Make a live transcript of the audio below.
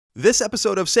This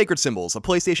episode of Sacred Symbols, a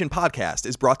PlayStation podcast,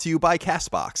 is brought to you by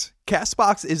Castbox.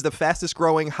 Castbox is the fastest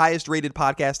growing, highest rated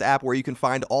podcast app where you can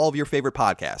find all of your favorite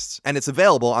podcasts, and it's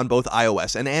available on both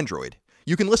iOS and Android.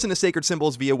 You can listen to Sacred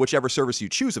Symbols via whichever service you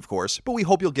choose, of course, but we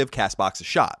hope you'll give Castbox a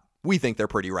shot. We think they're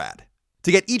pretty rad.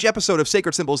 To get each episode of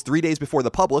Sacred Symbols 3 days before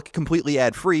the public, completely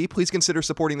ad-free, please consider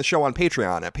supporting the show on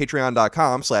Patreon at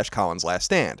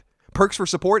patreon.com/ColinsLastStand. Perks for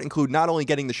support include not only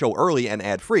getting the show early and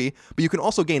ad-free, but you can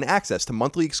also gain access to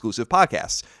monthly exclusive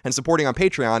podcasts, and supporting on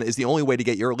Patreon is the only way to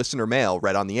get your listener mail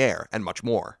read on the air, and much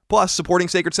more. Plus, supporting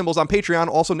Sacred Symbols on Patreon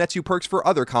also nets you perks for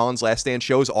other Colin's Last Stand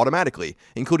shows automatically,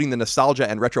 including the nostalgia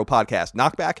and retro podcast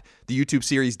Knockback, the YouTube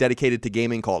series dedicated to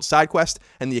gaming called SideQuest,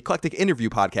 and the eclectic interview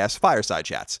podcast Fireside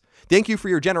Chats. Thank you for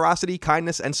your generosity,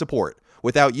 kindness, and support.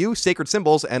 Without you, Sacred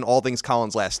Symbols and all things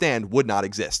Colin's Last Stand would not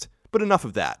exist. But enough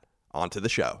of that. On to the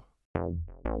show.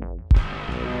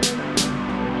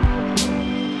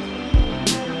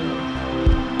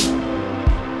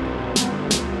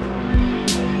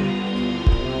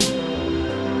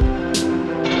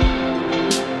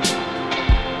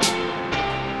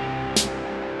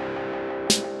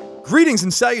 Greetings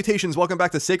and salutations. Welcome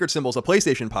back to Sacred Symbols, a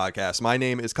PlayStation podcast. My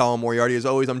name is Colin Moriarty. As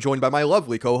always, I'm joined by my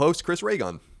lovely co-host, Chris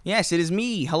Raygun. Yes, it is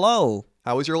me. Hello.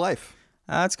 How was your life?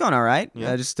 It's going all right.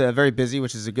 Yeah. Just very busy,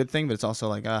 which is a good thing, but it's also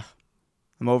like,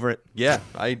 I'm over it. Yeah,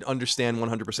 I understand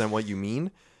 100% what you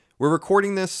mean. We're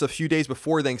recording this a few days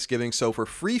before Thanksgiving, so for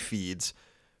free feeds,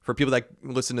 for people that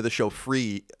listen to the show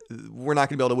free, we're not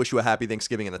going to be able to wish you a happy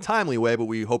Thanksgiving in a timely way, but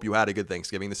we hope you had a good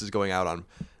Thanksgiving. This is going out on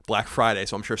Black Friday,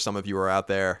 so I'm sure some of you are out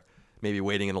there maybe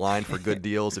waiting in line for good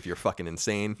deals if you're fucking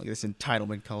insane. Like this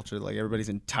entitlement culture, like everybody's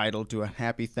entitled to a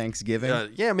happy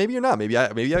Thanksgiving. Yeah, maybe you're not. Maybe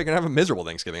I'm going to have a miserable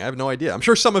Thanksgiving. I have no idea. I'm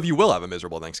sure some of you will have a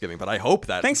miserable Thanksgiving, but I hope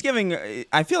that... Thanksgiving,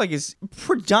 I feel like, is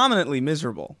predominantly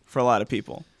miserable for a lot of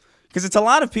people. Because it's a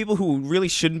lot of people who really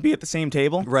shouldn't be at the same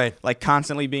table. Right. Like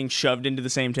constantly being shoved into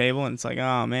the same table, and it's like,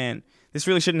 oh man, this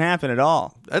really shouldn't happen at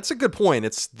all. That's a good point.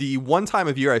 It's the one time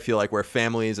of year I feel like where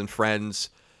families and friends...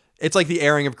 It's like the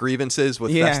airing of grievances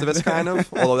with Festivus, kind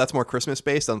of, although that's more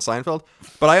Christmas-based on Seinfeld.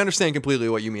 But I understand completely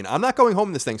what you mean. I'm not going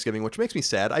home this Thanksgiving, which makes me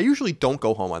sad. I usually don't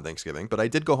go home on Thanksgiving, but I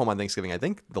did go home on Thanksgiving, I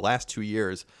think, the last 2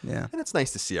 years. Yeah. And it's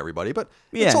nice to see everybody, but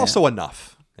it's also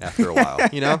enough after a while.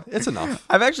 You know? It's enough.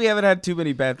 I've actually haven't had too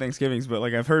many bad Thanksgivings, but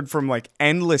like I've heard from like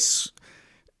endless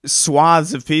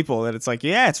swaths of people that it's like,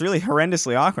 yeah, it's really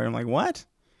horrendously awkward. I'm like, what?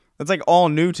 That's like all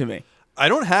new to me. I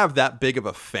don't have that big of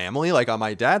a family. Like on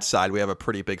my dad's side, we have a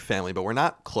pretty big family, but we're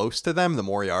not close to them, the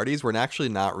Moriartys. We're actually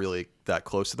not really that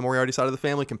close to the Moriarty side of the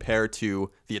family compared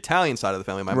to the Italian side of the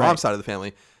family, my mom's side of the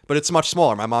family. But it's much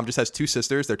smaller. My mom just has two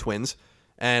sisters. They're twins.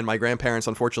 And my grandparents,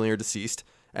 unfortunately, are deceased.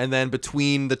 And then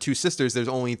between the two sisters, there's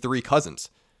only 3 cousins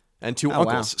and 2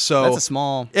 uncles. Wow. So that's a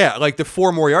small... Yeah, like the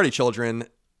 4 Moriarty children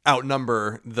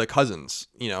outnumber the cousins,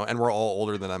 you know, and we're all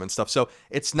older than them and stuff. So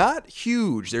it's not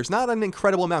huge. There's not an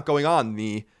incredible amount going on.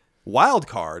 The wild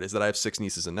card is that I have 6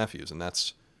 nieces and nephews, and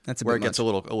that's where it gets a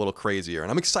little crazier. And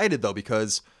I'm excited though,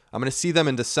 because I'm going to see them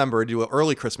in December, do an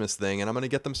early Christmas thing, and I'm going to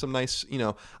get them some nice, you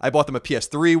know, I bought them a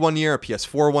PS3 one year, a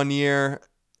PS4 one year,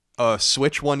 a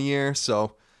Switch one year.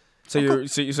 So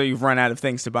you've run out of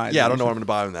things to buy. Yeah, I don't know what I'm going to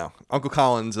buy them now. Uncle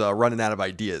Colin's running out of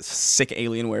ideas. Sick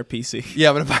Alienware PC. Yeah,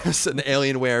 I'm going to buy an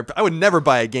Alienware. I would never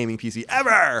buy a gaming PC,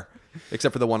 ever!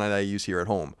 Except for the one that I use here at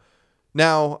home.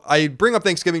 Now, I bring up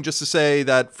Thanksgiving just to say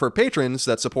that for patrons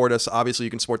that support us, obviously you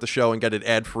can support the show and get it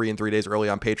ad-free and 3 days early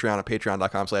on Patreon at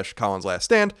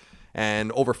patreon.com/ColinsLastStand.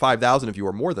 And over 5,000 of you,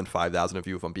 or more than 5,000 of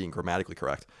you, if I'm being grammatically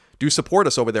correct, do support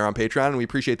us over there on Patreon, and we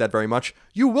appreciate that very much.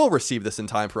 You will receive this in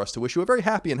time for us to wish you a very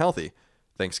happy and healthy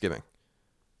Thanksgiving.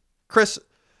 Chris,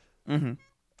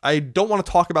 I don't want to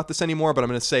talk about this anymore, but I'm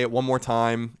going to say it one more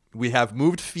time. We have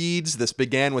moved feeds. This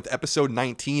began with episode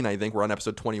 19. I think we're on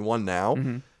episode 21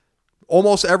 now.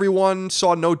 Almost everyone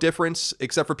saw no difference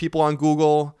except for people on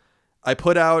Google. I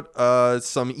put out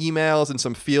some emails and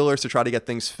some feelers to try to get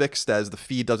things fixed, as the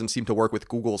feed doesn't seem to work with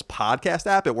Google's podcast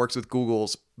app. It works with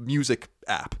Google's music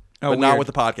app, but not with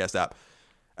the podcast app.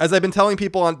 As I've been telling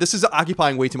people, this is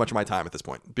occupying way too much of my time at this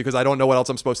point because I don't know what else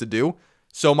I'm supposed to do.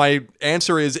 So my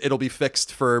answer is it'll be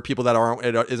fixed for people that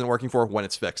it isn't working for when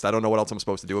it's fixed. I don't know what else I'm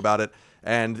supposed to do about it.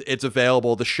 And it's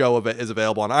available. The show of it is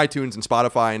available on iTunes and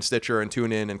Spotify and Stitcher and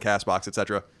TuneIn and CastBox,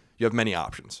 etc. You have many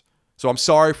options. So I'm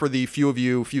sorry for the few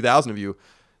thousand of you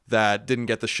that didn't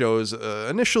get the shows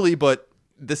initially, but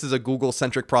this is a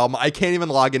Google-centric problem. I can't even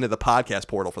log into the podcast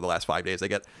portal for the last 5 days. I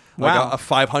get like a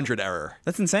 500 error.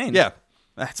 That's insane. Yeah.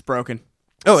 That's broken.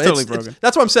 Oh, it's totally broken.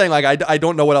 That's what I'm saying. Like, I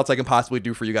don't know what else I can possibly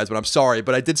do for you guys, but I'm sorry.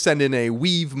 But I did send in a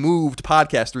We've Moved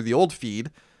podcast through the old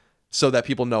feed. so that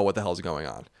people know what the hell's going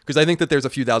on. Because I think that there's a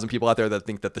few thousand people out there that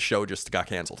think that the show just got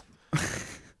canceled.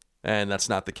 And that's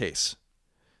not the case.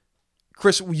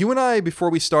 Chris, you and I,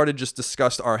 before we started, just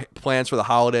discussed our plans for the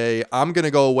holiday. I'm going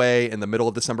to go away in the middle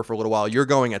of December for a little while. You're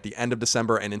going at the end of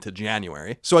December and into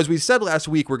January. So as we said last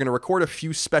week, we're going to record a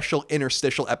few special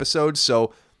interstitial episodes.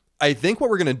 So I think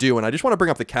what we're going to do, and I just want to bring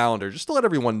up the calendar just to let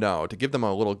everyone know, to give them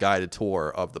a little guided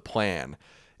tour of the plan,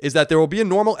 is that there will be a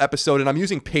normal episode, and I'm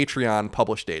using Patreon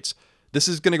published dates. This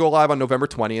is going to go live on November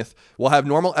 20th. We'll have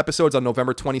normal episodes on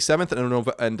November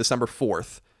 27th and December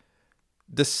 4th.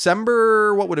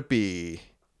 December, what would it be?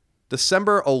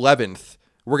 December 11th,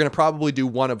 we're going to probably do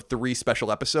one of 3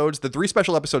 special episodes. The 3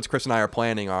 special episodes Chris and I are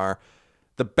planning are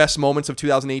the best moments of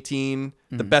 2018,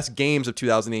 the best games of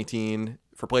 2018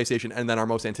 for PlayStation, and then our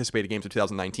most anticipated games of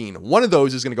 2019. One of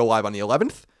those is going to go live on the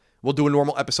 11th. We'll do a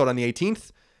normal episode on the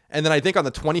 18th. And then I think on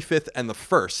the 25th and the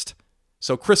 1st,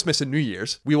 so Christmas and New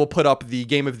Year's, we will put up the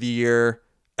Game of the Year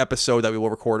episode that we will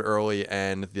record early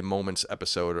and the Moments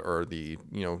episode, or the,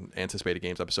 anticipated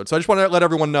games episode. So I just want to let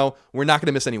everyone know we're not going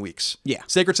to miss any weeks. Yeah.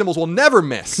 Sacred Symbols will never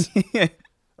miss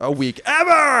a week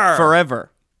ever.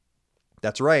 Forever.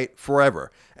 That's right.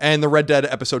 Forever. And the Red Dead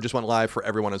episode just went live for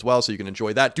everyone as well, so you can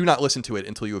enjoy that. Do not listen to it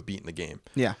until you have beaten the game.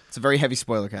 Yeah. It's a very heavy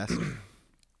spoiler cast.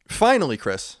 Finally,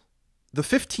 Chris, the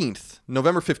 15th,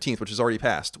 November 15th, which has already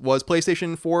passed, was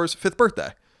PlayStation 4's 5th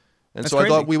birthday. And That's so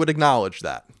crazy. I thought we would acknowledge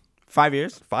that. 5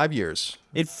 years? 5 years.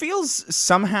 It feels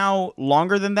somehow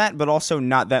longer than that, but also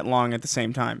not that long at the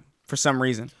same time, for some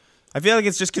reason. I feel like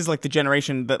it's just because, the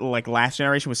generation that, last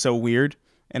generation was so weird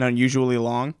and unusually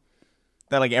long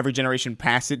that, every generation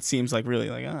past it seems really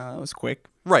that was quick.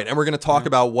 Right, and we're going to talk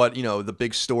about what, the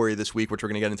big story this week, which we're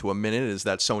going to get into a minute, is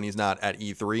that Sony's not at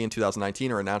E3 in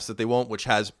 2019, or announced that they won't, which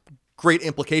has great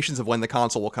implications of when the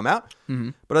console will come out.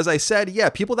 But as I said, yeah,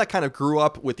 people that kind of grew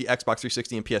up with the Xbox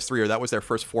 360 and PS3, or that was their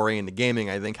first foray into gaming,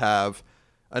 I think have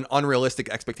an unrealistic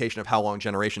expectation of how long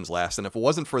generations last. And if it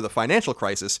wasn't for the financial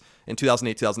crisis in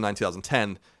 2008, 2009,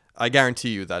 2010, I guarantee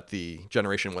you that the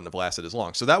generation wouldn't have lasted as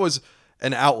long. So that was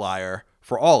an outlier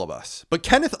for all of us. But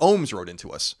Kenneth Ohms wrote into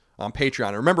us on Patreon.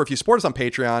 And remember, if you support us on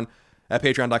Patreon, at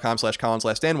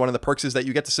patreon.com/ColinsLastStand, one of the perks is that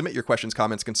you get to submit your questions,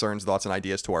 comments, concerns, thoughts, and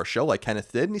ideas to our show, like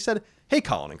Kenneth did. And he said, "Hey,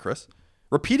 Colin and Chris,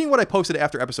 repeating what I posted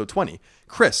after episode 20,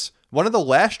 Chris, one of the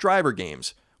last Driver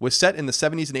games was set in the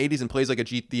 70s and 80s and plays like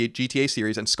the GTA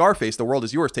series, and Scarface, The World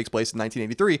Is Yours, takes place in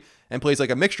 1983 and plays like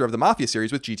a mixture of the Mafia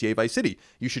series with GTA Vice City.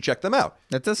 You should check them out."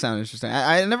 That does sound interesting.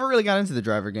 I never really got into the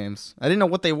driver games. I didn't know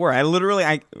what they were.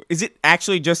 Is it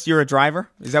actually just you're a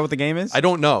driver? Is that what the game is? I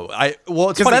don't know. It's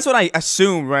Because funny. that's what I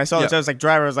assumed when I saw it. I was like,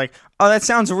 driver. I was like, oh, that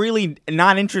sounds really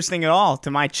not interesting at all to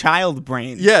my child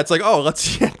brain. Yeah, it's like, oh,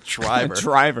 Driver.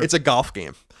 Driver. It's a golf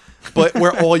game, but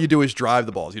where all you do is drive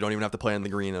the balls. You don't even have to play on the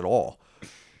green at all.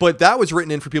 But that was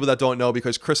written in for people that don't know,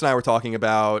 because Chris and I were talking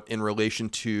about in relation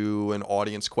to an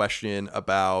audience question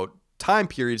about time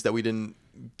periods that we don't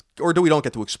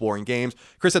get to explore in games.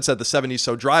 Chris had said the 70s,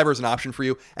 so Driver is an option for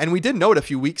you. And we did note a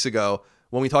few weeks ago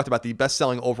when we talked about the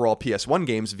best-selling overall PS1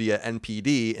 games via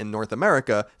NPD in North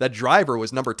America, that Driver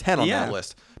was number 10 on that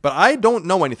list. But I don't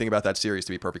know anything about that series,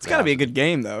 to be perfectly honest. It's got to be a good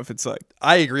game, though, if it's like...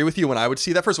 I agree with you. When I would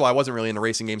see that, first of all, I wasn't really into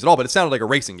racing games at all, but it sounded like a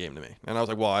racing game to me. And I was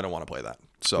like, well, I don't want to play that.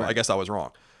 So I guess I was wrong.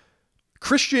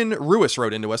 Christian Ruiz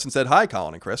wrote into us and said, "Hi,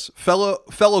 Colin and Chris.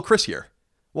 Fellow Chris here."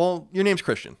 Well, your name's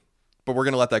Christian, but we're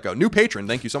going to let that go. New patron,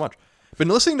 thank you so much. Been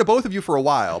listening to both of you for a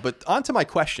while, but on to my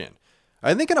question.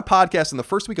 I think in a podcast in the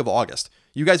first week of August,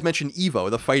 you guys mentioned EVO,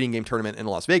 the fighting game tournament in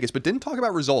Las Vegas, but didn't talk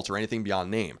about results or anything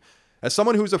beyond name. As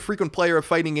someone who's a frequent player of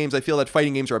fighting games, I feel that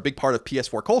fighting games are a big part of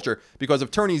PS4 culture because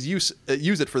of tourneys use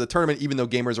it for the tournament, even though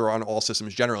gamers are on all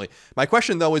systems generally. My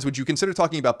question, though, is would you consider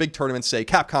talking about big tournaments, say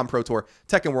Capcom Pro Tour,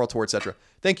 Tekken World Tour, etc.?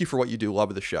 Thank you for what you do.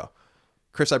 Love the show.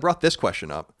 Chris, I brought this question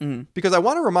up because I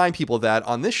want to remind people that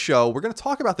on this show, we're going to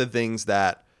talk about the things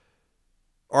that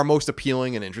are most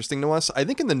appealing and interesting to us. I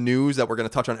think in the news that we're going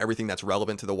to touch on everything that's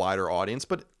relevant to the wider audience,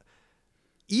 but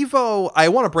EVO, I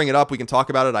want to bring it up. We can talk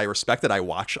about it. I respect it. I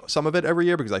watch some of it every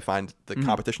year because I find the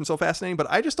competition so fascinating, but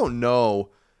I just don't know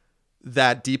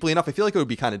that deeply enough. I feel like it would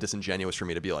be kind of disingenuous for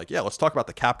me to be like, yeah, let's talk about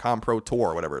the Capcom Pro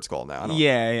Tour or whatever it's called now.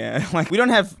 Yeah. Like, we don't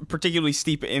have particularly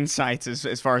steep insights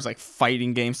as far as like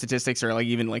fighting game statistics or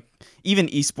even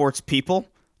esports people.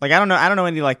 Like, I don't know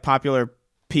any like popular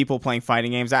people playing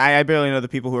fighting games. I barely know the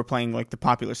people who are playing like the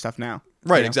popular stuff now.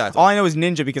 Right, you know? exactly. All I know is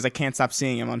Ninja because I can't stop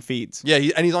seeing him on feeds. Yeah,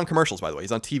 and he's on commercials, by the way.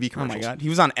 He's on TV commercials. Oh my God. He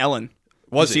was on Ellen.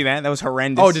 Was Did he? you see that? That was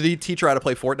horrendous. Oh, did he teach her how to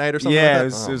play Fortnite or something yeah,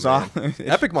 like that? it was man. awful.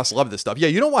 Epic must love this stuff. Yeah,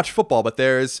 you don't watch football, but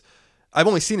I've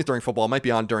only seen it during football. It might be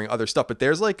on during other stuff, but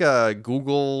there's like a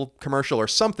Google commercial or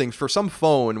something for some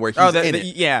phone where he's in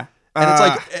it. Yeah.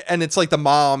 And it's like the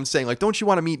mom saying like, "Don't you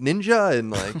want to meet Ninja?" And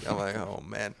like, I'm like, oh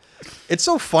man, it's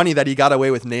so funny that he got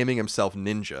away with naming himself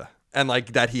Ninja and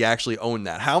like that he actually owned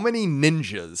that. How many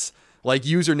ninjas, like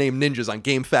username ninjas on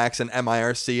GameFAQs and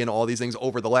MIRC and all these things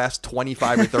over the last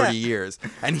 25 or 30 years,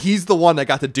 and he's the one that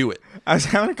got to do it. I was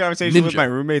having a conversation with my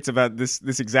roommates about this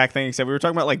exact thing, except we were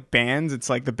talking about like bands. It's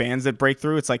like the bands that break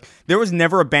through. It's like there was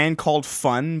never a band called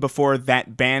Fun before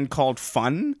that band called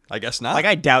Fun. I guess not. Like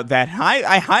I doubt that.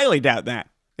 I highly doubt that.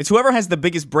 It's whoever has the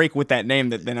biggest break with that name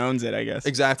that then owns it, I guess.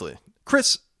 Exactly.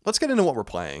 Chris, let's get into what we're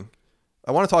playing.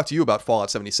 I want to talk to you about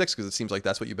Fallout 76 because it seems like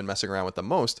that's what you've been messing around with the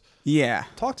most. Yeah.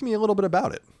 Talk to me a little bit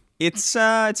about it. It's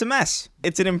a mess.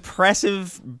 It's an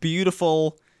impressive,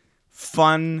 beautiful,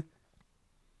 fun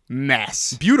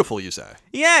mess. Beautiful, you say?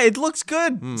 Yeah, it looks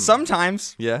good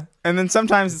sometimes. Yeah. And then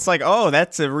sometimes it's like, oh,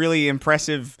 that's a really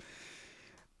impressive,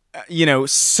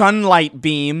 sunlight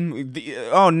beam.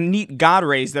 Neat God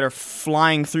rays that are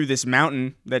flying through this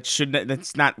mountain.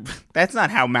 That's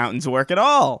not how mountains work at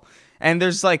all. And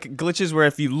there's like glitches where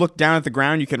if you look down at the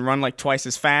ground, you can run like twice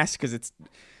as fast because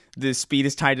the speed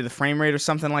is tied to the frame rate or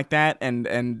something like that.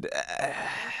 And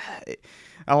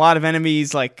a lot of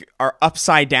enemies like are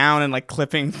upside down and like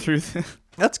clipping through.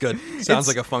 That's good. Sounds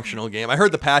like a functional game. I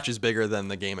heard the patch is bigger than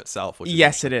the game itself.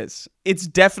 Yes, it is. It's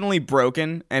definitely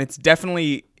broken, and it's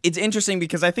interesting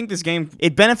because I think this game,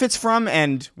 it benefits from,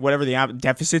 and whatever the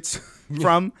deficits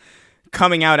from,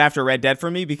 coming out after Red Dead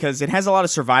for me, because it has a lot of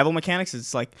survival mechanics.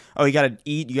 It's like, oh, you gotta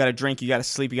eat, you gotta drink, you gotta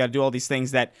sleep, you gotta do all these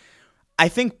things that I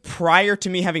think prior to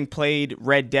me having played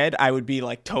Red Dead, I would be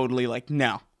like totally like,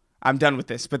 no, I'm done with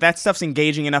this. But that stuff's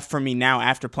engaging enough for me now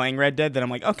after playing Red Dead that I'm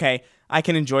like, okay, I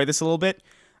can enjoy this a little bit.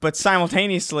 But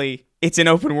simultaneously, it's an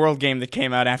open world game that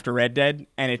came out after Red Dead,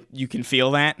 and you can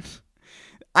feel that.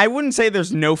 I wouldn't say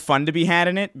there's no fun to be had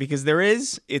in it, because there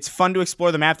is. It's fun to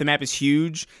explore the map. The map is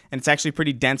huge, and it's actually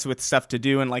pretty dense with stuff to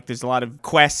do, and like there's a lot of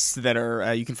quests that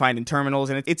are you can find in terminals,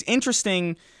 and it's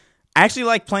interesting. I actually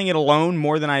like playing it alone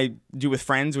more than I do with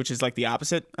friends, which is like the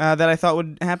opposite that I thought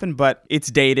would happen, but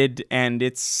it's dated, and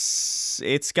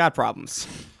it's got problems.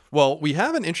 Well, we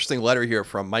have an interesting letter here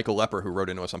from Michael Lepper, who wrote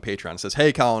into us on Patreon. It says,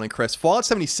 "Hey, Colin and Chris, Fallout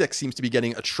 76 seems to be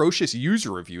getting atrocious user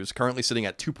reviews, currently sitting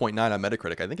at 2.9 on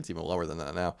Metacritic. I think it's even lower than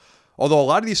that now. Although a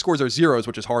lot of these scores are zeros,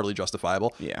 which is hardly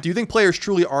justifiable. Yeah. Do you think players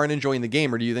truly aren't enjoying the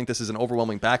game, or do you think this is an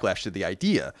overwhelming backlash to the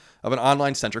idea of an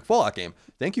online-centric Fallout game?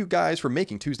 Thank you guys for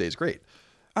making Tuesdays great."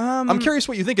 I'm curious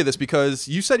what you think of this, because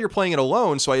you said you're playing it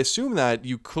alone, so I assume that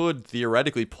you could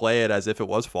theoretically play it as if it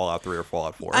was Fallout 3 or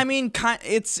Fallout 4. I mean,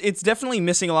 it's definitely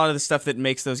missing a lot of the stuff that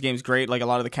makes those games great. Like, a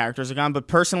lot of the characters are gone. But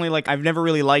personally, like, I've never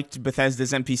really liked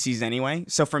Bethesda's NPCs anyway.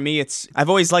 So for me, I've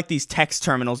always liked these text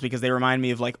terminals because they remind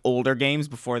me of, like, older games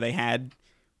before they had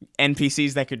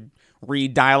NPCs that could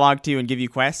read dialogue to you and give you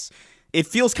quests. It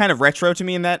feels kind of retro to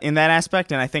me in that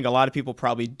aspect, and I think a lot of people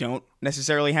probably don't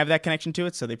necessarily have that connection to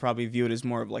it, so they probably view it as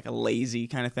more of like a lazy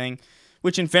kind of thing,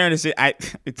 which in fairness, I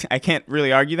can't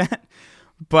really argue that.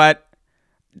 But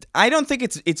I don't think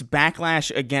it's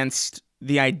backlash against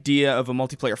the idea of a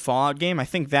multiplayer Fallout game. I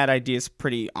think that idea is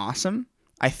pretty awesome.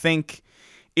 I think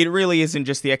it really isn't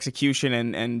just the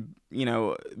execution and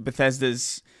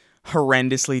Bethesda's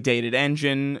horrendously dated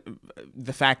engine,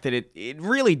 the fact that it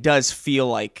really does feel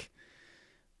like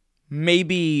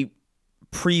maybe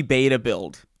pre-beta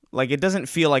build. Like, it doesn't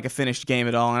feel like a finished game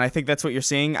at all, and I think that's what you're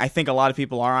seeing. I think a lot of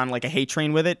people are on like a hate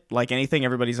train with it. Like anything,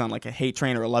 everybody's on like a hate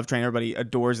train or a love train. Everybody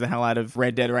adores the hell out of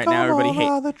Red Dead right now. Everybody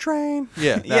hates the train.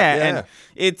 Yeah,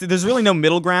 and there's really no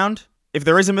middle ground. If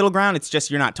there is a middle ground, it's just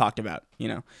you're not talked about,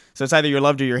 So it's either you're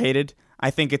loved or you're hated. I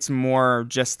think it's more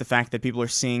just the fact that people are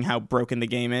seeing how broken the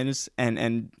game is,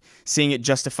 and seeing it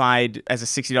justified as a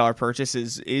 $60 purchase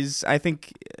is I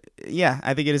think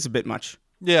it is a bit much.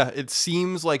 Yeah, it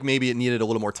seems like maybe it needed a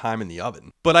little more time in the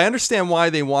oven. But I understand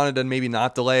why they wanted to maybe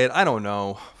not delay it. I don't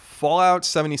know. Fallout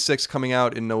 76 coming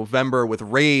out in November with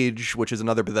Rage, which is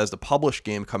another Bethesda published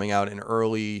game coming out in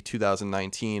early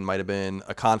 2019, might have been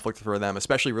a conflict for them,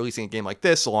 especially releasing a game like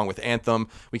this along with Anthem.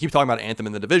 We keep talking about Anthem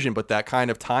in the Division, but that kind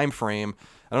of time frame,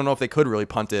 I don't know if they could really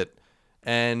punt it.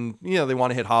 And, they want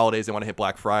to hit holidays, they want to hit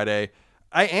Black Friday.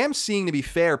 I am seeing, to be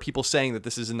fair, people saying that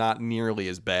this is not nearly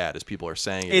as bad as people are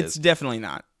saying it is. It's definitely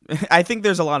not. I think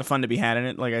there's a lot of fun to be had in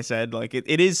it, like I said. Like,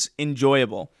 it is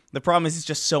enjoyable. The problem is it's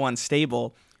just so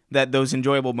unstable that those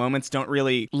enjoyable moments don't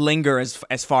really linger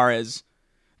as far as...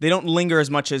 They don't linger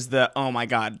as much as the, oh my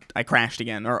god, I crashed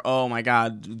again, or oh my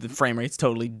god, the frame rate's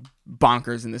totally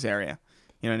bonkers in this area.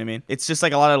 You know what I mean? It's just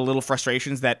like a lot of little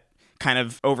frustrations that kind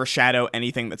of overshadow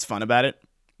anything that's fun about it,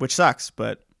 which sucks,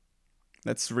 but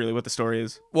That's really what the story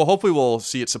is. Well, hopefully we'll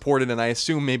see it supported, and I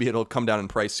assume maybe it'll come down in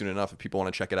price soon enough if people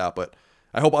want to check it out. But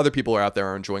I hope other people are out there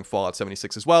are enjoying Fallout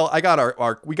 76 as well. We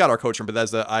got our codes from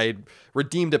Bethesda. I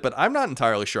redeemed it, but I'm not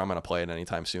entirely sure I'm going to play it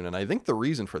anytime soon. And I think the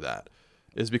reason for that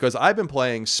is because I've been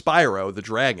playing Spyro the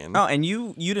Dragon. Oh, and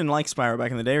you didn't like Spyro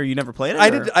back in the day, or you never played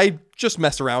it? I just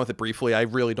messed around with it briefly. I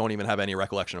really don't even have any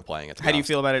recollection of playing it. How do you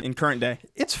feel about it in current day?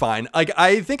 It's fine. Like,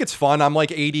 I think it's fun. I'm like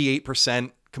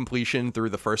 88% completion through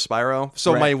the first Spyro.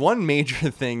 So my one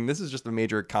major thing, this is just a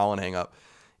major Colin hang up,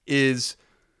 is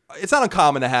it's not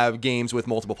uncommon to have games with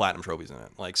multiple platinum trophies in it,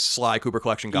 like Sly Cooper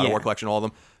Collection, God of War Collection, all of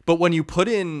them. But when you put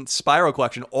in Spyro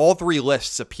Collection, all 3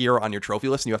 lists appear on your trophy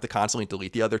list, and you have to constantly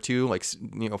delete the other 2, like,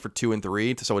 you know, for 2 and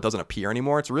 3, so it doesn't appear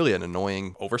anymore. It's really an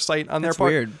annoying oversight on their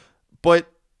part. Weird.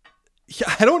 But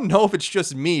yeah, I don't know if it's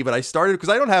just me, but I started, because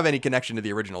I don't have any connection to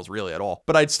the originals really at all.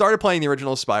 But I'd started playing the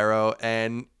original Spyro,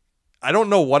 and I don't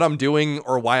know what I'm doing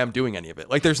or why I'm doing any of it.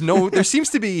 Like, there seems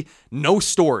to be no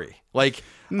story. Like,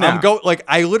 No.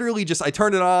 I literally just, I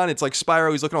turned it on. It's like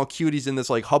Spyro. He's looking all cute. He's in this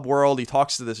like hub world. He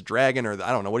talks to this dragon, or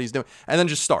I don't know what he's doing. And then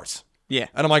just starts. Yeah.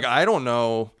 And I'm like, I don't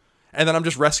know. And then I'm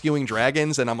just rescuing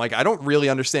dragons. And I'm like, I don't really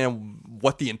understand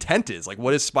what the intent is. Like,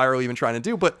 what is Spyro even trying to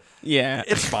do? But yeah,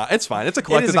 it's fine. It's fine. It's a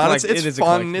collectathon. It's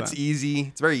fun. It's easy.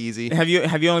 It's very easy. Have you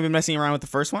only been messing around with the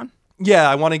first one? Yeah,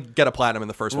 I want to get a platinum in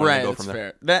the first one Right, and go that's from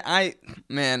there. fair.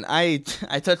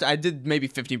 I did maybe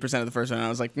 15% of the first one, and I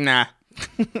was like, nah.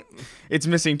 It's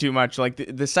missing too much. Like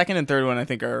the second and third one, I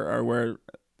think are where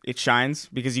it shines,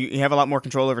 because you have a lot more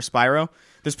control over Spyro.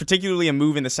 There's particularly a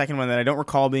move in the second one that I don't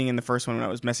recall being in the first one when I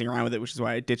was messing around with it, which is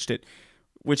why I ditched it.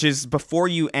 Which is before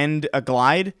you end a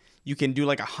glide, you can do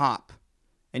like a hop,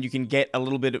 and you can get a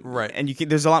little bit and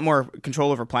there's a lot more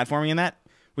control over platforming in that,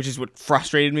 which is what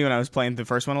frustrated me when I was playing the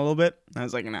first one a little bit. I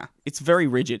was like, nah, it's very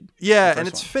rigid. Yeah, and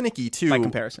it's finicky too. By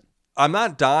comparison. I'm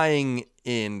not dying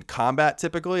in combat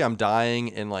typically. I'm dying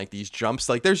in like these jumps.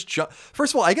 Like first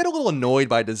of all, I get a little annoyed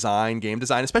by game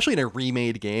design, especially in a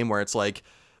remade game where it's like,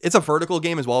 it's a vertical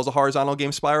game as well as a horizontal game,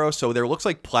 Spyro. So there looks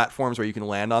like platforms where you can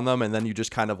land on them, and then you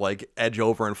just kind of like edge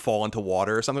over and fall into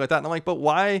water or something like that. And I'm like, but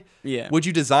why would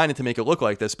you design it to make it look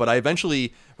like this? But I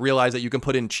eventually realized that you can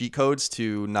put in cheat codes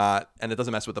to not, and it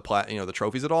doesn't mess with the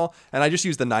trophies at all. And I just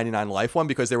used the 99 life one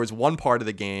because there was one part of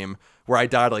the game where I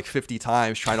died like 50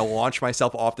 times trying to launch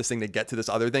myself off this thing to get to this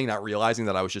other thing, not realizing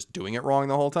that I was just doing it wrong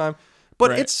the whole time.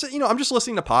 But it's, I'm just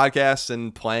listening to podcasts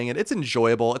and playing it. It's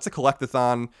enjoyable. It's a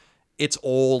collectathon. It's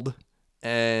old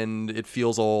and it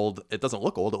feels old. It doesn't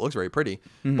look old. It looks very pretty,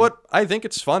 but I think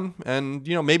it's fun. And,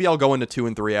 maybe I'll go into 2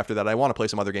 and 3 after that. I want to play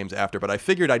some other games after, but I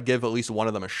figured I'd give at least one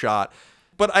of them a shot.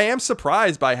 But I am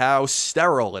surprised by how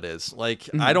sterile it is. Like,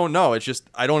 I don't know. It's just,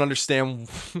 I don't understand.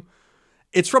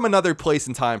 It's from another place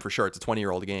in time for sure. It's a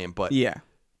 20-year-old game, but yeah,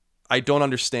 I don't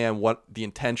understand what the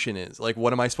intention is. Like,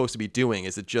 what am I supposed to be doing?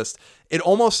 Is it just, it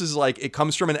almost is like, it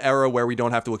comes from an era where we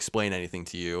don't have to explain anything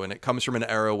to you. And it comes from an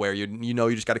era where you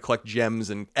just got to collect gems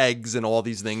and eggs and all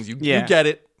these things. You get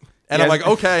it. And I'm like,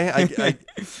 okay,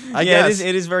 I guess.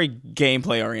 It is very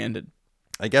gameplay oriented.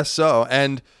 I guess so.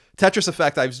 And Tetris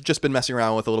Effect, I've just been messing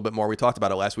around with a little bit more. We talked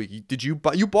about it last week. You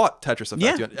bought Tetris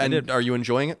Effect? Yeah, and I did. Are you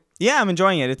enjoying it? Yeah, I'm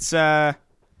enjoying it. It's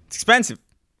expensive.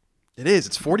 It is.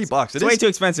 It's $40. It's way too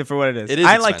expensive for what it is. It is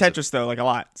I expensive. like Tetris though, like a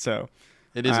lot. So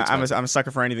it is. I'm a sucker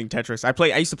for anything Tetris.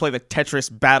 I used to play the Tetris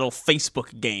Battle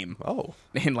Facebook game. Oh.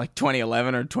 In like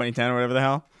 2011 or 2010 or whatever the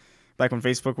hell, back when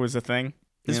Facebook was a thing.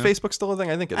 Is Facebook still a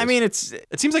thing? I think it is. I mean, it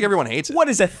seems like everyone hates it. What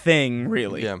is a thing,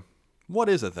 really? Yeah. What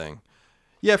is a thing?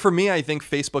 Yeah, for me, I think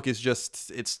Facebook is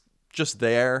just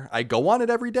there. I go on it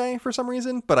every day for some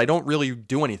reason, but I don't really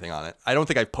do anything on it. I don't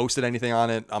think I've posted anything on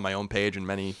it on my own page in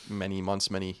many, many months,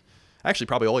 actually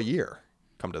probably all year,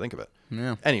 come to think of it.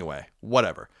 Yeah. Anyway,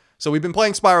 whatever. So we've been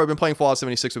playing Spyro, we've been playing Fallout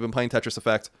 76, we've been playing Tetris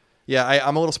Effect. Yeah,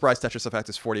 I'm a little surprised Tetris Effect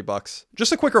is $40.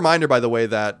 Just a quick reminder, by the way,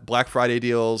 that Black Friday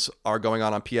deals are going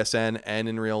on PSN and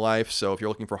in real life. So if you're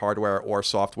looking for hardware or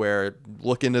software,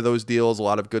 look into those deals. A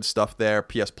lot of good stuff there.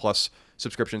 PS Plus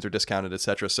subscriptions are discounted,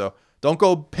 etc. So don't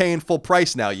go paying full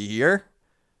price now, you hear?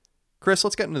 Chris,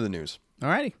 let's get into the news.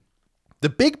 Alrighty. The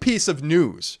big piece of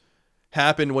news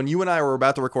happened when you and I were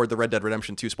about to record the Red Dead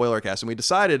Redemption 2 spoiler cast, and we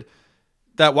decided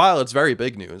that while it's very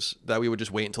big news, that we would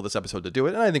just wait until this episode to do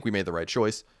it, and I think we made the right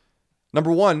choice.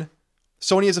 Number one,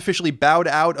 Sony has officially bowed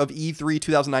out of E3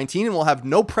 2019 and will have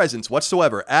no presence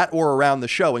whatsoever at or around the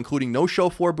show, including no show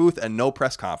floor booth and no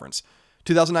press conference.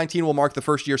 2019 will mark the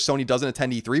first year Sony doesn't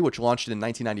attend E3, which launched in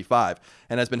 1995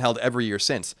 and has been held every year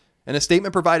since. In a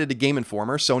statement provided to Game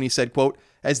Informer, Sony said, quote,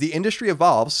 "As the industry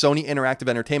evolves, Sony Interactive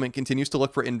Entertainment continues to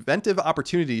look for inventive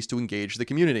opportunities to engage the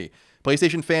community.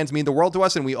 PlayStation fans mean the world to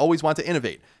us, and we always want to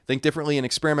innovate, think differently, and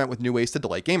experiment with new ways to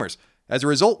delight gamers. As a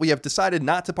result, we have decided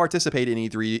not to participate in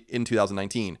E3 in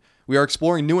 2019. We are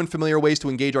exploring new and familiar ways to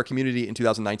engage our community in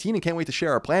 2019 and can't wait to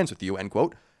share our plans with you," end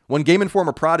quote. When Game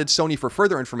Informer prodded Sony for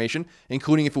further information,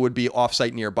 including if it would be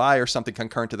off-site nearby or something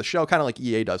concurrent to the show, kind of like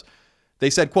EA does, they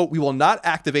said, quote, "We will not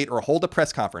activate or hold a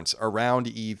press conference around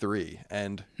E3,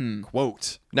 end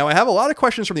quote. Now, I have a lot of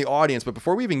questions from the audience, but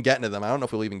before we even get into them, I don't know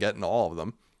if we'll even get into all of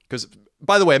them. Because,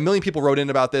 by the way, a million people wrote in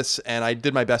about this, and I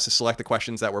did my best to select the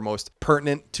questions that were most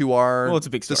pertinent to our it's a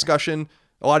big story. discussion.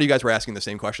 A lot of you guys were asking the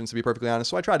same questions, to be perfectly honest,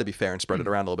 so I tried to be fair and spread it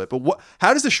around a little bit. But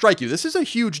how does this strike you? This is a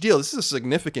huge deal. This is a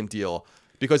significant deal.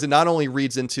 Because it not only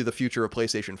reads into the future of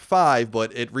PlayStation 5,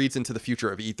 but it reads into the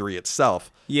future of E3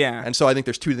 itself. Yeah. And so I think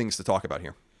there's two things to talk about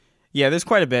here. Yeah, there's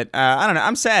quite a bit. I don't know.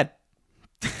 I'm sad.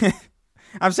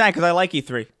 I'm sad because I like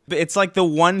E3. It's like the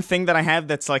one thing that I have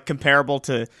that's like comparable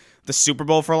to the Super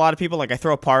Bowl for a lot of people. Like I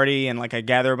throw a party and like I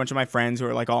gather a bunch of my friends who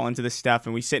are like all into this stuff,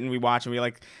 and we sit and we watch and we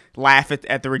like laugh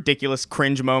at the ridiculous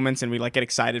cringe moments, and we like get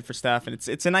excited for stuff. And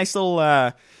it's a nice little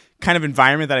kind of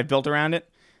environment that I've built around it.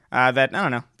 That I don't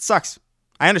know. It sucks.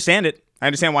 I understand it. I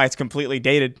understand why it's completely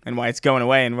dated and why it's going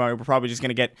away, and why we're probably just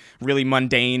going to get really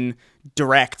mundane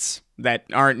directs that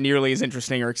aren't nearly as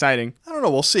interesting or exciting. I don't know.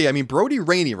 We'll see. I mean, Brody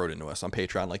Rainey wrote into us on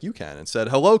Patreon like you can and said,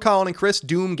 "Hello, Colin and Chris,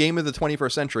 Doom Game of the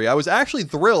 21st Century. I was actually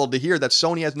thrilled to hear that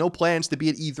Sony has no plans to be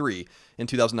at E3 in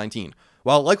 2019.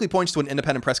 While it likely points to an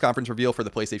independent press conference reveal for the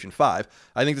PlayStation 5,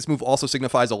 I think this move also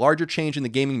signifies a larger change in the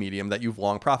gaming medium that you've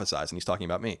long prophesized," and he's talking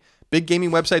about me. "Big gaming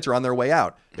websites are on their way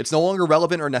out. It's no longer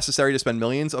relevant or necessary to spend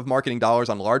millions of marketing dollars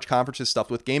on large conferences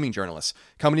stuffed with gaming journalists.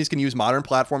 Companies can use modern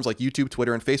platforms like YouTube,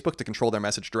 Twitter, and Facebook to control their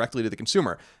message directly to the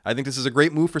consumer. I think this is a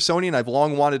great move for Sony, and I've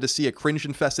long wanted to see a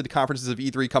cringe-infested conferences of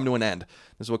E3 come to an end."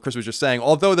 This is what Chris was just saying,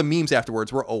 although the memes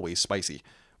afterwards were always spicy.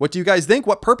 "What do you guys think?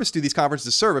 What purpose do these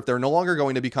conferences serve if they're no longer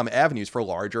going to become avenues for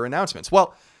larger announcements?"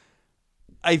 Well,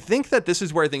 I think that this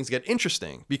is where things get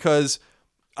interesting, because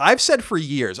I've said for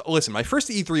years, listen, my first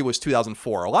E3 was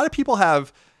 2004. A lot of people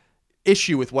have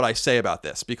issue with what I say about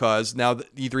this, because now the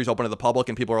E3 is open to the public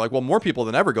and people are like, well, more people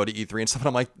than ever go to E3 and stuff. And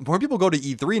I'm like, more people go to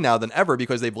E3 now than ever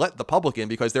because they've let the public in,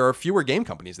 because there are fewer game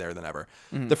companies there than ever.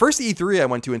 The first E3 I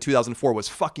went to in 2004 was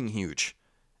fucking huge.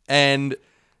 And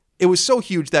it was so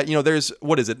huge that, you know, there's,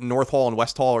 what is it, North Hall and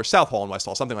West Hall, or South Hall and West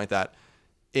Hall, something like that,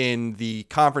 in the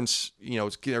conference, you know,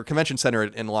 convention center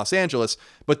in Los Angeles.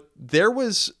 But there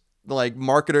was like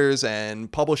marketers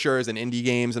and publishers and indie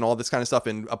games and all this kind of stuff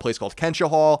in a place called Kensha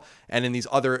Hall and in these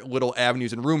other little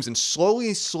avenues and rooms. And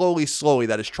slowly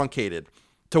that is truncated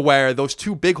to where those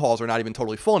two big halls are not even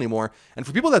totally full anymore. And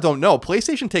for people that don't know,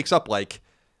 PlayStation takes up like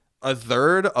a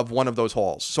third of one of those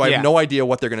halls. So I have no idea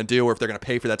what they're going to do, or if they're going to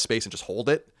pay for that space and just hold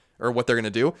it, or what they're going to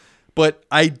do. But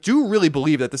I do really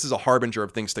believe that this is a harbinger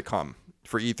of things to come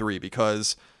for E3,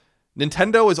 because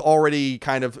Nintendo has already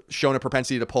kind of shown a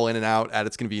propensity to pull in and out at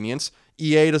its convenience.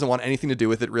 EA doesn't want anything to do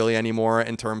with it really anymore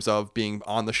in terms of being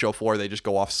on the show floor. They just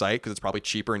go off site because it's probably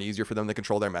cheaper and easier for them to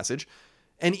control their message.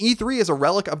 And E3 is a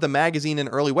relic of the magazine and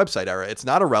early website era. It's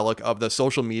not a relic of the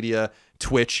social media,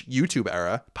 Twitch, YouTube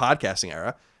era, podcasting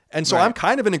era. And so I'm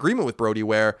kind of in agreement with Brody,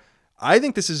 where I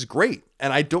think this is great.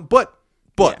 And I don't, but,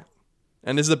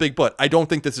 and this is a big but, I don't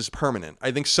think this is permanent.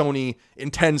 I think Sony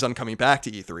intends on coming back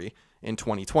to E3 in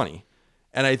 2020.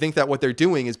 And I think that what they're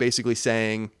doing is basically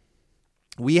saying,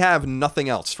 we have nothing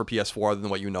else for PS4 other than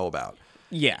what you know about.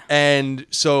 Yeah. And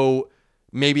so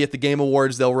maybe at the Game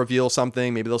Awards, they'll reveal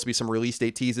something. Maybe there'll be some release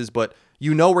date teases, but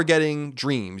you know we're getting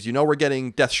Dreams. You know we're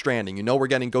getting Death Stranding. You know we're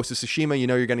getting Ghost of Tsushima. You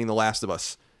know you're getting The Last of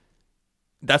Us.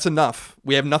 That's enough.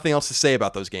 We have nothing else to say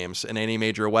about those games in any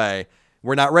major way.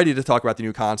 We're not ready to talk about the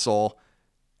new console,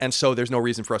 and so there's no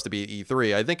reason for us to be at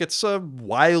E3. I think it's a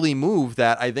wily move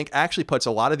that I think actually puts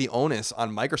a lot of the onus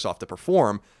on Microsoft to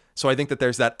perform. So I think that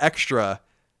there's that extra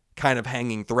kind of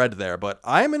hanging thread there. But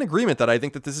I am in agreement that I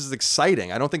think that this is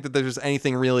exciting. I don't think that there's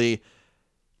anything really,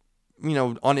 you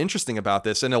know, uninteresting about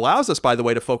this, and allows us, by the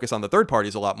way, to focus on the third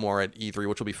parties a lot more at E3,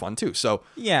 which will be fun too. So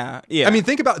yeah. I mean,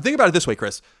 think about it this way,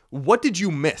 Chris. What did you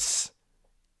miss?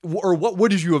 Or what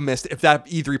would you have missed if that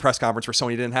E3 press conference for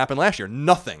Sony didn't happen last year?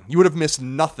 Nothing. You would have missed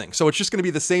nothing. So it's just going to be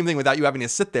the same thing without you having to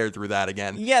sit there through that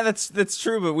again. Yeah, that's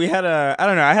true. But we had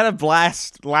I had a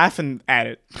blast laughing at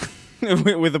it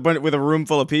with a room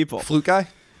full of people. Flute guy?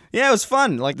 Yeah, it was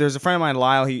fun. Like, there's a friend of mine,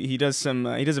 Lyle. He does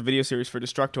he does a video series for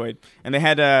Destructoid, and they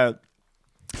had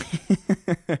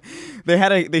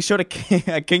they showed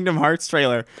a Kingdom Hearts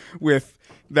trailer with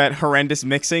that horrendous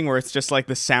mixing where it's just like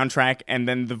the soundtrack and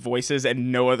then the voices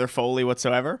and no other Foley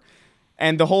whatsoever.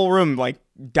 And the whole room like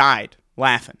died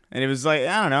laughing. And it was like,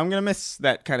 I don't know, I'm going to miss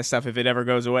that kind of stuff if it ever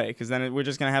goes away. Because then we're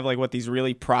just going to have like these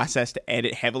really processed,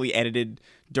 heavily edited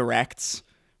directs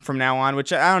from now on,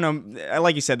 which I don't know.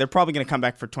 Like you said, they're probably going to come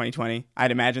back for 2020.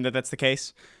 I'd imagine that that's the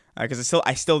case. Because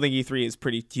I still think E3 is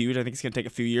pretty huge. I think it's going to take a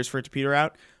few years for it to peter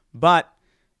out. But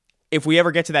if we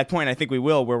ever get to that point, I think we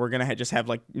will, where we're going to just have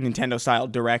like Nintendo-style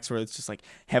directs where it's just like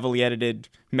heavily edited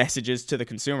messages to the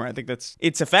consumer. I think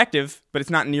it's effective, but it's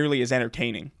not nearly as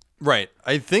entertaining. Right.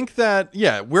 I think that,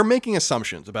 we're making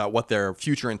assumptions about what their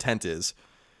future intent is.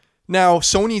 Now,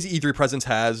 Sony's E3 presence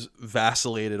has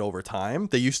vacillated over time.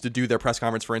 They used to do their press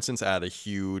conference, for instance, at a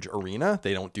huge arena.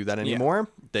 They don't do that anymore.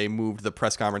 Yeah. They moved the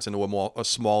press conference into a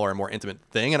smaller and more intimate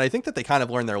thing, and I think that they kind of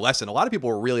learned their lesson. A lot of people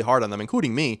were really hard on them,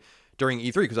 including me, during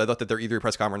E3 because I thought that their E3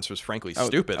 press conference was frankly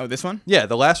stupid. Oh, this one? Yeah,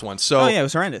 the last one. So it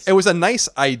was horrendous. It was a nice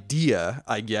idea,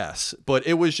 I guess, but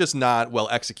it was just not well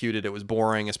executed. It was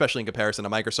boring, especially in comparison to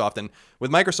Microsoft. And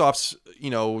with Microsoft's,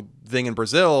 thing in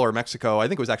Brazil or Mexico, I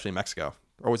think it was actually Mexico,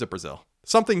 or was it Brazil?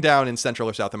 Something down in Central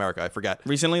or South America, I forget.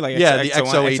 Recently, like the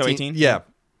XO18? Yeah.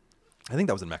 I think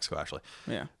that was in Mexico, actually.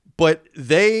 Yeah. But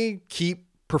they keep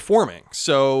performing.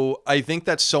 So I think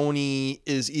that Sony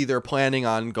is either planning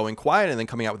on going quiet and then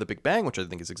coming out with a big bang, which I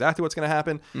think is exactly what's going to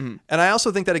happen. Mm-hmm. And I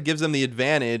also think that it gives them the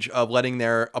advantage of letting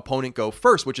their opponent go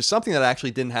first, which is something that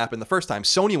actually didn't happen the first time.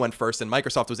 Sony went first and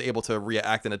Microsoft was able to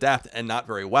react and adapt, and not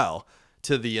very well,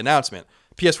 to the announcement.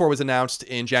 PS4 was announced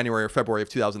in January or February of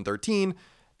 2013.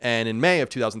 And in May of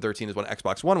 2013 is when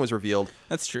Xbox One was revealed.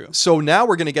 That's true. So now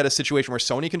we're going to get a situation where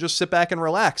Sony can just sit back and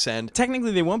relax. And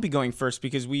technically, they won't be going first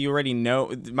because we already know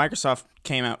Microsoft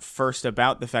came out first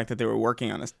about the fact that they were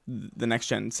working on the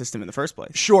next-gen system in the first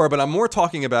place. Sure, but I'm more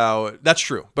talking about... That's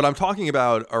true. But I'm talking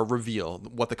about a reveal,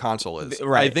 what the console is.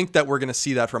 Right. I think that we're going to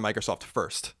see that from Microsoft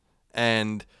first.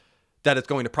 And that it's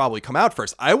going to probably come out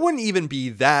first. I wouldn't even be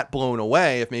that blown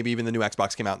away if maybe even the new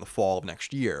Xbox came out in the fall of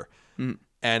next year. Mm.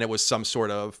 And it was some sort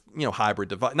of, hybrid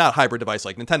device, not hybrid device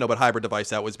like Nintendo, but hybrid device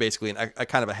that was basically a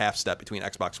kind of a half step between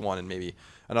Xbox One and maybe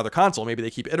another console. Maybe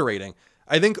they keep iterating.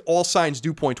 I think all signs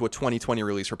do point to a 2020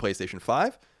 release for PlayStation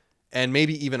 5 and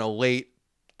maybe even a late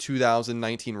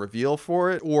 2019 reveal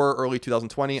for it or early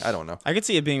 2020. I don't know. I could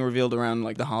see it being revealed around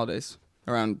like the holidays,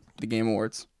 around the Game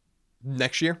Awards.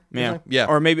 Next year? Yeah. Yeah.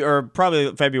 Or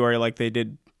probably February like they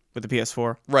did with the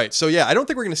PS4. Right. So I don't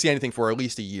think we're going to see anything for at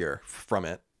least a year from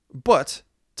it. But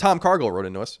Tom Cargill wrote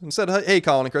into us and said, hey,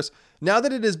 Colin and Chris, now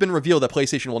that it has been revealed that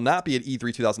PlayStation will not be at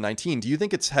E3 2019, do you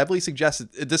think this heavily suggests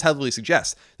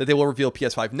that they will reveal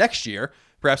PS5 next year,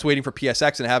 perhaps waiting for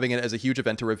PSX and having it as a huge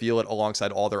event to reveal it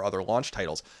alongside all their other launch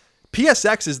titles?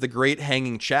 PSX is the great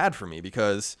hanging chad for me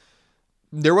because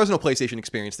there was no PlayStation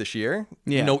experience this year.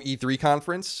 Yeah. No E3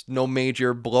 conference, no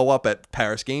major blow up at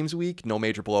Paris Games Week, no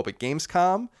major blow up at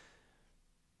Gamescom.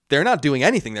 They're not doing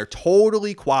anything. They're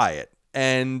totally quiet.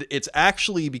 And it's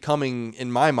actually becoming,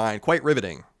 in my mind, quite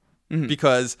riveting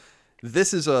because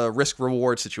this is a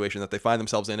risk-reward situation that they find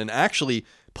themselves in. And actually,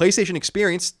 PlayStation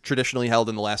Experience, traditionally held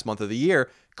in the last month of the year,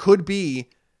 could be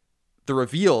the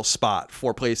reveal spot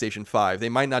for PlayStation 5. They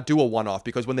might not do a one-off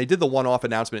because when they did the one-off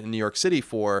announcement in New York City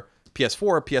for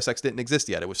PS4, PSX didn't exist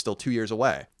yet. It was still 2 years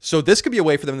away. So this could be a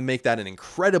way for them to make that an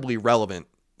incredibly relevant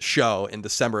show in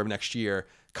December of next year.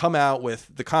 Come out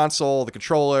with the console, the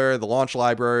controller, the launch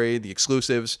library, the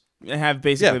exclusives. They have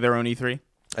basically their own E3.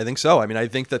 I think so. I mean, I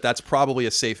think that that's probably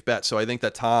a safe bet. So I think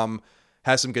that Tom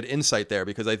has some good insight there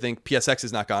because I think PSX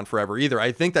is not gone forever either.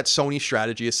 I think that Sony's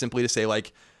strategy is simply to say,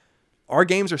 like, our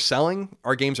games are selling,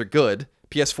 our games are good.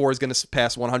 PS4 is going to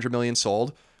pass 100 million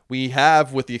sold. We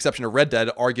have, with the exception of Red Dead,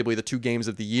 arguably the two games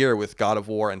of the year with God of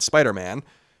War and Spider-Man.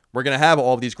 We're going to have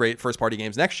all of these great first-party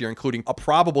games next year, including a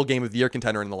probable Game of the Year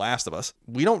contender in The Last of Us.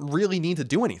 We don't really need to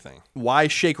do anything. Why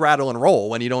shake, rattle, and roll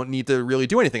when you don't need to really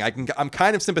do anything? I'm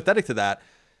kind of sympathetic to that.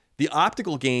 The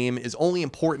optical game is only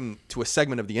important to a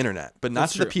segment of the internet, but not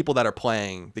to the people that are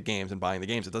playing the games and buying the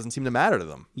games. It doesn't seem to matter to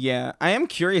them. Yeah, I am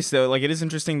curious, though. Like, it is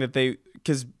interesting that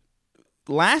because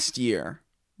last year,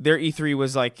 their E3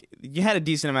 was like, you had a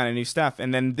decent amount of new stuff,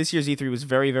 and then this year's E3 was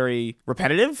very, very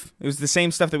repetitive. It was the same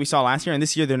stuff that we saw last year, and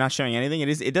this year they're not showing anything.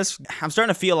 I'm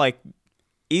starting to feel like,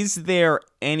 is there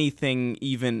anything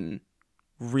even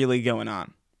really going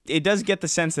on? It does get the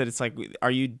sense that it's like,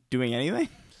 are you doing anything?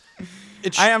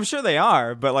 I'm sure they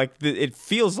are, but like it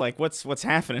feels like what's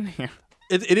happening here.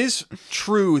 It is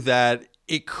true that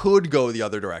it could go the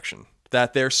other direction,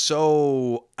 that they're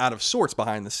so out of sorts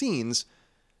behind the scenes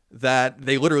that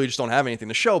they literally just don't have anything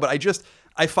to show. But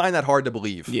I find that hard to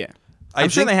believe. Yeah. I'm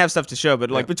sure they have stuff to show,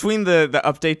 but like between the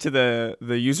update to the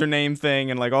username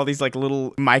thing and like all these like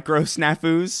little micro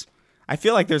snafus, I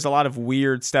feel like there's a lot of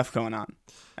weird stuff going on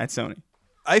at Sony.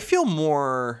 I feel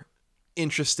more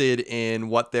interested in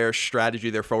what their strategy,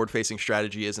 their forward-facing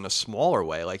strategy is in a smaller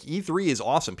way. Like E3 is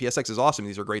awesome, PSX is awesome.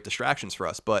 These are great distractions for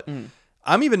us, but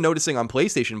I'm even noticing on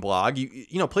PlayStation Blog, you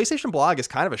know, PlayStation Blog is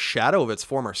kind of a shadow of its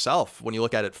former self when you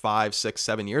look at it 5, 6,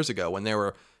 7 years ago when there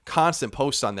were constant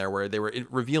posts on there where they were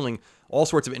revealing all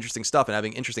sorts of interesting stuff and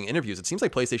having interesting interviews. It seems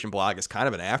like PlayStation Blog is kind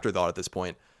of an afterthought at this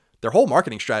point. Their whole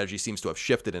marketing strategy seems to have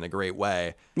shifted in a great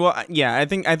way. Well, yeah, I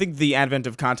think the advent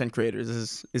of content creators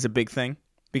is a big thing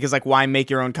because like why make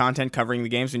your own content covering the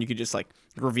games when you could just like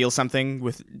reveal something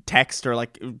with text or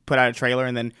like put out a trailer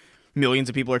and then millions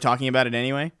of people are talking about it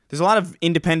anyway. There's a lot of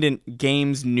independent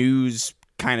games news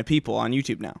kind of people on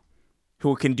YouTube now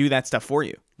who can do that stuff for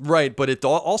you. Right, but it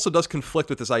also does conflict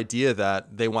with this idea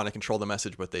that they want to control the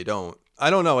message, but they don't.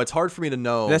 I don't know. It's hard for me to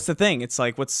know. That's the thing. It's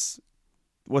like, what's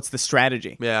the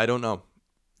strategy? Yeah, I don't know.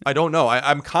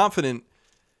 I'm confident.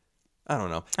 I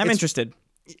don't know. I'm interested.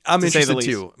 I'm interested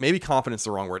too. Maybe confidence is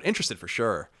the wrong word. Interested for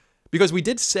sure. Because we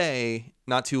did say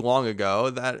not too long ago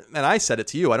that, and I said it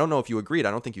to you, I don't know if you agreed.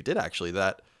 I don't think you did actually,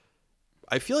 that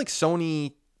I feel like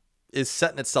Sony is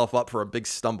setting itself up for a big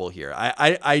stumble here.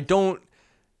 I don't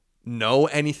know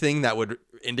anything that would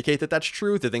indicate that that's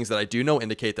true. The things that I do know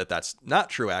indicate that that's not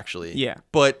true, actually. Yeah.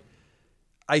 But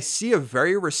I see a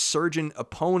very resurgent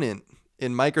opponent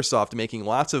in Microsoft making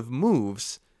lots of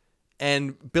moves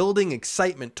and building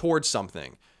excitement towards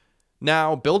something.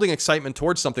 Now, building excitement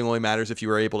towards something only matters if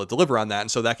you are able to deliver on that, and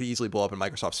so that could easily blow up in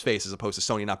Microsoft's face as opposed to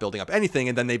Sony not building up anything,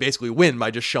 and then they basically win by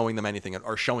just showing them anything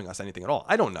or showing us anything at all.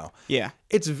 I don't know. Yeah.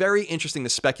 It's very interesting to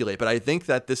speculate, but I think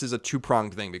that this is a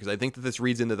two-pronged thing because I think that this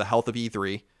reads into the health of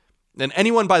E3. And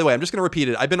anyone, by the way, I'm just going to repeat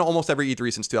it. I've been to almost every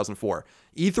E3 since 2004.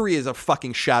 E3 is a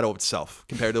fucking shadow of itself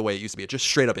compared to the way it used to be. It just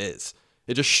straight up is.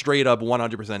 It just straight up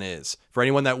 100% is. For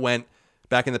anyone that went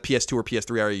back in the PS2 or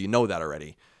PS3 era, you know that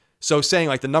already. So saying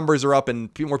like the numbers are up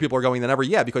and more people are going than ever,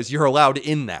 yeah, because you're allowed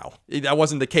in now. That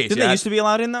wasn't the case. Did they used to be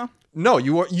allowed in though? No,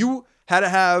 you had to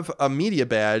have a media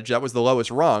badge. That was the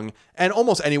lowest rung, and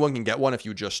almost anyone can get one if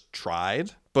you just tried.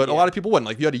 But a lot of people wouldn't.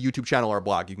 Like if you had a YouTube channel or a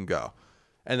blog, you can go.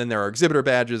 And then there are exhibitor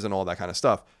badges and all that kind of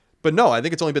stuff. But no, I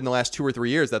think it's only been the last 2 or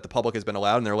 3 years that the public has been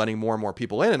allowed, and they're letting more and more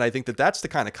people in. And I think that that's to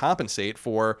kind of compensate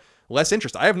for less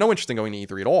interest. I have no interest in going to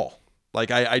E3 at all. Like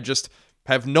I just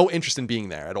have no interest in being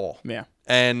there at all. Yeah.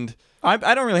 And I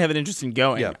don't really have an interest in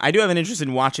going. Yeah. I do have an interest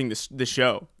in watching the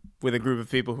show with a group of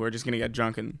people who are just going to get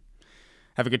drunk and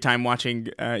have a good time watching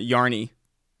Yarny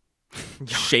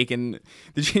shaking.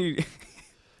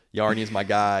 Yarny is my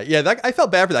guy. Yeah, I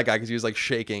felt bad for that guy because he was like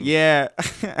shaking. Yeah,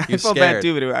 I felt bad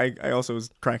too, but I also was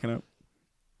cracking up.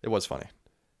 It was funny.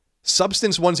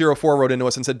 Substance104 wrote into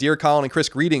us and said, "Dear Colin and Chris,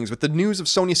 greetings. With the news of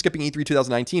Sony skipping E3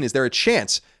 2019, is there a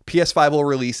chance PS5 will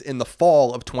release in the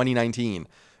fall of 2019?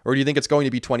 Or do you think it's going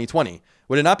to be 2020?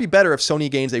 Would it not be better if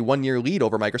Sony gains a 1-year lead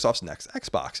over Microsoft's next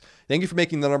Xbox? Thank you for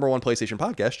making the #1 PlayStation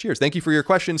podcast. Cheers." Thank you for your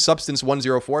question,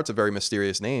 Substance104. It's a very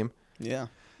mysterious name. Yeah.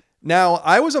 Now,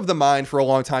 I was of the mind for a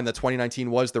long time that 2019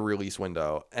 was the release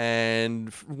window. And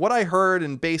what I heard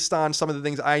and based on some of the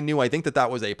things I knew, I think that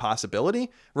that was a possibility.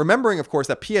 Remembering, of course,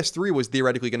 that PS3 was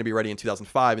theoretically going to be ready in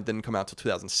 2005. It didn't come out until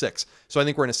 2006. So I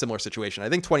think we're in a similar situation. I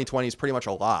think 2020 is pretty much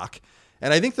a lock.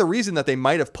 And I think the reason that they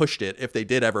might have pushed it, if they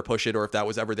did ever push it, or if that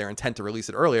was ever their intent to release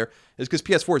it earlier, is because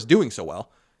PS4 is doing so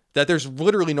well that there's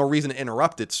literally no reason to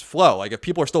interrupt its flow. Like if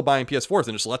people are still buying PS4s,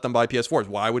 then just let them buy PS4s.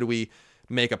 Why would we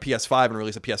make a PS5 and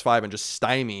release a PS5 and just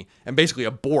stymie and basically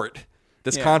abort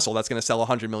this console that's going to sell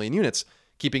 100 million units,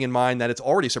 keeping in mind that it's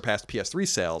already surpassed PS3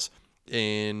 sales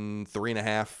in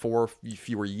 3.5, 4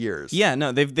 fewer years. Yeah,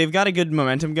 no, they've got a good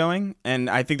momentum going, and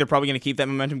I think they're probably going to keep that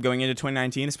momentum going into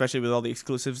 2019, especially with all the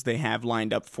exclusives they have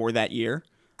lined up for that year.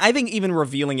 I think even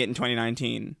revealing it in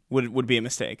 2019 would be a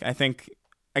mistake. I think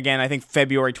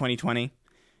February 2020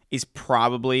 is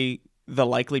probably the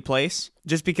likely place,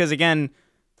 just because, again,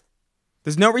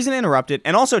 there's no reason to interrupt it,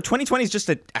 and also 2020 is just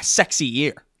a sexy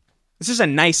year. This is a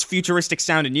nice, futuristic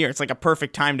sounding year. It's like a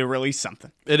perfect time to release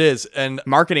something. It is, and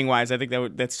marketing-wise, I think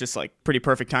that's just like pretty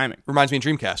perfect timing. Reminds me of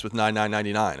Dreamcast with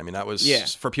 $99.99. I mean, that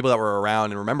was, for people that were around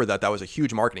and remember that was a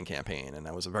huge marketing campaign, and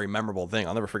that was a very memorable thing.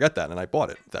 I'll never forget that, and I bought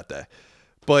it that day.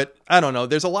 But I don't know.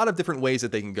 There's a lot of different ways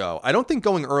that they can go. I don't think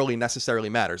going early necessarily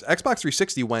matters. Xbox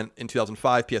 360 went in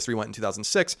 2005. PS3 went in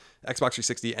 2006. Xbox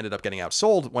 360 ended up getting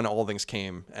outsold when all things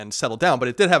came and settled down. But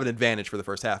it did have an advantage for the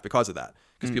first half because of that.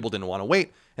 Because people didn't want to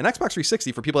wait. And Xbox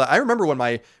 360, for people that... I remember when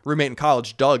my roommate in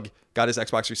college, Doug, got his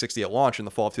Xbox 360 at launch in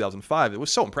the fall of 2005. It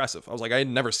was so impressive. I was like, I had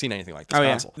never seen anything like this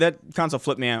console. Yeah. That console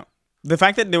flipped me out. The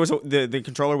fact that there was the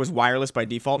controller was wireless by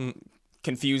default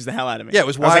confused the hell out of me. Yeah, it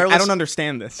was I was like, wireless. I don't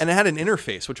understand this. And it had an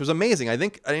interface, which was amazing. I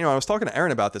think, I was talking to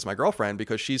Erin about this, my girlfriend,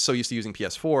 because she's so used to using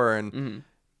PS4. And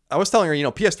I was telling her,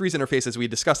 PS3's interface, as we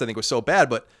discussed, I think was so bad.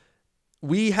 But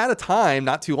we had a time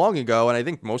not too long ago, and I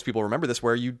think most people remember this,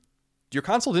 where your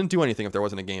console didn't do anything if there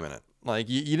wasn't a game in it. Like,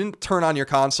 you didn't turn on your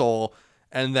console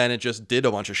and then it just did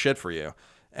a bunch of shit for you.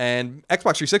 And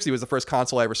Xbox 360 was the first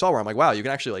console I ever saw where I'm like, wow, you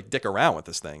can actually like dick around with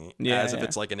this thing as if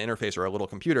it's like an interface or a little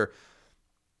computer.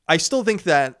 I still think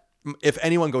that if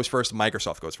anyone goes first,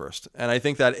 Microsoft goes first. And I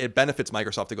think that it benefits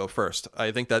Microsoft to go first.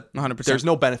 I think that 100%. There's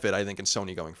no benefit, I think, in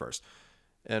Sony going first.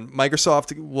 And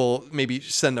Microsoft will maybe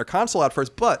send their console out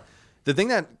first. But the thing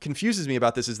that confuses me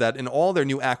about this is that in all their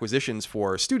new acquisitions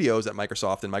for studios at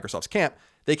Microsoft and Microsoft's camp,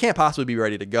 they can't possibly be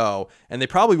ready to go. And they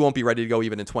probably won't be ready to go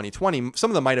even in 2020. Some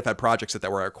of them might have had projects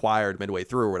that were acquired midway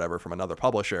through or whatever from another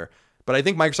publisher. But I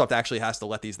think Microsoft actually has to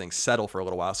let these things settle for a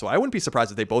little while. So I wouldn't be surprised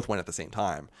if they both went at the same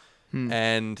time.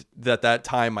 And that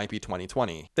time might be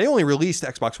 2020. They only released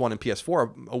Xbox One and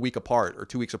PS4 a week apart or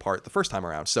 2 weeks apart the first time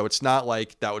around. So it's not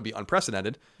like that would be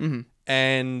unprecedented.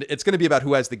 And it's going to be about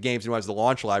who has the games and who has the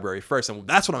launch library first. And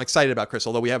that's what I'm excited about, Chris,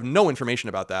 although we have no information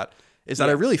about that, is that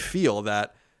I really feel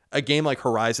that a game like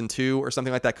Horizon 2 or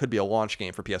something like that could be a launch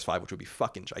game for PS5, which would be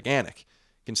fucking gigantic,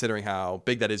 considering how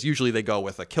big that is. Usually they go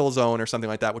with a Killzone or something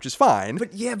like that, which is fine.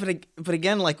 But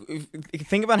again, like,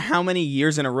 think about how many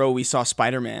years in a row we saw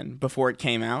Spider-Man before it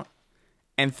came out,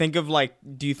 and think of like,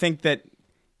 do you think that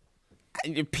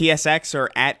PSX or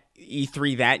at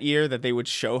E3 that year that they would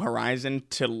show Horizon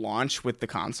to launch with the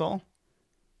console?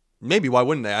 Maybe. Why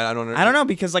wouldn't they? I don't know. I don't know,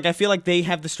 because like I feel like they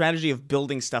have the strategy of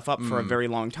building stuff up for a very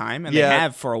long time, and they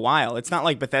have for a while. It's not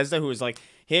like Bethesda, who is like,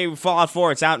 hey, Fallout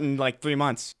 4, it's out in like 3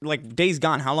 months. Like Days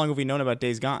Gone, how long have we known about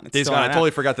Days Gone? It's Days still Gone, not I totally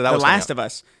out. forgot that The was Last of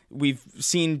Us, we've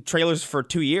seen trailers for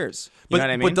 2 years. You know what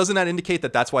I mean? But doesn't that indicate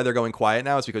that that's why they're going quiet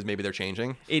now? It's because maybe they're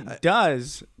changing? It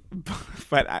does,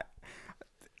 but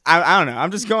I don't know.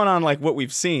 I'm just going on like what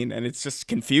we've seen, and it's just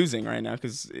confusing right now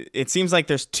because it seems like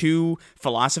there's two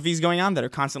philosophies going on that are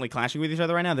constantly clashing with each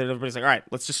other right now. That everybody's like, all right,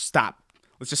 let's just stop.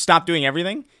 Let's just stop doing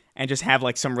everything and just have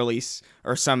like some release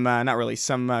or some not release,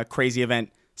 some crazy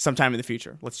event sometime in the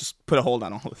future. Let's just put a hold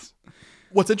on all this.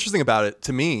 What's interesting about it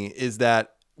to me is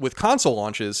that with console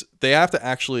launches, they have to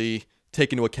actually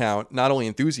take into account not only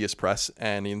enthusiast press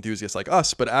and enthusiasts like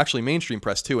us, but actually mainstream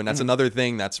press too. And that's another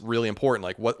thing that's really important.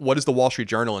 Like what is the Wall Street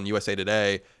Journal and USA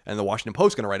Today and the Washington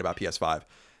Post going to write about PS5?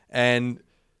 And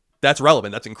that's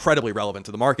relevant. That's incredibly relevant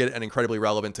to the market and incredibly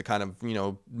relevant to kind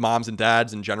of, moms and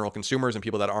dads and general consumers and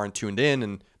people that aren't tuned in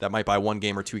and that might buy 1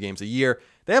 game or 2 games a year.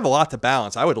 They have a lot to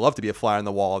balance. I would love to be a fly on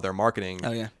the wall of their marketing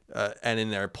and in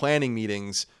their planning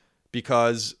meetings,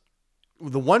 because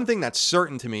the one thing that's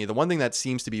certain to me, the one thing that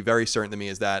seems to be very certain to me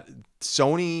is that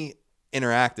Sony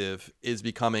Interactive is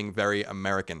becoming very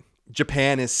American.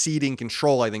 Japan is ceding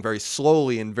control, I think, very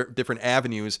slowly in different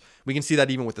avenues. We can see that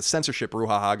even with the censorship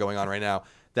brouhaha going on right now,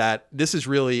 that this is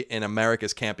really in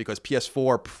America's camp because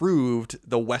PS4 proved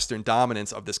the Western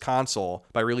dominance of this console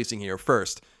by releasing here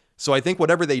first. So I think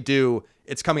whatever they do,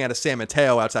 it's coming out of San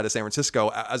Mateo outside of San Francisco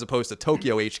as opposed to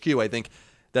Tokyo HQ. I think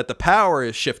that the power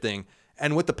is shifting.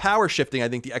 And with the power shifting, I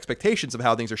think the expectations of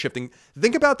how things are shifting.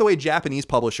 Think about the way Japanese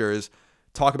publishers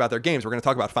talk about their games. We're going to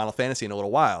talk about Final Fantasy in a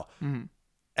little while.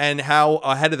 And how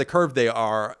ahead of the curve they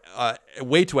are,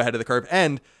 way too ahead of the curve,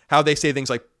 and how they say things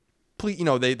like, please,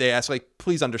 they ask like,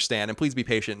 please understand and please be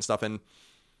patient and stuff. And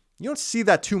you don't see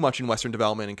that too much in Western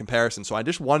development in comparison. So I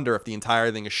just wonder if the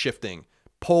entire thing is shifting,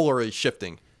 polarly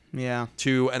shifting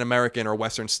to an American or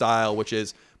Western style, which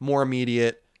is more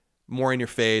immediate, more in your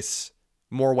face,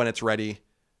 more when it's ready.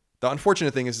 The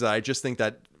unfortunate thing is that I just think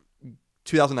that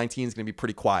 2019 is going to be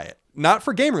pretty quiet. Not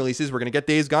for game releases. We're going to get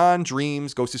Days Gone,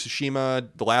 Dreams, Ghost of Tsushima,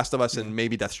 The Last of Us, and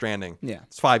maybe Death Stranding. Yeah.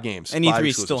 It's 5 games. And 5 E3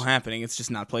 is still happening. It's just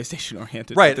not PlayStation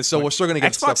oriented. Right. So we're still going to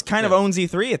get Xbox stuff. kind of owns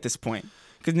E3 at this point.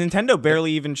 Because Nintendo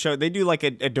barely even showed. They do like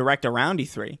a direct around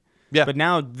E3. Yeah. But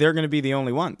now they're going to be the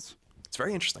only ones. It's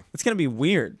very interesting. It's going to be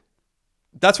weird.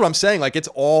 That's what I'm saying. Like,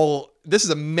 this is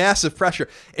a massive pressure.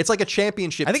 It's like a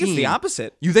championship I think team. it's the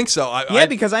opposite. You think so?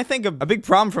 Because I think a big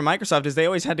problem for Microsoft is they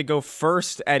always had to go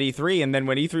first at E3, and then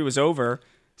when E3 was over,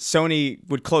 Sony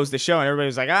would close the show, and everybody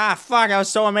was like, fuck, that was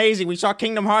so amazing. We saw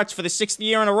Kingdom Hearts for the 6th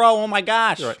year in a row. Oh, my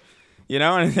gosh. Right.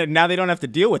 And now they don't have to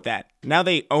deal with that. Now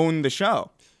they own the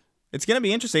show. It's going to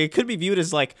be interesting. It could be viewed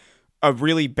as, like, a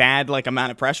really bad, like,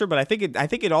 amount of pressure, but I think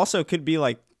it also could be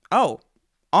like, oh,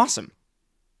 awesome.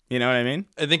 You know what I mean?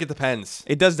 I think it depends.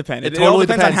 It does depend. It totally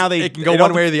depends on how they. It can go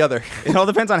one way or the other. It all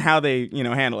depends on how they,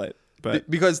 handle it. But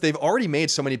because they've already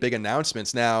made so many big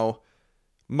announcements now,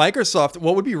 Microsoft,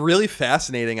 what would be really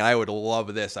fascinating, and I would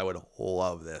love this,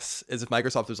 is if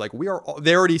Microsoft was like,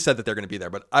 they already said that they're going to be there,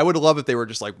 but I would love if they were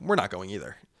just like, we're not going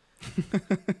either.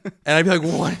 And I'd be like,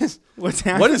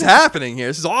 what is happening here?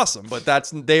 This is awesome. But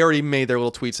they already made their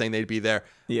little tweet saying they'd be there.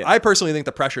 Yeah. I personally think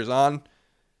the pressure's on.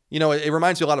 You know, it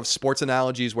reminds me a lot of sports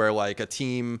analogies where like a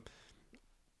team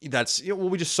that's,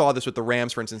 we just saw this with the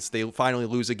Rams, for instance. They finally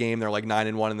lose a game. They're like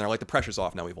 9-1 and they're like, the pressure's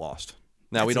off. Now we've lost.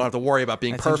 Now we don't have to worry about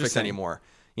being perfect anymore.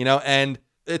 You know, and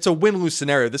it's a win-lose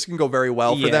scenario. This can go very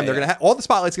well for them. They're going to all the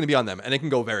spotlight's going to be on them, and it can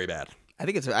go very bad. I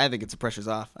think it's a pressure's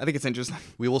off. I think it's interesting.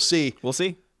 We will see. We'll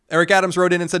see. Eric Adams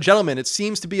wrote in and said, gentlemen, it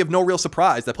seems to be of no real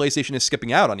surprise that PlayStation is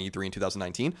skipping out on E3 in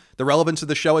 2019. The relevance of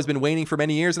the show has been waning for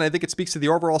many years, and I think it speaks to the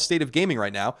overall state of gaming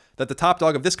right now that the top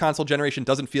dog of this console generation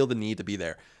doesn't feel the need to be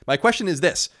there. My question is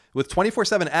this. With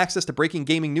 24/7 access to breaking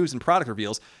gaming news and product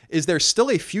reveals, is there still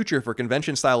a future for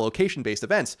convention-style location-based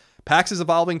events? PAX is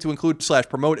evolving to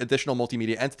include/promote additional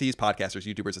multimedia entities, podcasters,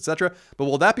 YouTubers, etc., but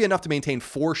will that be enough to maintain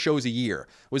 4 shows a year?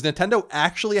 Was Nintendo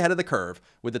actually ahead of the curve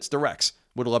with its directs?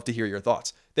 Would love to hear your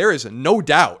thoughts. There is no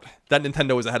doubt that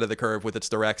Nintendo is ahead of the curve with its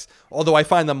directs, although I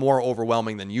find them more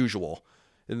overwhelming than usual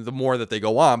the more that they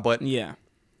go on. But yeah,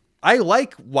 I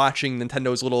like watching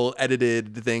Nintendo's little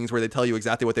edited things where they tell you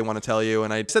exactly what they want to tell you.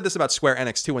 And I said this about Square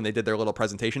Enix too when they did their little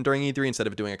presentation during E3 instead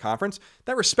of doing a conference.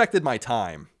 That respected my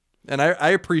time. And I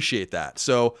appreciate that.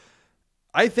 So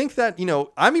I think that, you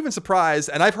know, I'm even surprised,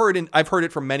 and I've heard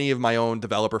it from many of my own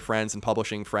developer friends and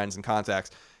publishing friends and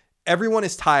contacts. Everyone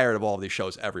is tired of all of these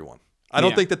shows. Everyone. I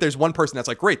don't think that there's one person that's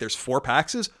like, great, there's 4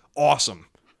 PAXs. Awesome.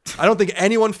 I don't think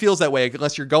anyone feels that way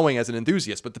unless you're going as an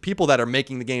enthusiast. But the people that are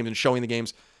making the games and showing the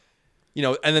games, you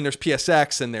know, and then there's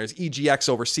PSX and there's EGX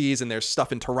overseas and there's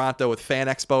stuff in Toronto with Fan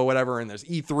Expo or whatever. And there's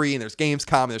E3 and there's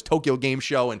Gamescom and there's Tokyo Game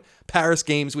Show and Paris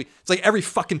Games Week. It's like every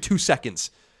fucking 2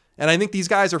 seconds. And I think these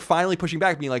guys are finally pushing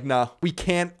back, being like, nah, we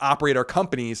can't operate our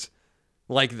companies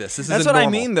like this. This That's isn't what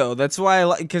normal. I mean, though. That's why I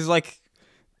like, because like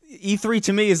E3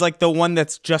 to me is like the one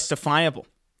that's justifiable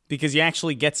because you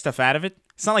actually get stuff out of it.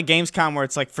 It's not like Gamescom where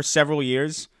it's like for several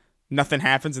years nothing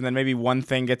happens and then maybe one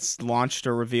thing gets launched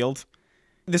or revealed.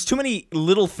 There's too many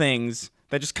little things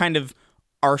that just kind of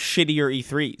are shittier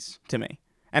E3s to me.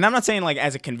 And I'm not saying like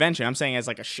as a convention. I'm saying as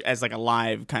like a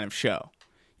live kind of show.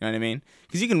 You know what I mean?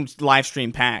 Because you can live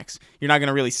stream PAX. You're not going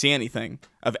to really see anything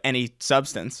of any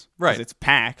substance. Right. It's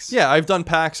PAX. Yeah, I've done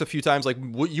PAX a few times. Like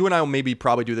you and I will maybe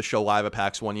probably do the show live at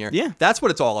PAX one year. Yeah. That's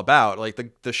what it's all about.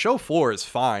 Like the show floor is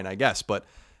fine, I guess, but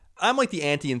I'm like the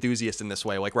anti-enthusiast in this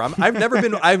way. Like where I've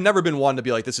never been one to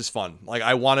be like, this is fun. Like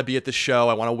I want to be at this show.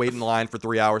 I want to wait in line for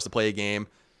 3 hours to play a game.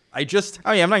 I'm not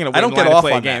going to wait in line to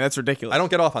play a game. That's ridiculous. I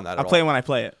don't get off on that at all. I'll play when I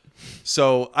play it.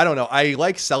 So, I don't know. I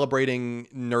like celebrating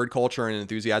nerd culture and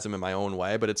enthusiasm in my own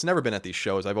way, but it's never been at these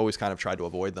shows. I've always kind of tried to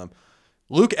avoid them.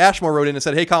 Luke Ashmore wrote in and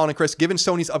said, hey, Colin and Chris, given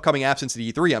Sony's upcoming absence at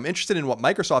E3, I'm interested in what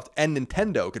Microsoft and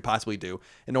Nintendo could possibly do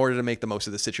in order to make the most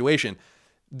of the situation.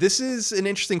 This is an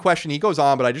interesting question. He goes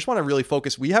on, but I just want to really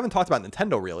focus. We haven't talked about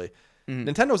Nintendo, really.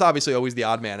 Nintendo's obviously always the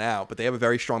odd man out, but they have a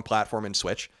very strong platform in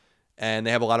Switch, and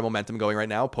they have a lot of momentum going right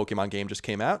now. Pokemon game just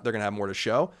came out. They're going to have more to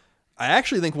show. I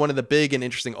actually think one of the big and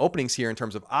interesting openings here in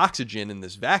terms of oxygen in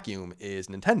this vacuum is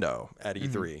Nintendo at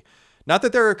E3. Not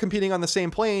that they're competing on the same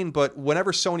plane, but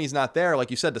whenever Sony's not there, like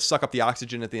you said, to suck up the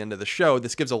oxygen at the end of the show,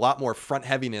 this gives a lot more front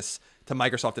heaviness to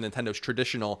Microsoft and Nintendo's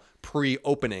traditional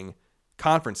pre-opening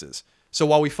conferences. So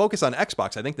while we focus on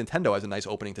Xbox, I think Nintendo has a nice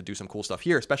opening to do some cool stuff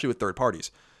here, especially with third parties.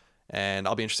 And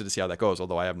I'll be interested to see how that goes,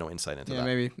 although I have no insight into that. Yeah,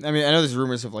 maybe. I mean, I know there's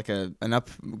rumors of like an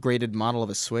upgraded model of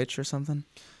a Switch or something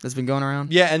that's been going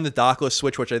around. Yeah, and the dockless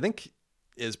Switch, which I think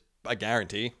is a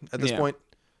guarantee at this point.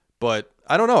 But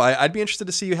I don't know. I'd be interested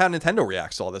to see how Nintendo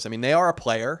reacts to all this. I mean, they are a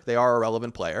player. They are a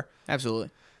relevant player.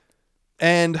 Absolutely.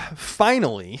 And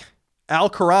finally, Al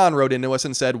Karan wrote into us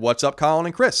and said, what's up, Colin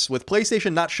and Chris? With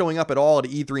PlayStation not showing up at all at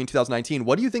E3 in 2019,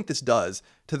 what do you think this does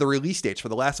to the release dates for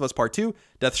The Last of Us Part 2,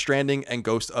 Death Stranding, and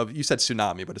Ghost of... You said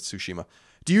Tsunami, but it's Tsushima.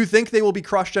 Do you think they will be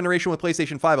cross-generation with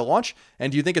PlayStation 5 at launch?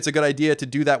 And do you think it's a good idea to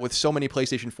do that with so many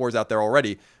PlayStation 4s out there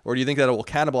already? Or do you think that it will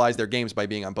cannibalize their games by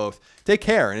being on both? Take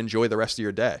care and enjoy the rest of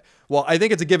your day. Well, I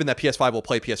think it's a given that PS5 will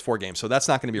play PS4 games, so that's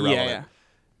not going to be relevant. Yeah.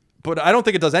 But I don't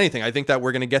think it does anything. I think that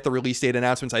we're going to get the release date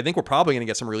announcements. I think we're probably going to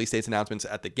get some release dates announcements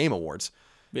at the Game Awards,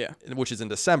 which is in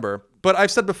December. But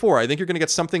I've said before, I think you're going to get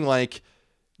something like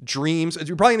Dreams.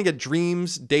 You're probably going to get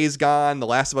Dreams, Days Gone, The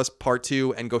Last of Us Part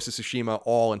 2, and Ghost of Tsushima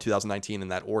all in 2019 in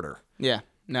that order. Yeah.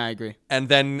 No, I agree. And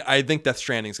then I think Death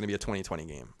Stranding is going to be a 2020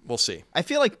 game. We'll see. I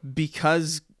feel like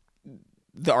because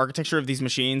the architecture of these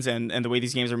machines and the way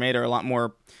these games are made are a lot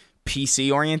more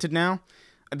PC oriented now,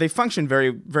 they function very,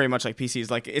 very much like PCs,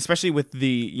 like especially with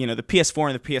the the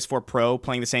PS4 and the PS4 Pro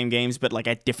playing the same games, but like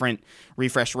at different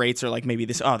refresh rates, or like maybe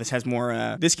this has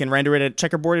more this can render it at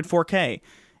checkerboarded 4K.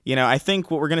 I think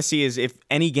what we're gonna see is if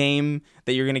any game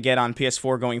that you're gonna get on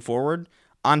PS4 going forward,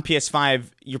 on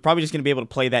PS5, you're probably just gonna be able to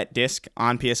play that disc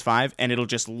on PS5, and it'll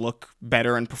just look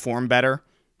better and perform better,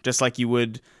 just like you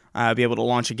would be able to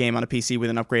launch a game on a PC with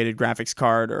an upgraded graphics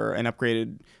card or an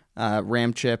upgraded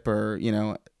RAM chip, or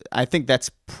I think that's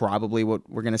probably what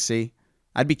we're gonna see.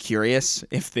 I'd be curious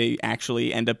if they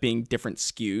actually end up being different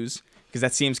SKUs, because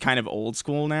that seems kind of old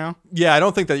school now. Yeah, I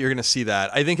don't think that you're gonna see that.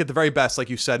 I think at the very best, like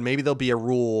you said, maybe there'll be a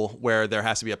rule where there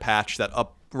has to be a patch that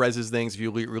up-reses things. If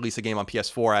you release a game on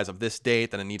PS4 as of this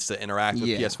date, then it needs to interact with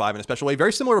PS5 in a special way,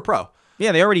 very similar to Pro.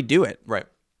 Yeah, they already do it. Right.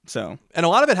 So, and a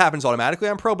lot of it happens automatically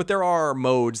on Pro, but there are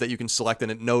modes that you can select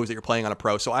and it knows that you're playing on a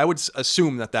Pro. So I would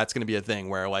assume that that's going to be a thing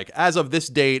where, like, as of this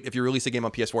date, if you release a game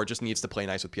on PS4, it just needs to play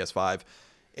nice with PS5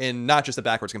 in not just a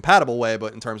backwards compatible way,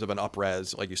 but in terms of an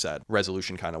up-res, like you said,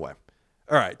 resolution kind of way.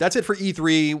 All right, that's it for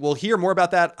E3. We'll hear more about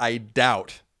that, I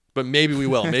doubt, but maybe we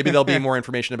will. Maybe there'll be more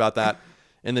information about that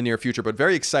in the near future, but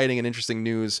very exciting and interesting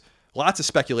news. Lots of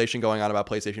speculation going on about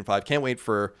PlayStation 5. Can't wait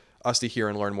for us to hear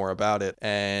and learn more about it.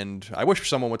 And I wish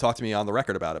someone would talk to me on the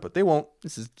record about it, but they won't.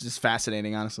 This is just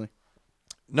fascinating, honestly.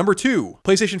 Number 2,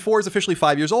 PlayStation 4 is officially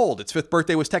 5 years old. Its 5th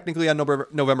birthday was technically on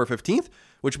November 15th,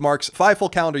 which marks 5 full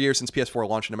calendar years since PS4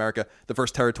 launched in America, the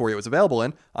first territory it was available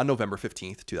in, on November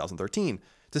 15th, 2013.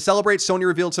 To celebrate, Sony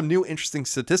revealed some new interesting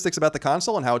statistics about the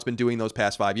console and how it's been doing those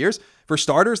past 5 years. For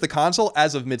starters, the console,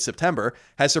 as of mid-September,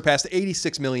 has surpassed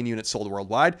 86 million units sold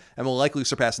worldwide and will likely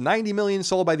surpass 90 million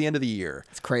sold by the end of the year.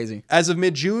 It's crazy. As of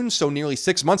mid-June, so nearly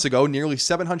 6 months ago, nearly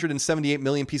 778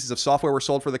 million pieces of software were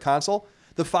sold for the console.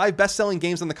 The 5 best-selling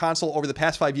games on the console over the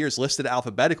past 5 years listed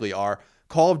alphabetically are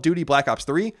Call of Duty Black Ops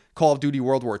 3, Call of Duty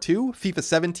World War II, FIFA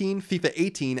 17, FIFA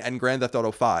 18, and Grand Theft Auto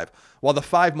 5. While the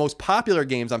 5 most popular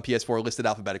games on PS4 listed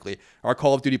alphabetically are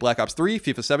Call of Duty Black Ops 3,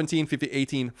 FIFA 17, FIFA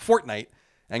 18, Fortnite,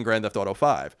 and Grand Theft Auto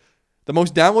 5. The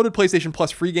most downloaded PlayStation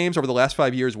Plus free games over the last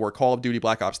 5 years were Call of Duty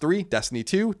Black Ops 3, Destiny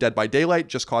 2, Dead by Daylight,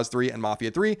 Just Cause 3, and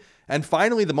Mafia 3. And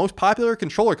finally, the most popular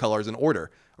controller colors in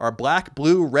order are black,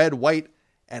 blue, red, white,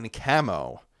 and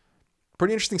camo.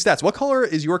 Pretty interesting stats. What color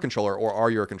is your controller, or are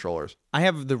your controllers? I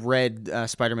have the red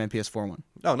Spider-Man PS4 one.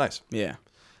 Oh, nice. yeah.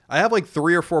 I have like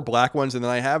 3 or 4 black ones, and then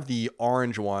I have the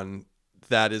orange one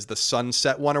that is the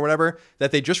sunset one or whatever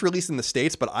that they just released in the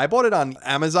States, but I bought it on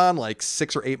Amazon like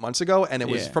 6 or 8 months ago, and it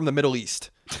was from the Middle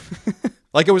East.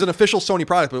 Like it was an official Sony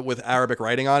product, but with Arabic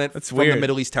writing on it. That's from weird. the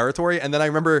Middle East territory. And then I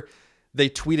remember they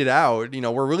tweeted out,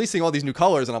 we're releasing all these new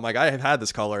colors, and I'm like, I have had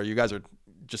this color. You guys are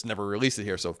just never released it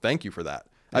here, so thank you for that.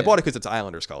 I bought it because it's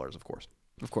Islanders colors, of course.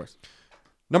 Of course.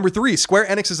 Number 3, Square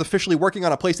Enix is officially working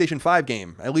on a PlayStation 5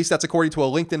 game. At least that's according to a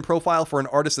LinkedIn profile for an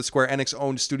artist at Square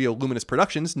Enix-owned studio Luminous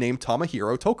Productions named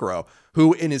Tomohiro Tokoro,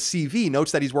 who in his CV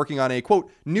notes that he's working on a, quote,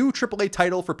 new AAA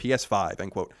title for PS5,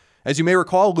 end quote. As you may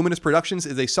recall, Luminous Productions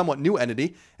is a somewhat new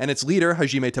entity, and its leader,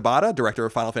 Hajime Tabata, director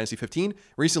of Final Fantasy XV,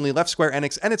 recently left Square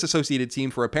Enix and its associated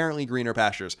team for apparently greener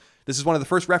pastures. This is one of the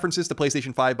first references to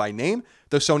PlayStation 5 by name,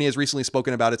 though Sony has recently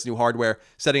spoken about its new hardware,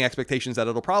 setting expectations that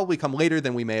it'll probably come later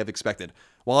than we may have expected.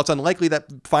 While it's unlikely that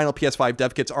final PS5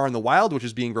 dev kits are in the wild, which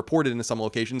is being reported in some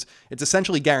locations, it's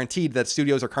essentially guaranteed that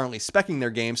studios are currently speccing their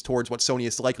games towards what Sony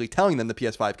is likely telling them the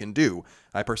PS5 can do.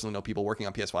 I personally know people working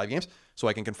on PS5 games, so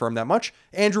I can confirm that much.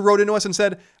 Andrew wrote into us and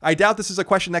said, I doubt this is a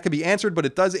question that can be answered, but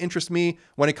it does interest me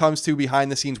when it comes to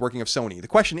behind-the-scenes working of Sony. The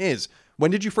question is,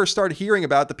 when did you first start hearing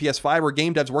about the PS5 or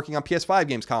game devs working on PS5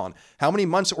 games, Colin? How many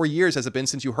months or years has it been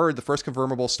since you heard the first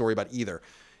confirmable story about either?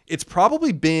 It's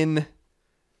probably been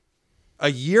a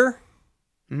year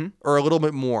or a little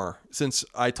bit more since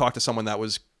I talked to someone that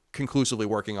was conclusively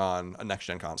working on a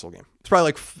next-gen console game. It's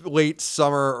probably like late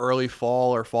summer, early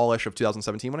fall, or fallish of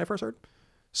 2017 when I first heard.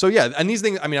 So yeah, and these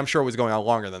things, I mean, I'm sure it was going on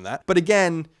longer than that. But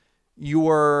again,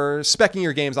 you're speccing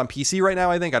your games on PC right now,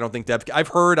 I think. I don't think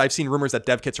I've seen rumors that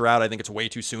dev kits are out. I think it's way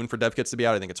too soon for dev kits to be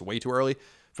out. I think it's way too early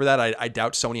for that. I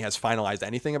doubt Sony has finalized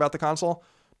anything about the console,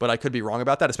 but I could be wrong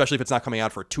about that, especially if it's not coming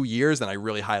out for 2 years. Then I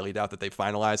really highly doubt that they've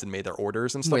finalized and made their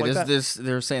orders and stuff like that.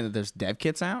 They're saying that there's dev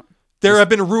kits out? There have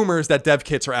been rumors that dev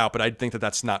kits are out, but I think that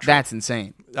that's not true. That's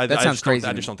insane. That sounds crazy.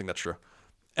 I just don't think that's true.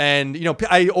 And,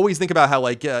 I always think about how,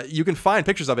 like, you can find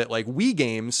pictures of it. Like, Wii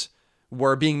games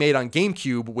were being made on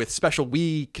GameCube with special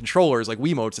Wii controllers, like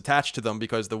Wiimotes, attached to them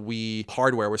because the Wii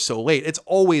hardware was so late. It's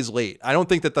always late. I don't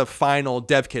think that the final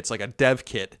dev kit's like a dev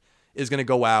kit is going to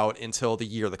go out until the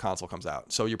year the console comes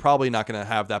out. So you're probably not going to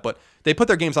have that. But they put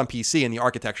their games on PC, and the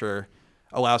architecture,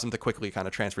 allows them to quickly kind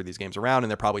of transfer these games around,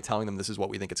 and they're probably telling them this is what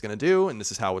we think it's going to do, and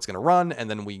this is how it's going to run, and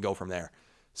then we go from there.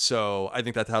 So I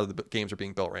think that's how the games are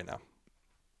being built right now.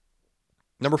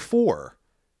 Number 4,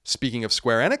 speaking of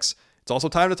Square Enix, it's also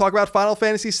time to talk about Final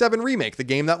Fantasy VII Remake, the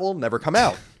game that will never come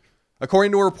out.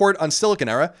 According to a report on Silicon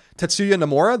Era, Tetsuya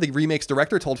Nomura, the remake's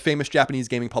director, told famous Japanese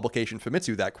gaming publication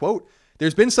Famitsu that, quote,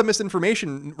 "There's been some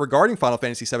misinformation regarding Final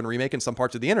Fantasy VII Remake in some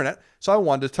parts of the internet, so I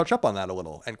wanted to touch up on that a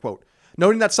little," end quote.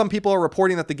 Noting that some people are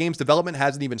reporting that the game's development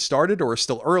hasn't even started or is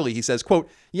still early, he says, quote,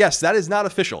 "Yes, that is not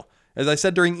official. As I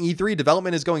said during E3,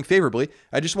 development is going favorably.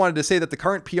 I just wanted to say that the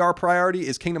current PR priority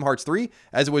is Kingdom Hearts 3,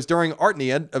 as it was during the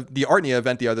Artnia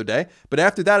event the other day, but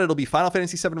after that it'll be Final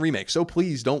Fantasy VII Remake, so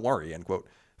please don't worry," end quote.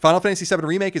 Final Fantasy VII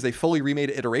Remake is a fully remade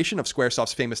iteration of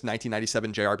Squaresoft's famous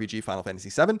 1997 JRPG Final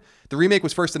Fantasy VII. The remake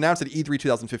was first announced at E3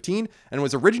 2015 and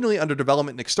was originally under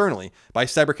development externally by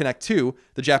CyberConnect 2,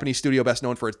 the Japanese studio best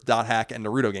known for its dot hack and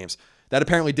Naruto games. That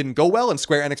apparently didn't go well, and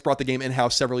Square Enix brought the game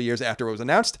in-house several years after it was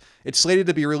announced. It's slated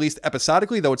to be released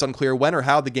episodically, though it's unclear when or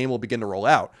how the game will begin to roll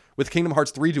out. With Kingdom Hearts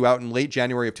 3 due out in late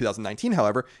January of 2019,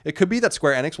 however, it could be that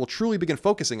Square Enix will truly begin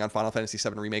focusing on Final Fantasy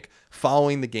VII Remake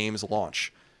following the game's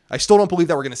launch. I still don't believe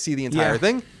that we're going to see the entire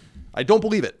thing. I don't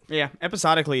believe it. Yeah,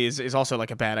 episodically is also like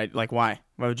a bad, like why?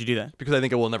 Why would you do that? Because I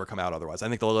think it will never come out otherwise. I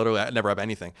think they'll literally never have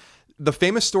anything. The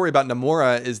famous story about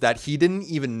Nomura is that he didn't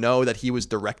even know that he was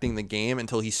directing the game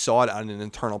until he saw it on an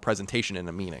internal presentation in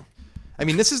a meeting. I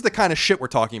mean, this is the kind of shit we're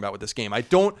talking about with this game. I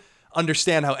don't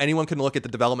understand how anyone can look at the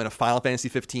development of Final Fantasy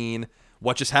 15,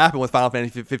 what just happened with Final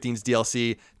Fantasy 15's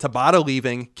DLC, Tabata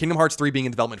leaving, Kingdom Hearts 3 being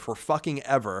in development for fucking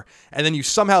ever, and then you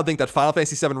somehow think that Final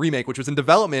Fantasy 7 Remake, which was in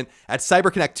development at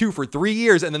CyberConnect 2 for 3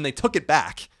 years, and then they took it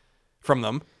back from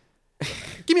them.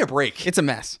 Give me a break. It's a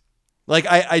mess. Like,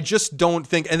 I just don't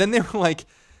think... And then they were like...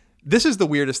 This is the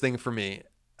weirdest thing for me,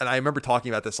 and I remember talking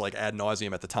about this like ad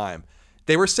nauseum at the time.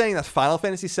 They were saying that Final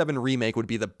Fantasy 7 Remake would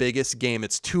be the biggest game.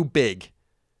 It's too big.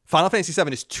 Final Fantasy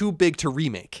 7 is too big to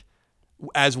remake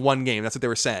as one game. That's what they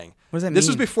were saying. What does that mean? This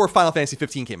was before Final Fantasy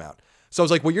 15 came out. So I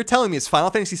was like, what you're telling me is Final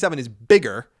Fantasy 7 is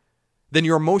bigger than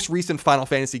your most recent Final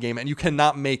Fantasy game, and you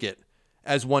cannot make it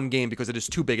as one game because it is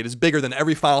too big. It is bigger than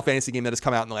every Final Fantasy game that has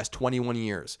come out in the last 21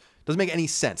 years. Doesn't make any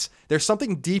sense. There's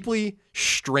something deeply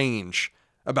strange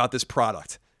about this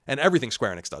product and everything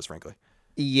Square Enix does, frankly.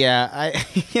 Yeah,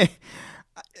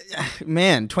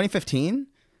 man, 2015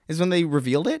 is when they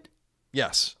revealed it?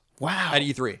 Yes. Wow. At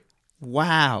E3.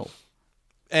 Wow.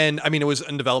 And I mean, it was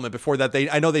in development before that.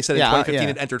 I know they said in 2015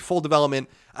 it entered full development.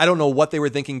 I don't know what they were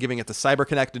thinking giving it to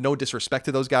CyberConnect. No disrespect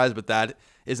to those guys, but that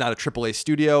is not a AAA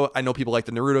studio. I know people like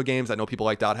the Naruto games. I know people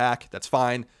like Dot Hack. That's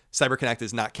fine. CyberConnect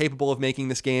is not capable of making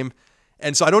this game.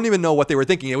 And so I don't even know what they were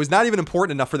thinking. It was not even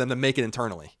important enough for them to make it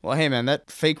internally. Well, hey, man,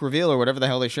 that fake reveal or whatever the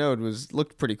hell they showed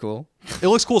looked pretty cool. It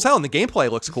looks cool as hell, and the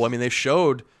gameplay looks cool. I mean, they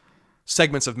showed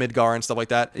segments of Midgar and stuff like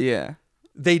that. Yeah.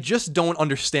 They just don't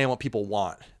understand what people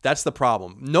want. That's the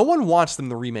problem. No one wants them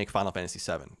to remake Final Fantasy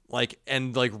VII,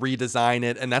 and redesign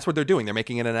it, and that's what they're doing. They're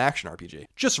making it an action RPG.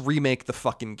 Just remake the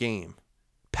fucking game,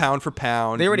 pound for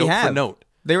pound, they already note have. for note.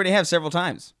 They already have several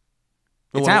times.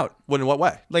 It's out. In what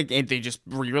way? Like they just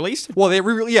re-released it? Well,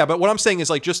 yeah, but what I'm saying is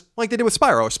just like they did with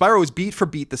Spyro. Spyro is beat for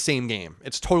beat the same game.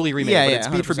 It's totally remade, but it's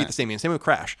beat for beat the same game. Same with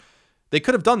Crash. They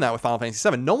could have done that with Final Fantasy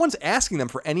VII. No one's asking them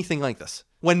for anything like this.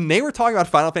 When they were talking about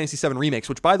Final Fantasy VII remakes,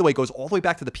 which by the way goes all the way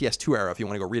back to the PS2 era if you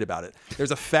want to go read about it,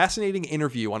 there's a fascinating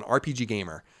interview on RPG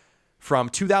Gamer from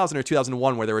 2000 or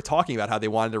 2001 where they were talking about how they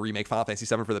wanted to remake Final Fantasy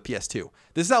VII for the PS2.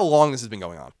 This is how long this has been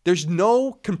going on. There's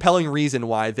no compelling reason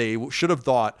why they should have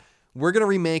thought, we're going to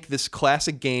remake this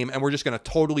classic game and we're just going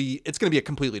to it's going to be a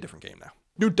completely different game now.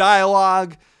 New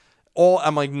dialogue.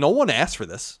 I'm like, no one asked for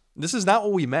this. This is not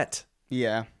what we meant.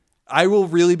 Yeah. I will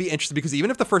really be interested because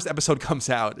even if the first episode comes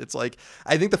out, it's like,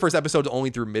 I think the first episode's only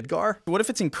through Midgar. What if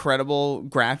it's incredible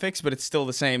graphics, but it's still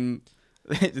the same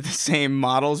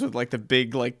models with the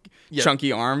big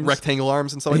chunky arms? Rectangle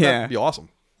arms and stuff like that? That'd be awesome.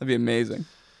 That'd be amazing.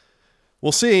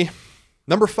 We'll see.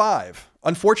 Number 5.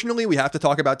 Unfortunately, we have to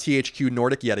talk about THQ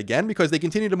Nordic yet again because they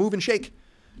continue to move and shake.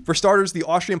 For starters, the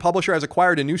Austrian publisher has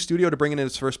acquired a new studio to bring in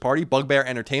its first party, Bugbear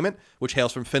Entertainment, which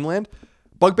hails from Finland.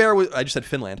 Bugbear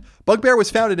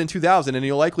was founded in 2000, and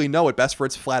you'll likely know it best for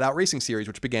its flat-out racing series,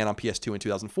 which began on PS2 in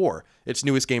 2004. Its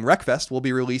newest game, Wreckfest, will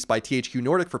be released by THQ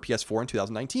Nordic for PS4 in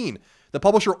 2019. The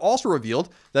publisher also revealed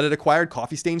that it acquired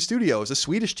Coffee Stain Studios, a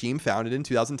Swedish team founded in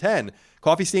 2010.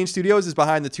 Coffee Stain Studios is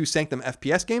behind the two Sanctum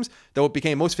FPS games, though it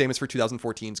became most famous for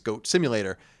 2014's Goat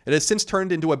Simulator. It has since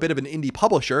turned into a bit of an indie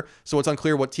publisher, so it's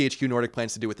unclear what THQ Nordic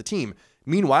plans to do with the team.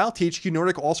 Meanwhile, THQ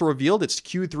Nordic also revealed its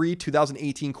Q3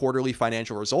 2018 quarterly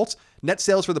financial results. Net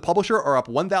sales for the publisher are up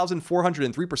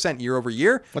 1,403% year over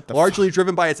year, largely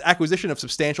driven by its acquisition of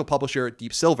substantial publisher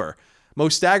Deep Silver.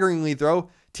 Most staggeringly, though,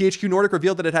 THQ Nordic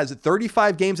revealed that it has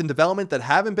 35 games in development that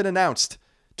haven't been announced.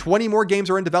 20 more games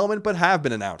are in development but have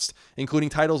been announced, including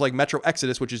titles like Metro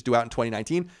Exodus, which is due out in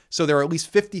 2019. So there are at least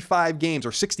 55 games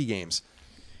or 60 games.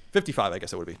 55, I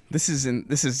guess it would be. This is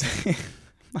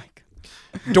Mike.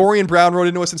 Dorian Brown wrote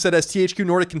into us and said, as THQ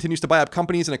Nordic continues to buy up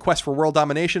companies in a quest for world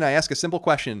domination, I ask a simple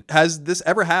question. Has this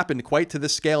ever happened quite to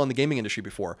this scale in the gaming industry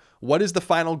before? What is the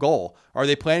final goal? Are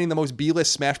they planning the most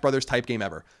B-list Smash Brothers type game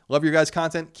ever? Love your guys'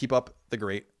 content. Keep up the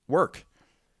great work.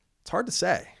 It's hard to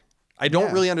say. I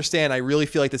don't really understand. I really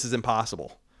feel like this is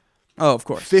impossible. Oh, of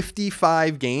course.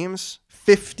 55 games?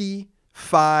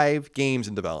 55 games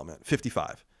in development.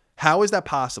 55. How is that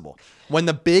possible? When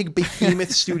the big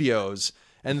behemoth studios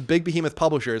and the big behemoth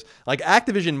publishers, like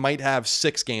Activision might have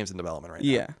 6 games in development right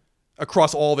now.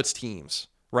 Across all of its teams,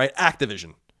 right?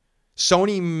 Activision.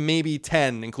 Sony, maybe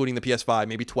 10, including the PS5,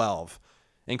 maybe 12,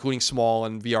 including small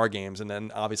and VR games. And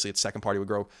then obviously its second party would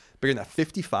grow bigger than that.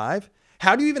 55?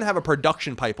 How do you even have a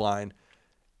production pipeline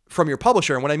from your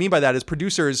publisher? And what I mean by that is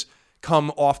producers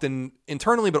come often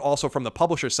internally, but also from the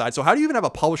publisher side. So how do you even have a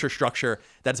publisher structure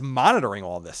that's monitoring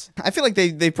all this? I feel like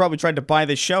they probably tried to buy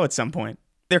this show at some point.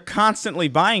 They're constantly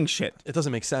buying shit. It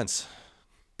doesn't make sense.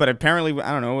 But apparently,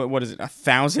 I don't know, what is it,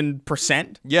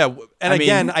 1,000%? Yeah,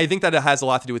 and I think that it has a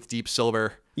lot to do with Deep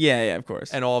Silver. Yeah, of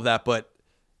course. And all of that, but...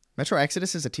 Metro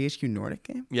Exodus is a THQ Nordic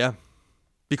game? Yeah,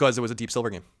 because it was a Deep Silver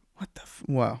game. What the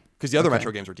wow. Because the other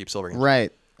Metro games were Deep Silver games.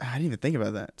 Right. I didn't even think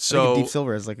about that. So Deep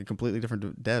Silver is like a completely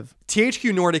different dev.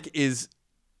 THQ Nordic is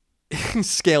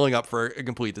scaling up for a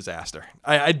complete disaster.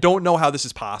 I don't know how this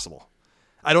is possible.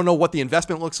 I don't know what the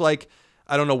investment looks like.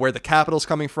 I don't know where the capital's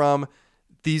coming from.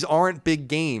 These aren't big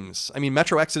games. I mean,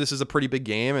 Metro Exodus is a pretty big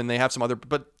game, and they have some other,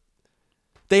 but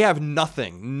they have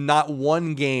nothing, not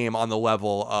one game on the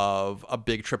level of a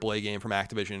big AAA game from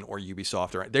Activision or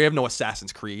Ubisoft. Or they have no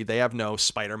Assassin's Creed. They have no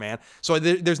Spider-Man. So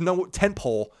there's no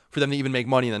tentpole for them to even make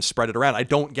money and then spread it around. I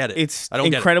don't get it. It's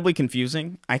incredibly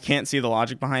confusing. I can't see the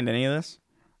logic behind any of this.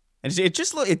 It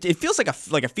feels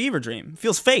like a fever dream. It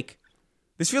feels fake.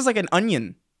 This feels like an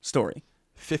Onion story.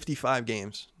 55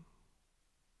 games.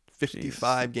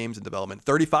 55 games in development.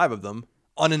 35 of them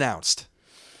unannounced.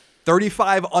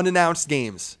 35 unannounced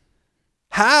games.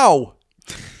 How?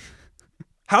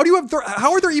 How do you have?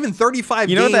 How are there even 35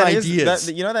 game ideas?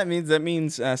 You know what that means? That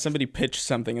means somebody pitched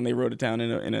something and they wrote it down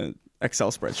in an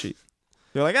Excel spreadsheet.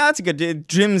 They're like, that's a good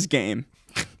Jim's game.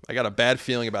 I got a bad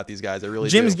feeling about these guys. I really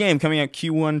do. Jim's game coming out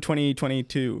Q1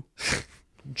 2022.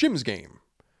 Jim's game.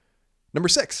 Number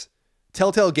 6.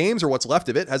 Telltale Games, or what's left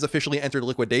of it, has officially entered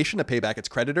liquidation to pay back its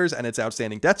creditors and its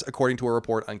outstanding debts, according to a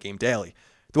report on Game Daily.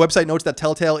 The website notes that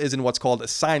Telltale is in what's called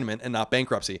assignment and not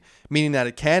bankruptcy, meaning that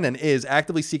it can and is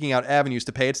actively seeking out avenues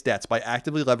to pay its debts by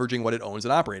actively leveraging what it owns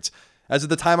and operates. As of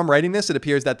the time I'm writing this, it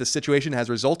appears that this situation has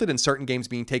resulted in certain games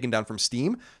being taken down from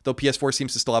Steam, though PS4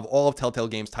 seems to still have all of Telltale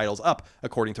Games' titles up,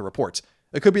 according to reports.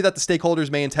 It could be that the stakeholders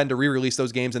may intend to re-release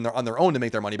those games on their own to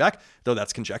make their money back, though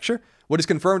that's conjecture. What is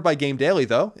confirmed by Game Daily,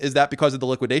 though, is that because of the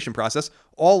liquidation process,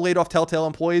 all laid-off Telltale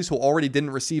employees who already didn't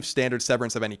receive standard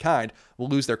severance of any kind will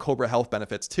lose their Cobra Health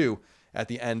benefits, too, at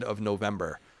the end of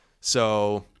November.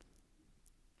 So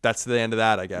that's the end of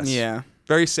that, I guess. Yeah.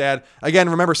 Very sad. Again,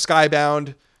 remember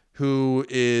Skybound, who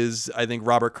is, I think,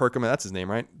 Robert Kirkman. That's his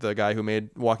name, right? The guy who made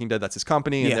Walking Dead. That's his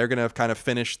company. And they're going to kind of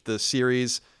finish the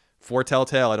series for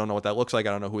Telltale. I don't know what that looks like.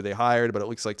 I don't know who they hired, but it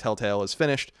looks like Telltale is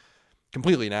finished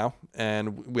completely now.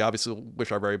 And we obviously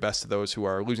wish our very best to those who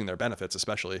are losing their benefits,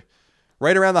 especially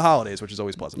right around the holidays, which is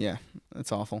always pleasant. Yeah,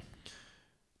 that's awful.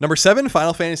 Number 7,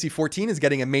 Final Fantasy XIV is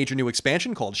getting a major new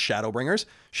expansion called Shadowbringers.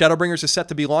 Shadowbringers is set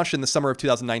to be launched in the summer of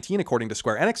 2019, according to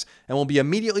Square Enix, and will be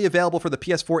immediately available for the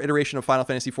PS4 iteration of Final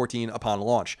Fantasy XIV upon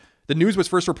launch. The news was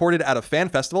first reported at a Fan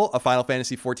Festival, a Final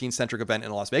Fantasy XIV-centric event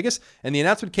in Las Vegas, and the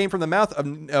announcement came from the mouth of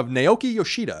Naoki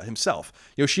Yoshida himself.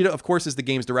 Yoshida, of course, is the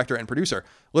game's director and producer.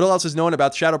 Little else is known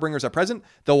about Shadowbringers at present,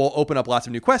 though we'll open up lots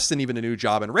of new quests and even a new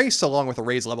job and race, along with a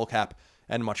raised level cap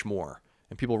and much more.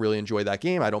 And people really enjoy that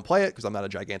game. I don't play it because I'm not a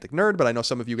gigantic nerd, but I know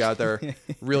some of you out there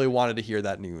really wanted to hear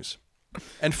that news.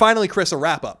 And finally, Chris, a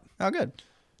wrap-up. Oh, good.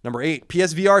 Number 8,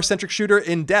 PSVR-centric shooter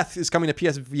In Death is coming to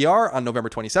PSVR on November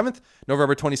 27th.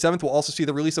 November 27th will also see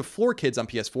the release of Floor Kids on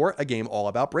PS4, a game all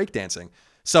about breakdancing.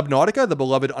 Subnautica, the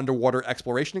beloved underwater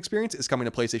exploration experience, is coming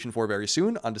to PlayStation 4 very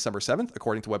soon on December 7th,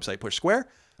 according to website Push Square.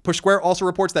 Push Square also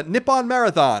reports that Nippon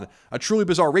Marathon, a truly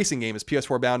bizarre racing game, is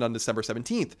PS4 bound on December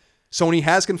 17th. Sony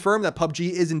has confirmed that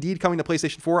PUBG is indeed coming to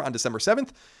PlayStation 4 on December 7th,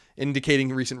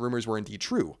 indicating recent rumors were indeed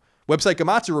true. Website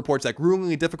Gamatsu reports that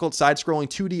gruelingly difficult side-scrolling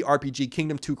 2D RPG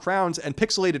Kingdom 2 Crowns and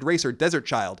pixelated racer Desert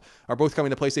Child are both coming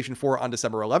to PlayStation 4 on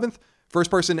December 11th.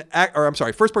 First-person action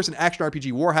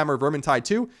RPG Warhammer Vermintide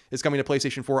 2 is coming to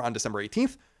PlayStation 4 on December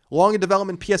 18th. Long in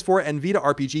development PS4 and Vita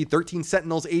RPG 13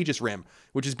 Sentinels Aegis Rim,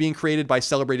 which is being created by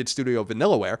celebrated studio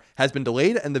Vanillaware, has been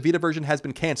delayed and the Vita version has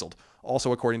been cancelled,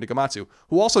 also according to Gamatsu,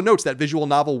 who also notes that visual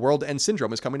novel World End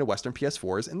Syndrome is coming to Western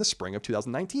PS4s in the spring of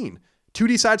 2019.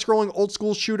 2D side-scrolling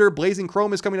old-school shooter Blazing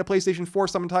Chrome is coming to PlayStation 4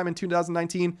 sometime in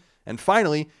 2019. And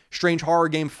finally, strange horror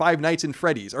game Five Nights at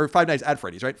Freddy's is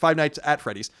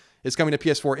coming to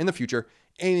PS4 in the future,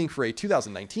 aiming for a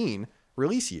 2019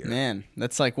 release year. Man,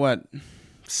 that's like what,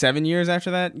 7 years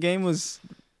after that game was.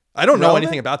 I don't know relevant?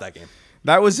 anything about that game.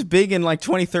 That was big in like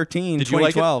 2013, Did you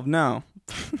like 2012. No.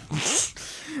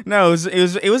 No,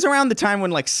 it was around the time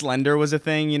when like Slender was a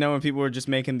thing, you know, when people were just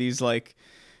making these like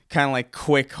kind of like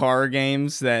quick horror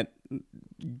games that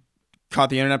caught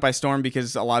the internet by storm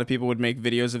because a lot of people would make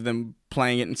videos of them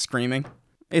playing it and screaming.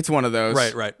 It's one of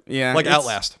those. Right. Yeah. Like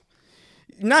Outlast.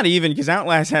 Not even, because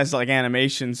Outlast has like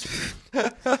animations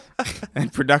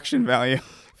and production value.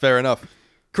 Fair enough.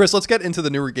 Chris, let's get into the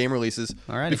newer game releases.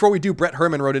 Alrighty. Before we do, Brett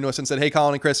Herman wrote into us and said, hey,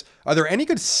 Colin and Chris, are there any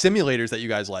good simulators that you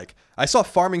guys like? I saw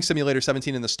Farming Simulator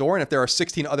 17 in the store, and if there are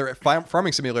 16 other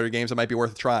Farming Simulator games that might be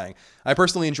worth trying. I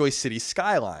personally enjoy City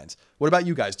Skylines. What about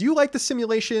you guys? Do you like the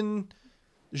simulation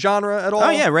genre at all? Oh,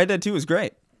 yeah. Red Dead 2 was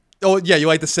great. Oh, yeah. You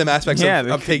like the sim aspects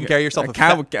of taking care of yourself?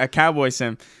 A cowboy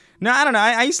sim. No, I don't know.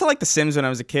 I used to like The Sims when I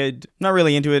was a kid. Not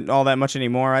really into it all that much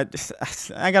anymore.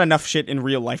 I got enough shit in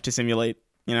real life to simulate,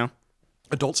 you know?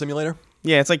 Adult Simulator?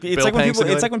 Yeah, it's like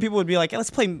when people would be like, let's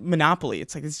play Monopoly.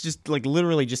 It's like it's just like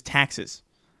literally just taxes.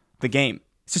 The game.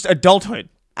 It's just adulthood.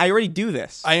 I already do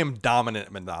this. I am dominant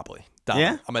at Monopoly.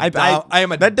 Yeah? I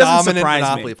am a that doesn't dominant surprise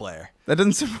Monopoly me. player. That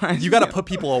doesn't surprise me. You got to put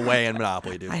people away in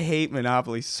Monopoly, dude. I hate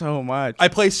Monopoly so much. I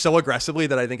play so aggressively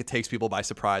that I think it takes people by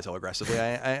surprise how aggressively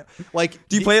I like.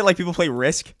 Do you play it like people play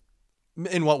Risk?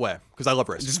 In what way? Because I love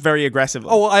Risk. Just very aggressively.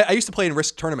 Oh, well, I used to play in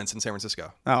Risk tournaments in San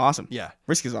Francisco. Oh, awesome. Yeah.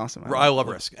 Risk is awesome. I love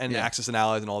Risk and Axis and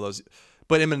Allies and all those.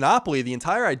 But in Monopoly, the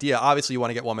entire idea, obviously you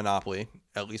want to get one Monopoly,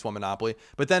 at least one Monopoly.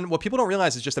 But then what people don't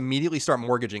realize is just immediately start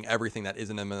mortgaging everything that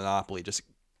isn't in Monopoly. Just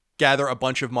gather a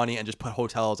bunch of money and just put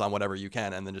hotels on whatever you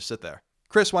can and then just sit there.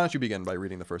 Chris, why don't you begin by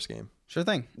reading the first game? Sure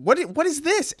thing. What is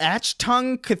this?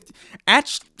 Achtung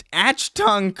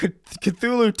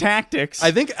Cthulhu Tactics.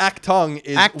 I think Achtung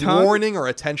is Achtung? warning or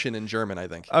attention in German, I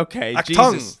think. Okay,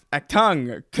 Achtung. Jesus.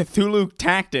 Achtung Cthulhu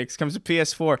Tactics comes to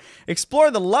PS4.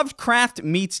 Explore the Lovecraft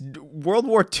meets World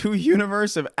War II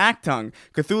universe of Achtung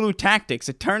Cthulhu Tactics,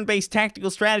 a turn-based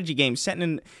tactical strategy game set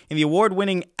in the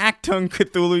award-winning Achtung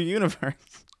Cthulhu universe.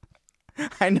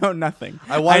 I know nothing.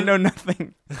 I know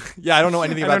nothing. Yeah, I don't know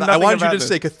anything about that. I wanted you to just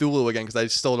say Cthulhu again because I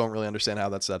still don't really understand how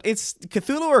that's said. It's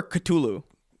Cthulhu or Cthulhu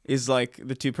is like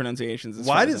the two pronunciations.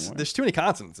 Why does there's too many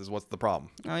consonants is what's the problem.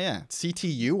 Oh, yeah.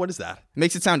 CTU? What is that?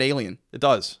 Makes it sound alien. It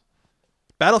does.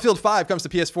 Battlefield 5 comes to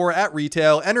PS4 at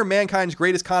retail. Enter mankind's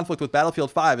greatest conflict with Battlefield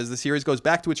 5 as the series goes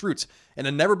back to its roots in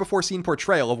a never-before-seen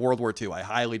portrayal of World War II. I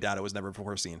highly doubt it was never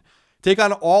before seen. Take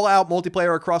on all-out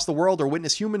multiplayer across the world or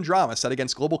witness human drama set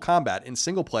against global combat in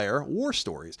single-player war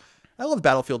stories. I love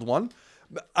Battlefield 1.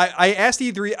 I asked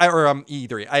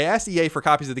I asked EA for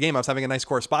copies of the game. I was having a nice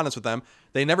correspondence with them.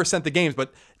 They never sent the games,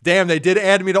 but damn, they did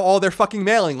add me to all their fucking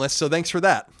mailing lists, so thanks for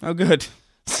that. Oh, good.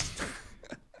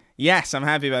 Yes, I'm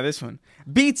happy about this one.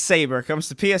 Beat Saber comes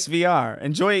to PSVR.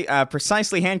 Enjoy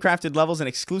precisely handcrafted levels and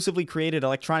exclusively created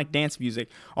electronic dance music,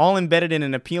 all embedded in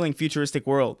an appealing futuristic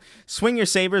world. Swing your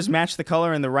sabers, match the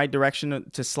color in the right direction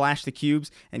to slash the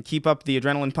cubes, and keep up the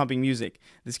adrenaline-pumping music.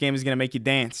 This game is going to make you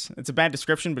dance. It's a bad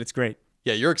description, but it's great.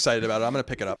 Yeah, you're excited about it. I'm going to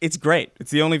pick it up. It's great. It's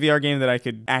the only VR game that I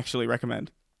could actually recommend.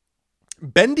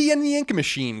 Bendy and the Ink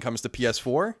Machine comes to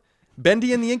PS4.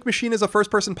 Bendy and the Ink Machine is a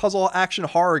first-person puzzle action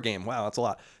horror game. Wow, that's a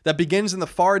lot. That begins in the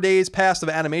far days past of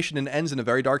animation and ends in a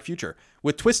very dark future.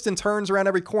 With twists and turns around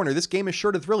every corner, this game is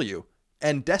sure to thrill you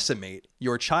and decimate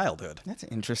your childhood. That's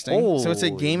interesting. So it's a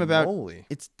game about moly.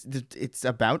 It's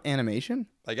about animation?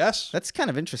 I guess. That's kind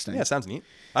of interesting. Yeah, sounds neat.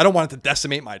 I don't want it to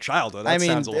decimate my childhood. That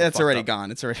sounds a little that's fucked already up.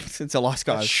 gone. It's a lost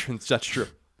cause. That's true.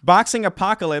 Boxing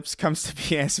Apocalypse comes to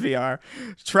PSVR.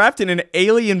 Trapped in an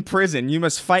alien prison, you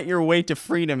must fight your way to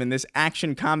freedom in this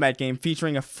action combat game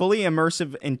featuring a fully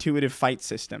immersive, intuitive fight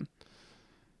system.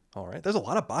 All right. There's a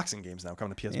lot of boxing games now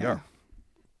coming to PSVR. Yeah.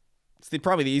 It's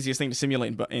probably the easiest thing to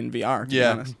simulate in VR, to be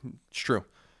honest. It's true.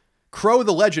 Crow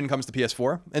the Legend comes to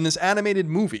PS4. In this animated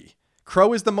movie,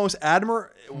 Crow is the most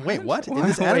Wait, what? In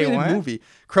this animated movie,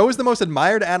 Crow is the most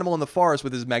admired animal in the forest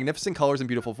with his magnificent colors and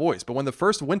beautiful voice. But when the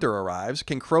first winter arrives,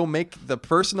 can Crow make the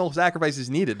personal sacrifices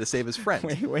needed to save his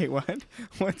friends? Wait, what?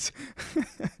 What's...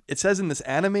 It says in this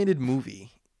animated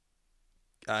movie...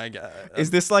 Is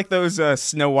this like those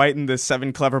Snow White and the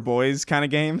Seven Clever Boys kind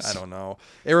of games? I don't know.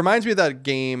 It reminds me of that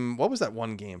game. What was that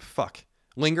one game? Fuck.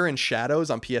 Linger in Shadows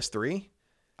on PS3.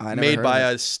 Made by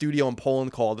a studio in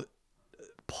Poland called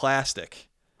Plastic.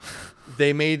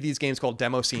 They made these games called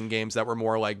demo scene games that were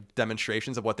more like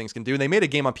demonstrations of what things can do. And they made a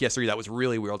game on PS3 that was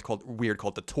really weird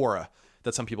called Datura,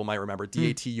 that some people might remember.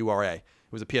 Datura. It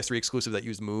was a PS3 exclusive that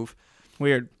used Move.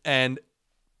 Weird. And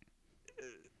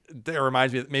it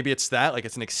reminds me, maybe it's that, like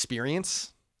it's an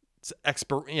experience. It's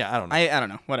yeah, I don't know. I don't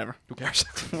know. Whatever. Who cares?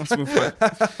 Let's move on.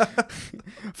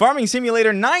 Farming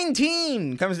Simulator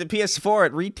 19 comes to PS4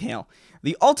 at retail.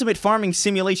 The ultimate farming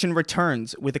simulation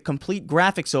returns with a complete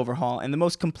graphics overhaul and the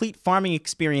most complete farming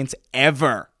experience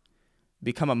ever.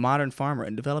 Become a modern farmer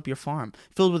and develop your farm,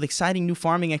 filled with exciting new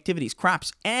farming activities,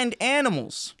 crops, and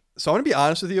animals. So I'm going to be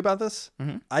honest with you about this.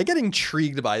 I get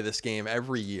intrigued by this game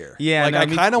every year. Yeah, like, I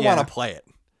kind of want to play it.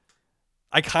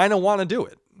 I kind of want to do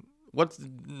it.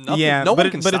 Nothing, yeah, no but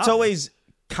one can but stop it's always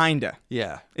kinda.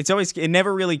 Yeah. It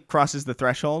never really crosses the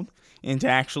threshold into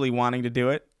actually wanting to do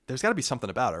it. There's got to be something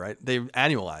about it, right? They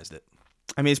annualized it.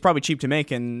 I mean, it's probably cheap to make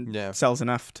and sells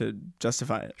enough to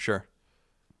justify it. Sure.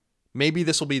 Maybe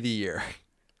this will be the year.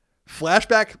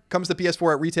 Flashback comes to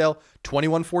PS4 at retail,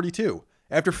 $21.42.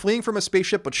 After fleeing from a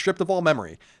spaceship but stripped of all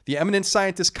memory, the eminent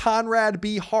scientist Conrad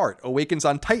B. Hart awakens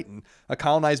on Titan, a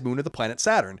colonized moon of the planet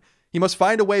Saturn. He must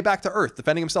find a way back to Earth,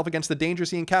 defending himself against the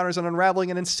dangers he encounters and unraveling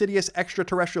an insidious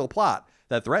extraterrestrial plot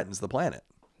that threatens the planet.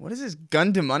 What is this?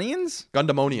 Gundamonians?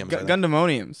 Gundamoniums.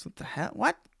 Gundamoniums. What the hell?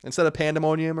 What? Instead of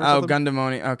pandemonium or something?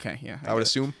 Gundamonium. Okay, yeah. I would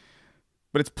assume.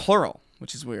 But it's plural,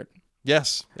 which is weird.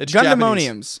 Yes. It's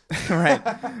Gundamoniums. Right.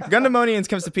 Gundamoniums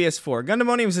comes to PS4.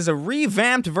 Gundamoniums is a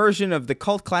revamped version of the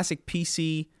cult classic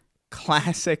PC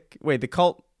classic. Wait, the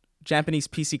cult Japanese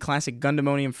PC classic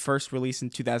Gundamonium, first released in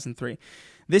 2003.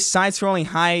 This side-scrolling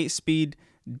high-speed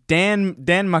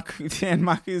Danmaku's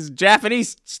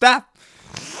Japanese. Stop.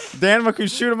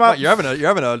 Danmaku shoot 'em up. You're having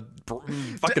a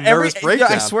fucking nervous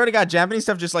breakdown. I swear to God, Japanese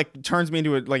stuff just like turns me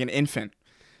into like an infant.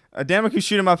 Danmaku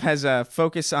shoot 'em up has a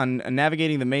focus on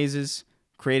navigating the mazes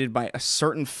created by a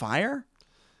certain fire.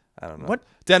 I don't know. What?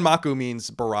 Danmaku means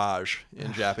barrage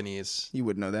in Japanese. You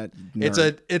would know that.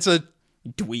 Nerd. It's a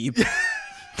dweeb.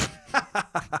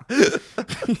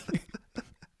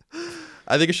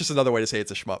 I think it's just another way to say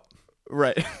it's a shmup.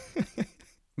 Right.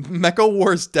 Mecha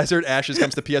Wars Desert Ashes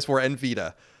comes to PS4 and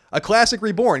Vita. A classic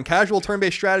reborn, casual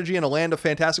turn-based strategy in a land of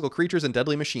fantastical creatures and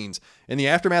deadly machines. In the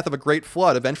aftermath of a great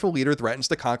flood, a vengeful leader threatens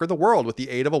to conquer the world with the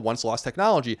aid of a once-lost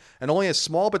technology, and only a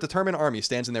small but determined army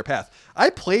stands in their path. I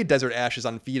played Desert Ashes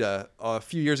on Vita a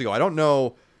few years ago. I don't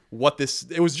know what this...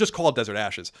 It was just called Desert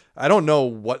Ashes. I don't know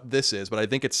what this is, but I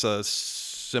think it's a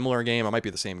similar game. It might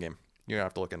be the same game. You're going to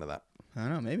have to look into that. I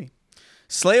don't know, maybe.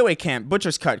 Slayaway Camp,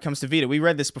 Butcher's Cut comes to Vita. We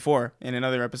read this before in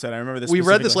another episode. I remember this. We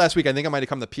read this last week. I think it might have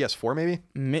come to PS4, maybe.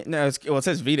 No, it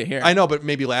says Vita here. I know, but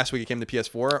maybe last week it came to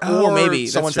PS4. Oh, or maybe.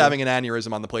 Someone's having an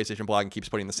aneurysm on the PlayStation blog and keeps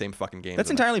putting the same fucking game. That's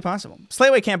entirely possible.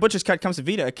 Slayaway Camp, Butcher's Cut comes to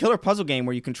Vita, a killer puzzle game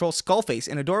where you control Skullface,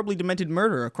 an adorably demented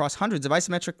murderer across hundreds of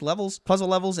isometric levels, puzzle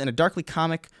levels, and a darkly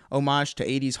comic homage to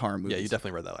 80s horror movies. Yeah, you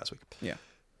definitely read that last week. Yeah.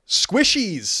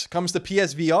 Squishies comes to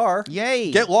PSVR.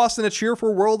 Yay! Get lost in a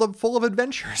cheerful world full of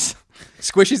adventures.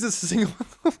 Squishies is a single.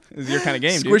 This is your kind of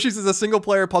game, dude. Squishies is a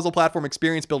single-player puzzle platform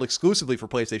experience built exclusively for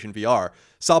PlayStation VR.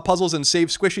 Solve puzzles and save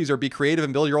Squishies, or be creative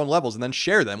and build your own levels, and then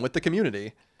share them with the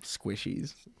community.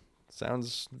 Squishies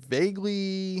Sounds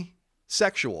vaguely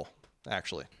sexual,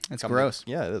 actually. That's gross.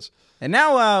 Yeah, it is. And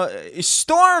now,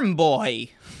 Storm Boy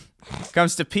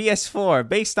comes to PS4,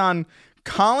 based on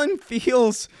Colin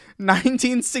Thiel's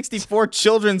 1964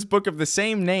 children's book of the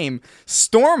same name.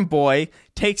 Storm Boy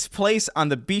takes place on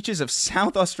the beaches of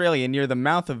South Australia near the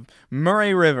mouth of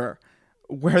Murray River,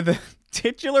 where the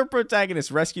titular protagonist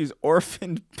rescues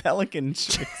orphaned pelican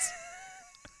chicks,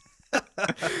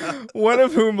 one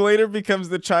of whom later becomes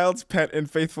the child's pet and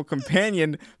faithful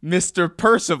companion, Mr.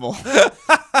 Percival.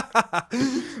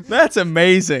 That's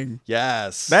amazing.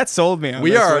 Yes. That sold me on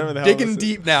We this, are digging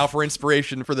deep now for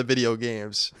inspiration for the video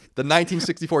games. The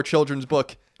 1964 children's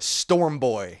book, Storm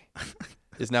Boy,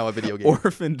 is now a video game.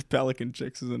 Orphaned Pelican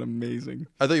Chicks is an amazing.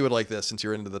 I thought you would like this since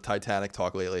you're into the Titanic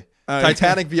talk lately.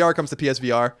 Titanic VR comes to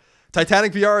PSVR.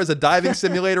 Titanic VR is a diving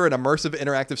simulator and immersive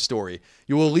interactive story.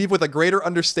 You will leave with a greater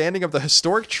understanding of the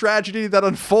historic tragedy that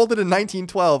unfolded in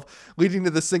 1912, leading to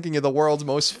the sinking of the world's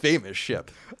most famous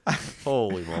ship.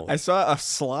 Holy moly. I saw a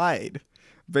slide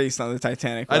based on the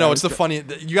Titanic. I know, it's the funny.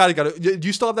 You gotta. Do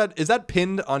you still have that? Is that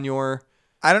pinned on your...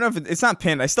 I don't know if it's not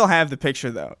pinned. I still have the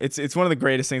picture though. It's one of the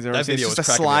greatest things I've ever seen. It's just a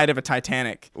slide of a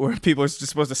Titanic where people are just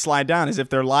supposed to slide down as if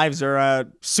their lives are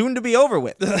soon to be over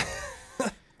with.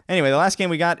 Anyway, the last game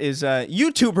we got is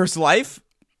YouTuber's Life,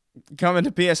 coming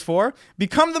to PS4.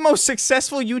 Become the most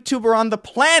successful YouTuber on the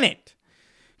planet.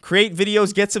 Create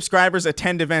videos, get subscribers,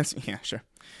 attend events. Yeah, sure.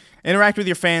 Interact with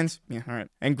your fans. Yeah, all right.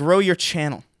 And grow your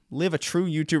channel. Live a true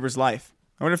YouTuber's life.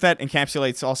 I wonder if that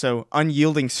encapsulates also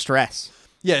unyielding stress.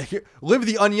 Yeah, live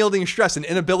the unyielding stress and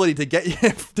inability to get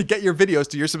your videos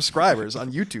to your subscribers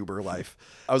on YouTuber Life.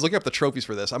 I was looking up the trophies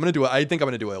for this. I think I'm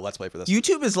gonna do a let's play for this.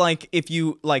 YouTube is like if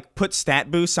you like put stat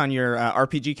boosts on your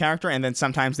RPG character, and then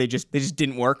sometimes they just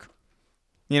didn't work.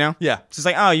 You know? Yeah. It's just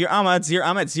like, oh, I'm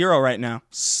at zero right now.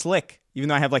 Slick. Even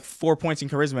though I have like 4 points in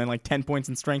charisma and like 10 points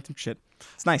in strength and shit.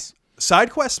 It's nice. Side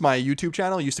Quest, my YouTube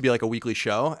channel, used to be like a weekly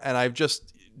show, and I've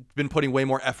just been putting way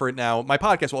more effort now. My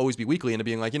podcast will always be weekly, into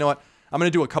being like, you know what? I'm going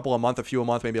to do a couple a month, a few a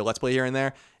month, maybe a let's play here and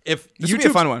there. If this would be a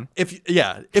fun one. If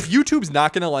YouTube's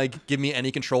not going to like give me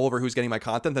any control over who's getting my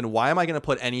content, then why am I going to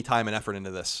put any time and effort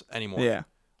into this anymore? Yeah.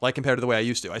 Like compared to the way I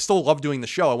used to. I still love doing the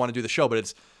show. I want to do the show, but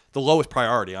it's the lowest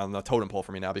priority on the totem pole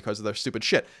for me now because of their stupid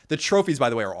shit. The trophies, by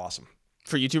the way, are awesome.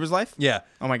 For YouTuber's Life? Yeah.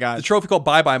 Oh my God. The trophy called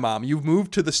Bye Bye Mom. You've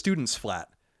moved to the student's flat.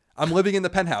 I'm living in the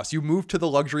penthouse. You moved to the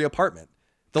luxury apartment.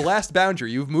 The last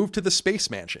boundary. You've moved to the space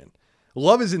mansion.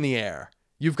 Love is in the air.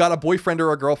 You've got a boyfriend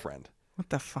or a girlfriend. What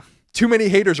the fuck? Too many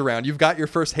haters around. You've got your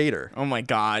first hater. Oh my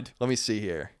God. Let me see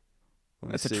here.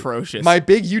 That's atrocious. My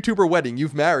big YouTuber wedding.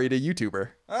 You've married a YouTuber.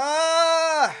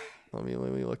 Ah! Let me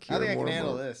look here. I don't think I can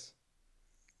handle this.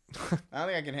 I don't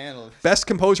think I can handle this. Best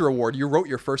Composer Award. You wrote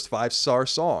your first 5-star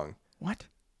song. What?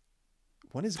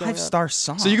 What is going on? 5-star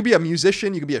song? So you could be a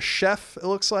musician. You could be a chef, it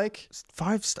looks like.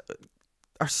 5-star?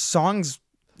 Are songs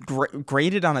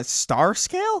graded on a star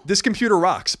scale? This computer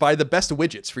rocks. Buy the best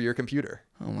widgets for your computer.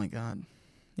 Oh my God.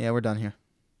 Yeah, we're done here.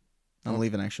 I'm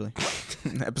leaving, actually.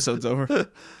 Episode's over.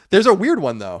 There's a weird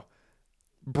one, though.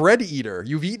 Bread Eater.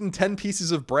 You've eaten 10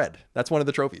 pieces of bread. That's one of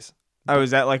the trophies. Oh,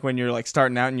 is that like when you're like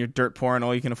starting out and you're dirt poor and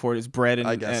all you can afford is bread and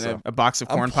a box of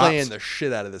corn pops? I'm playing the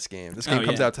shit out of this game. This game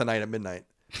comes out tonight at midnight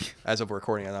as of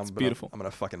recording. And I'm beautiful. I'm going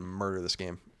to fucking murder this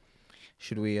game.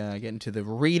 Should we get into the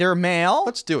reader mail?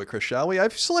 Let's do it, Chris, shall we?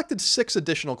 I've selected 6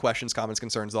 additional questions, comments,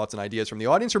 concerns, thoughts, and ideas from the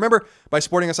audience. Remember, by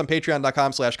supporting us on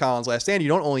patreon.com/ColinsLastStand, you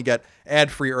don't only get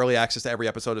ad-free early access to every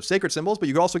episode of Sacred Symbols, but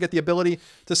you also get the ability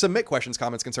to submit questions,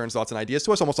 comments, concerns, thoughts, and ideas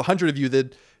to us. Almost 100 of you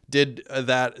did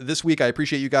that this week. I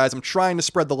appreciate you guys. I'm trying to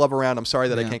spread the love around. I'm sorry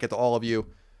that I can't get to all of you,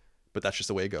 but that's just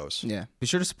the way it goes. Yeah. Be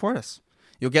sure to support us.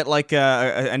 You'll get like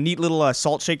a neat little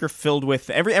salt shaker filled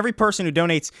with every person who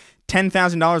donates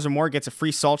 $10,000 or more gets a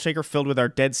free salt shaker filled with our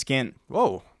dead skin.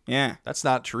 Whoa. Yeah. That's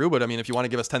not true, but I mean, if you want to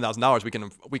give us $10,000,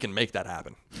 we can make that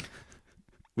happen.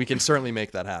 We can certainly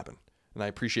make that happen. And I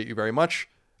appreciate you very much.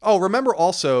 Oh, remember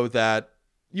also that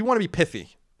you want to be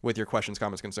pithy with your questions,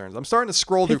 comments, concerns. I'm starting to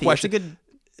scroll through questions.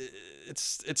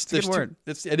 It's a good word.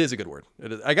 It is a good word.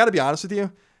 I got to be honest with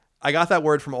you. I got that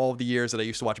word from all of the years that I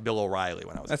used to watch Bill O'Reilly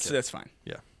when I was a kid. That's fine.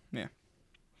 Yeah. Yeah.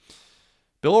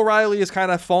 Bill O'Reilly has kind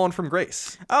of fallen from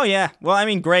grace. Oh, yeah. Well, I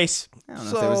mean, grace. I don't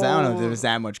know if there was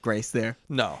that much grace there.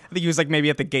 No. I think he was like maybe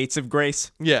at the gates of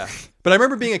grace. Yeah. But I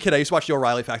remember being a kid. I used to watch the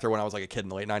O'Reilly Factor when I was like a kid in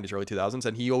the late 90s, early 2000s.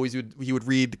 And he would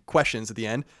read questions at the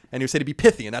end and he would say to be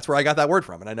pithy. And that's where I got that word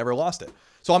from. And I never lost it.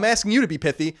 So I'm asking you to be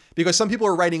pithy because some people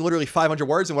are writing literally 500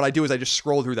 words. And what I do is I just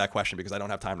scroll through that question because I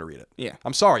don't have time to read it. Yeah.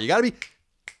 I'm sorry. You got to be...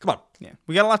 Come on. Yeah.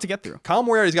 We got a lot to get through. Colin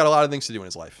Moriarty's got a lot of things to do in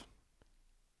his life.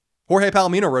 Jorge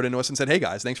Palomino wrote into us and said, hey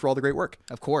guys, thanks for all the great work.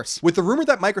 Of course. With the rumor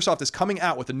that Microsoft is coming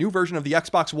out with a new version of the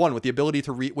Xbox One with the ability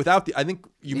to read, without the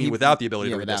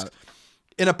ability to read discs.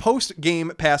 In a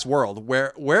post-Game Pass world,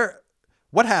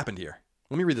 what happened here?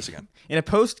 Let me read this again. In a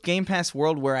post-Game Pass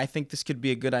world where I think this could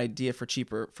be a good idea for a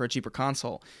cheaper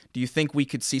console, do you think we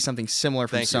could see something similar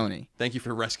from Sony? Thank you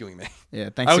for rescuing me. Yeah,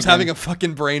 thanks. I was having a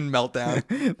fucking brain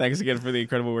meltdown. Thanks again for the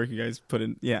incredible work you guys put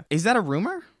in. Yeah. Is that a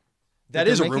rumor? That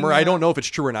is a rumor. I don't know if it's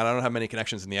true or not. I don't have many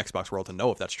connections in the Xbox world to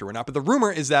know if that's true or not. But the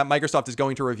rumor is that Microsoft is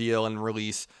going to reveal and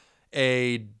release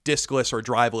a diskless or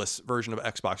driveless version of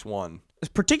Xbox One.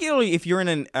 Particularly if you're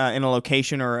in a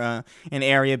location or an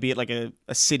area, be it like a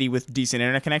city with decent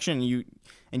internet connection,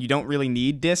 and you don't really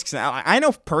need discs. I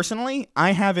know personally,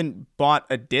 I haven't bought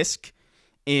a disc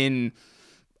in.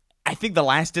 I think the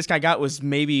last disc I got was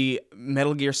maybe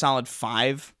Metal Gear Solid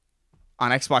 5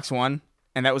 on Xbox One,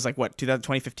 and that was like what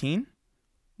 2015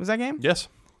 was that game? Yes.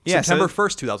 Yeah, September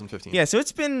 1st, 2015. Yeah, so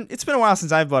it's been a while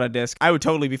since I've bought a disc. I would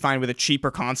totally be fine with a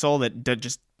cheaper console that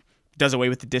just does away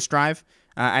with the disc drive.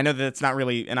 I know that it's not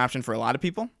really an option for a lot of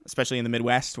people, especially in the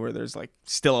Midwest where there's like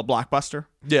still a Blockbuster.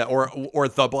 Yeah, or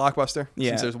the Blockbuster,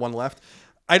 Yeah. since there's one left.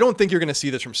 I don't think you're going to see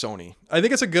this from Sony. I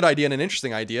think it's a good idea and an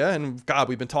interesting idea. And God,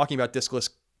 we've been talking about discless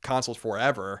consoles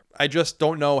forever. I just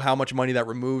don't know how much money that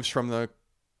removes from the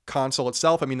console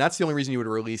itself. I mean, that's the only reason you would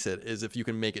release it, is if you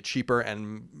can make it cheaper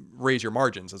and raise your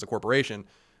margins as a corporation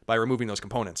by removing those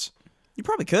components. You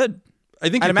probably could. I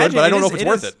think I'd you could, imagine but I it don't know is- if it's it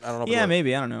worth is- it. I don't know. If Yeah, it's worth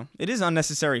maybe. I don't know. It is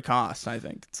unnecessary cost. I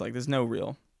think it's like there's no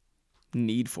real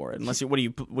need for it unless you what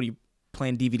are you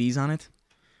playing DVDs on it?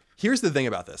 Here's the thing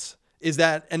about this is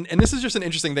that, and this is just an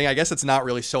interesting thing. I guess it's not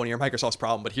really Sony or Microsoft's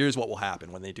problem, but here's what will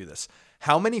happen when they do this.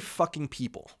 How many fucking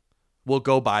people will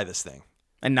go buy this thing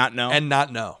And not know. and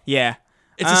not know? Yeah.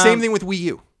 It's the same thing with Wii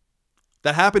U.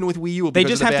 That happened with Wii U. They because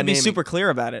just of the have to bad be naming. super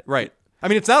clear about it. Right. I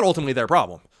mean, it's not ultimately their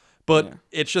problem, but Yeah.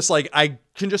 it's just like, I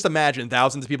can just imagine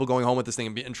thousands of people going home with this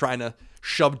thing and trying to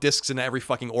shove discs into every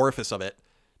fucking orifice of it,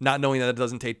 not knowing that it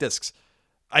doesn't take discs.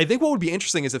 I think what would be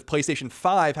interesting is if PlayStation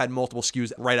 5 had multiple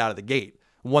SKUs right out of the gate,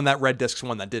 one that read discs,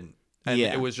 one that didn't. And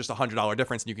Yeah. it was just $100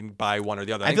 difference and you can buy one or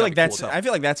the other. I think feel like that'd be cool as hell. I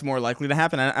feel like that's more likely to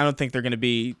happen. I don't think they're going to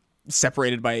be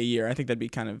separated by a year. I think that'd be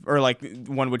kind of, or like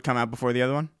one would come out before the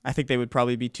other one. I think they would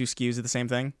probably be two SKUs of the same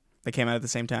thing. They came out at the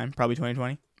same time, probably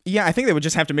 2020. Yeah, I think they would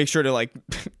just have to make sure to like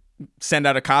send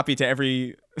out a copy to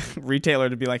every retailer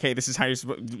to be like, hey, this is how you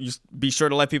just be sure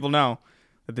to let people know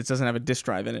that this doesn't have a disc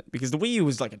drive in it, because the Wii U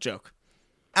was like a joke.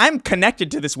 I'm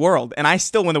connected to this world, and I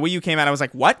still, when the Wii U came out, I was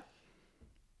like, what?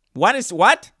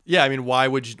 What? Yeah, I mean, why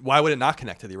would it not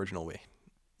connect to the original Wii?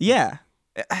 Yeah.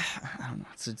 I don't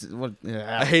know.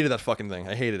 I hated that fucking thing.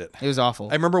 I hated it. It was awful.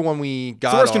 I remember when we got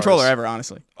It's the worst ours. controller ever,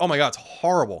 honestly. Oh my God, it's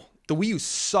horrible. The Wii U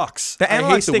sucks. The I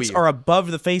analog hate the sticks Wii U. are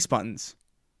above the face buttons.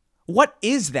 What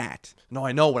is that? No,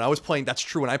 I know. When I was playing, that's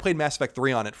true. When I played Mass Effect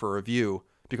 3 on it for a review,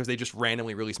 because they just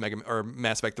randomly released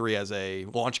Mass Effect 3 as a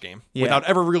launch game Yeah. without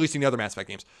ever releasing the other Mass Effect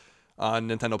games on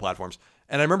Nintendo platforms.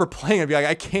 And I remember playing it and be like,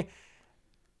 I can't.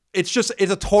 It's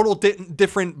a total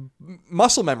different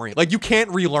muscle memory. Like, you can't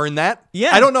relearn that.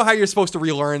 Yeah. I don't know how you're supposed to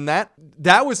relearn that.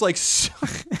 That was like,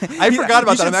 I forgot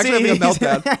about that. I'm actually having a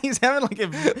meltdown. He's having like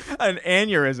an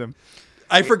aneurysm.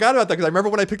 I forgot about that because I remember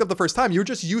when I picked up the first time, you were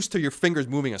just used to your fingers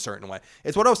moving a certain way.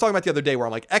 It's what I was talking about the other day where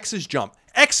I'm like, X is jump.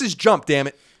 X is jump, damn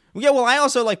it. Yeah, well, I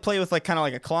also like play with like kind of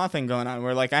like a claw thing going on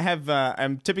where like I have,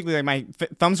 I'm typically like my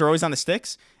thumbs are always on the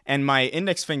sticks and my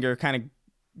index finger kind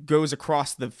of goes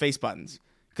across the face buttons.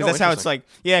 Because that's how it's like,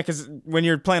 yeah, because when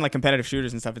you're playing like competitive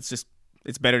shooters and stuff,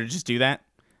 it's better to just do that,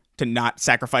 to not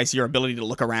sacrifice your ability to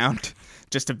look around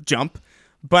just to jump.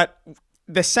 But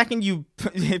the second you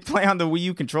play on the Wii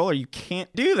U controller, you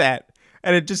can't do that.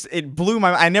 And it blew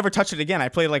my mind. I never touched it again. I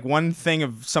played like one thing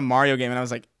of some Mario game and I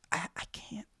was like, I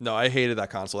can't. No, I hated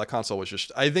that console. That console was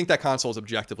just, I think that console is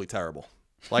objectively terrible.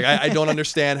 Like, I don't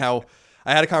understand how,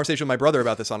 I had a conversation with my brother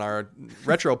about this on our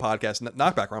retro podcast,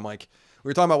 Knockback, where I'm like, we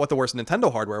were talking about what the worst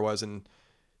Nintendo hardware was, and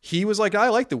he was like, I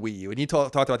like the Wii U. And he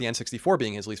talked about the N64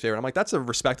 being his least favorite. I'm like, that's a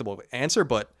respectable answer,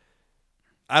 but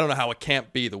I don't know how it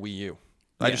can't be the Wii U.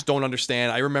 I just don't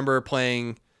understand. I remember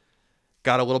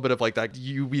got a little bit of like that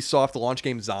Ubisoft launch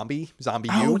game Zombie U.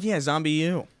 Oh, yeah, Zombie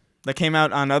U. That came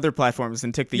out on other platforms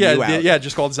and took the U out. Yeah,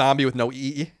 just called Zombie with no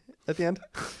E at the end.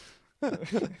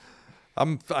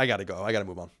 I gotta go. I gotta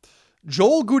move on.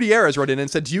 Joel Gutierrez wrote in and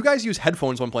said, do you guys use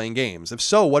headphones when playing games? If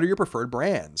so, what are your preferred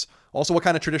brands? Also, what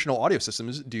kind of traditional audio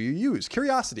systems do you use?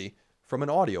 Curiosity from an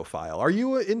audiophile. Are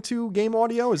you into game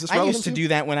audio? Is this relevant I used to do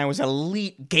that when I was an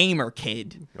elite gamer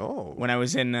kid. Oh. When I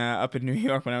was in up in New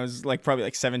York, when I was like probably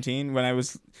like 17, when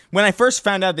I first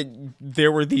found out that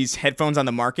there were these headphones on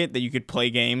the market that you could play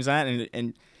games at, and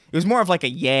it was more of like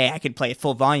I could play at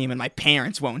full volume and my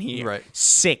parents won't hear. Right.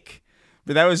 Sick.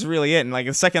 But that was really it. And like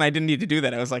the second I didn't need to do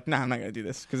that, I was like, nah, I'm not going to do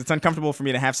this because it's uncomfortable for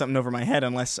me to have something over my head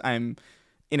unless I'm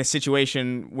in a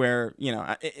situation where,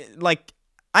 like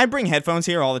I bring headphones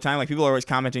here all the time. Like people are always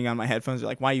commenting on my headphones. They're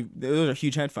like, those are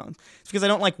huge headphones. It's because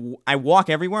I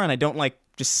walk everywhere and I don't like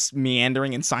just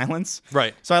meandering in silence.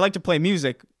 Right. So I like to play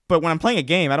music. But when I'm playing a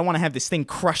game, I don't want to have this thing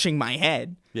crushing my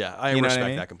head. Yeah, I You know what respect I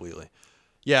mean? that completely.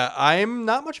 Yeah, I'm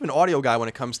not much of an audio guy when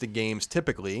it comes to games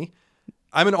typically.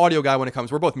 I'm an audio guy when it comes,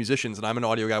 we're both musicians, and I'm an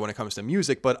audio guy when it comes to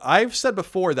music, but I've said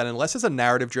before that unless it's a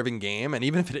narrative-driven game, and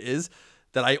even if it is,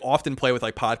 that I often play with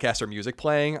like podcasts or music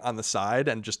playing on the side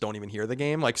and just don't even hear the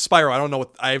game. Like Spyro, I don't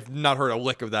know I've not heard a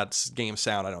lick of that game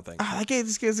sound, I don't think. That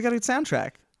game's got a good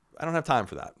soundtrack. I don't have time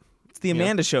for that. It's the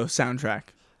Amanda Show soundtrack.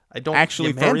 I don't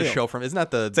Actually, the for Amanda real. Show from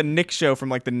isn't that It's a Nick show from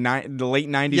like the late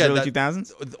 90s, Yeah, early that-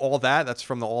 2000s. all that? That's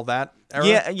from the all that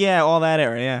era. Yeah, all that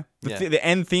era. Yeah, Yeah. The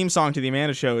end theme song to the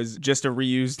Amanda Show is just a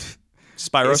reused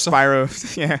Spyro. song?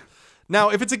 Spyro. Yeah. Now,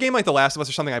 if it's a game like The Last of Us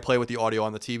or something, I play with the audio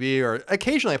on the TV, or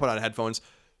occasionally I put on headphones.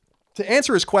 To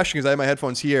answer his question, because I have my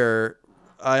headphones here,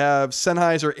 I have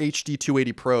Sennheiser HD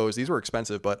 280 Pros. These were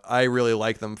expensive, but I really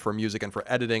like them for music and for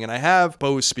editing. And I have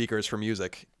Bose speakers for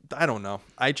music. I don't know.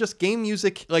 I just game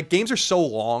music, like games are so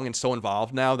long and so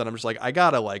involved now that I'm just like, I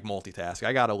gotta like multitask.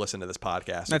 I gotta listen to this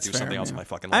podcast and That's do fair, something else yeah. in my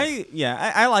fucking life.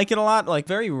 I like it a lot. Like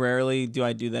very rarely do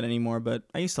I do that anymore, but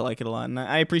I used to like it a lot, and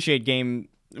I appreciate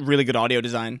really good audio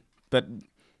design. But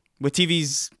with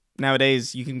TVs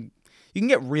nowadays, you can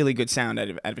get really good sound out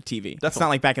of a TV. It's not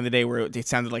like back in the day where it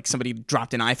sounded like somebody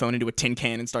dropped an iPhone into a tin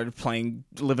can and started playing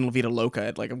Livin' La Vida Loca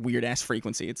at like a weird ass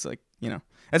frequency. It's like,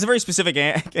 that's a very specific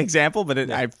example, but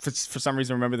I for some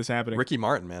reason remember this happening. Ricky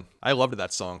Martin, man. I loved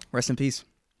that song. Rest in peace.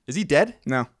 Is he dead?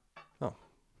 No. Oh,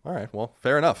 all right. Well,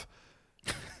 fair enough.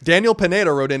 Daniel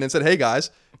Pineda wrote in and said, hey guys,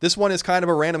 this one is kind of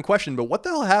a random question, but what the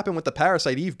hell happened with the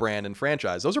Parasite Eve brand and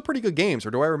franchise? Those are pretty good games,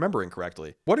 or do I remember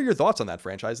incorrectly? What are your thoughts on that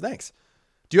franchise? Thanks.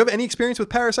 Do you have any experience with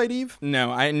Parasite Eve?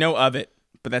 No, I know of it,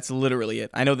 but that's literally it.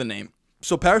 I know the name.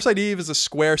 So Parasite Eve is a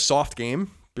Square Soft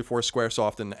game before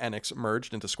Squaresoft and Enix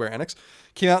merged into Square Enix.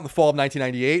 Came out in the fall of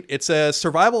 1998. It's a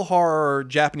survival horror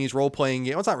Japanese role-playing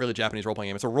game. Well, it's not really a Japanese role-playing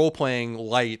game. It's a role-playing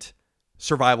light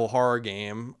survival horror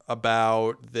game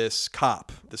about this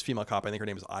cop, this female cop. I think her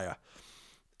name is Aya.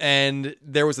 And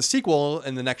there was a sequel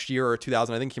in the next year, or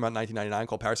 2000, I think it came out in 1999,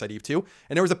 called Parasite Eve 2.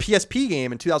 And there was a PSP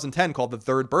game in 2010 called The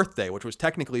Third Birthday, which was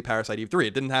technically Parasite Eve 3.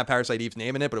 It didn't have Parasite Eve's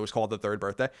name in it, but it was called The Third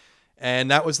Birthday. And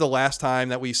that was the last time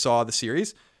that we saw the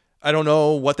series. I don't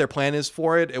know what their plan is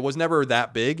for it. It was never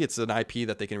that big. It's an IP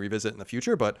that they can revisit in the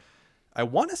future, but I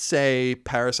want to say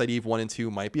Parasite Eve 1 and 2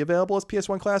 might be available as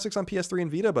PS1 classics on PS3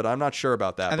 and Vita, but I'm not sure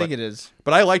about that. I think it is.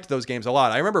 But I liked those games a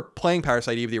lot. I remember playing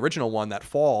Parasite Eve, the original one, that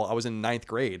fall. I was in 9th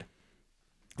grade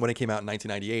when it came out in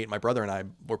 1998. My brother and I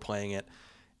were playing it,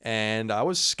 and I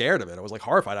was scared of it. I was like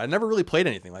horrified. I'd never really played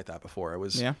anything like that before.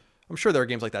 I'm sure there are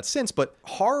games like that since, but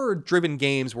horror-driven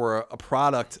games were a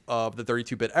product of the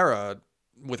 32-bit era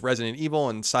with Resident Evil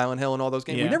and Silent Hill and all those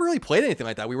games. Yeah. We never really played anything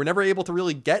like that. We were never able to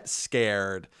really get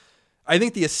scared. I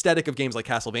think the aesthetic of games like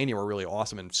Castlevania were really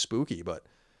awesome and spooky, but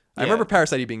I remember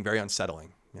Parasite Eve being very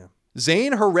unsettling. Yeah.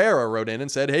 Zane Herrera wrote in and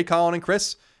said, hey, Colin and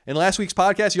Chris, in last week's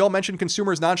podcast, you all mentioned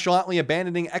consumers nonchalantly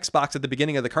abandoning Xbox at the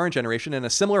beginning of the current generation and a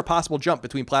similar possible jump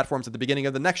between platforms at the beginning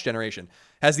of the next generation.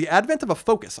 Has the advent of a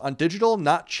focus on digital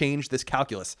not changed this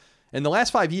calculus? In the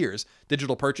last 5 years,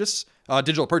 digital purchases,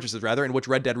 in which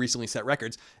Red Dead recently set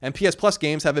records, and PS Plus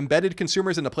games have embedded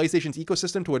consumers into PlayStation's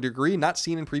ecosystem to a degree not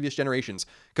seen in previous generations.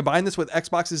 Combine this with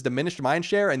Xbox's diminished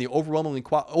mindshare and the overwhelming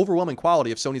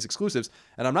quality of Sony's exclusives,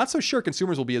 and I'm not so sure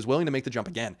consumers will be as willing to make the jump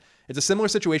again. It's a similar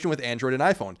situation with Android and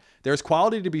iPhone. There's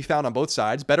quality to be found on both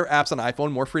sides, better apps on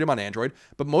iPhone, more freedom on Android,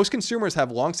 but most consumers have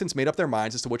long since made up their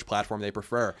minds as to which platform they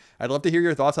prefer. I'd love to hear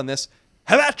your thoughts on this.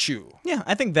 How about you? Yeah,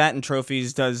 I think that and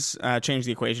trophies does change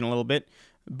the equation a little bit.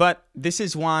 But this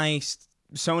is why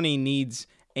Sony needs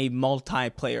a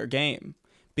multiplayer game.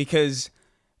 Because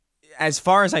as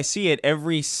far as I see it,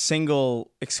 every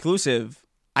single exclusive,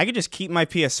 I could just keep my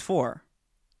PS4.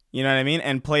 You know what I mean?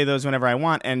 And play those whenever I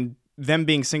want. And them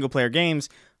being single-player games,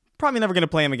 probably never going to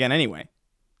play them again anyway.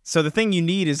 So the thing you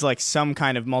need is like some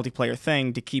kind of multiplayer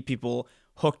thing to keep people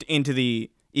hooked into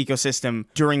the ecosystem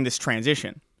during this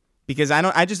transition. Because I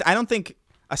don't think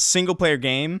a single player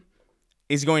game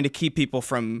is going to keep people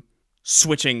from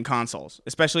switching consoles,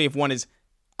 especially if one is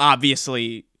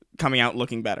obviously coming out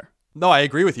looking better. No, I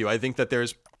agree with you. I think that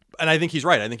and I think he's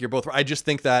right. I think you're both right. I just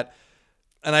think that,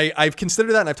 and I've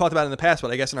considered that and I've talked about it in the past,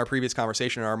 but I guess in our previous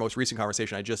conversation, or our most recent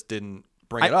conversation, I just didn't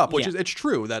bring it up, which is, it's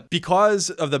true that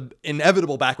because of the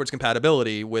inevitable backwards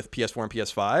compatibility with PS4 and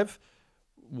PS5,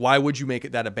 why would you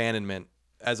make that abandonment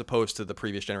as opposed to the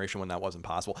previous generation when that wasn't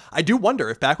possible? I do wonder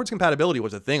if backwards compatibility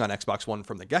was a thing on Xbox One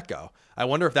from the get-go. I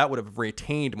wonder if that would have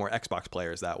retained more Xbox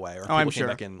players that way, or people came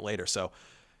back in later. So,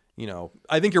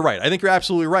 I think you're right. I think you're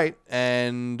absolutely right,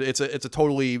 and it's a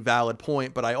totally valid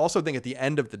point. But I also think at the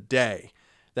end of the day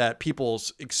that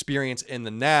people's experience in the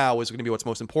now is going to be what's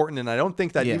most important. And I don't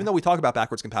think that even though we talk about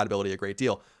backwards compatibility a great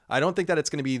deal, I don't think that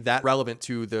it's going to be that relevant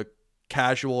to the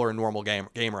casual or normal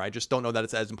gamer. I just don't know that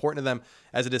it's as important to them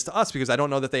as it is to us, because I don't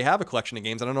know that they have a collection of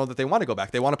games. I don't know that they want to go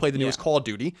back. They want to play the newest Call of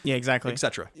Duty. Yeah, exactly.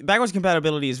 Etc. Backwards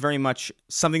compatibility is very much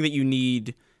something that you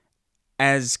need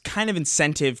as kind of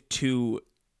incentive to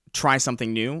try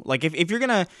something new. Like if you're going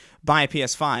to buy a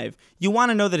PS5, you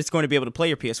want to know that it's going to be able to play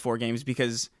your PS4 games,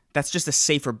 because that's just a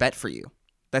safer bet for you.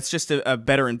 That's just a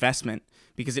better investment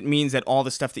because it means that all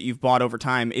the stuff that you've bought over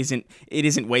time isn't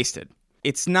wasted.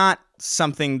 It's not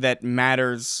something that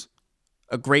matters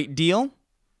a great deal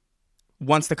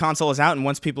once the console is out and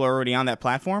once people are already on that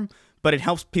platform, but it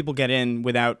helps people get in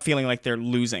without feeling like they're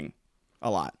losing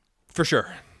a lot. For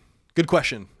sure. Good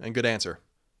question and good answer.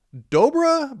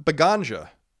 Dobra Baganja.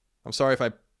 I'm sorry if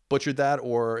I butchered that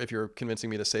or if you're convincing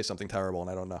me to say something terrible and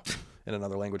I don't know in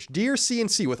another language. Dear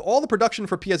CNC, with all the production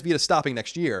for PS Vita stopping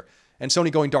next year and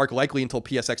Sony going dark likely until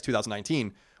PSX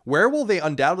 2019, where will they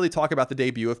undoubtedly talk about the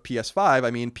debut of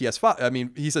PS5?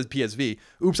 He says PSV.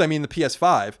 Oops, I mean the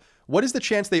PS5. What is the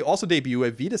chance they also debut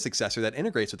a Vita successor that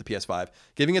integrates with the PS5,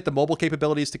 giving it the mobile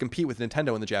capabilities to compete with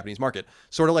Nintendo in the Japanese market?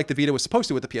 Sort of like the Vita was supposed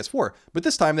to with the PS4, but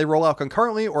this time they roll out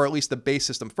concurrently or at least the base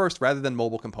system first rather than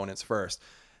mobile components first.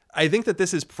 I think that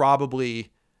this is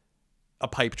probably a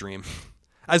pipe dream.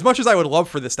 As much as I would love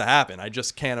for this to happen, I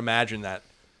just can't imagine that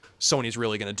Sony's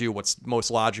really going to do what's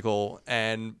most logical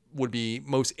and would be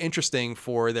most interesting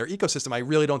for their ecosystem. I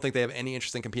really don't think they have any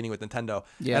interest in competing with Nintendo.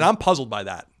 Yeah. And I'm puzzled by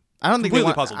that. I don't think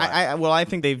completely puzzled by it. Well, I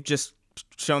think they've just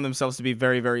shown themselves to be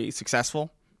very, very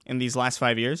successful in these last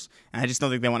 5 years, and I just don't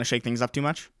think they want to shake things up too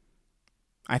much.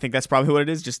 I think that's probably what it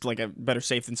is, just like a better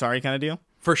safe than sorry kind of deal.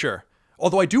 For sure.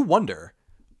 Although I do wonder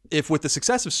if with the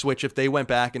success of Switch, if they went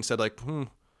back and said like,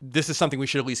 this is something we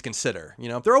should at least consider. You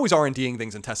know, they're always R&Ding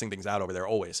things and testing things out over there,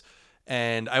 always.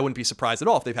 And I wouldn't be surprised at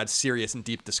all if they've had serious and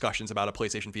deep discussions about a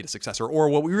PlayStation Vita successor, or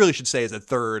what we really should say is a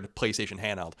third PlayStation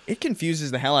handheld. It confuses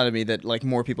the hell out of me that like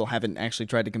more people haven't actually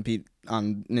tried to compete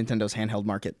on Nintendo's handheld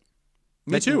market.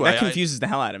 Me too. That confuses the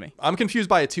hell out of me. I'm confused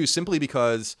by it too, simply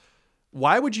because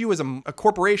why would you, as a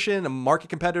corporation, a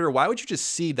market competitor, why would you just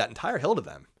cede that entire hill to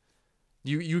them?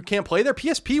 You can't play there.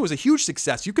 PSP was a huge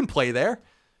success. You can play there.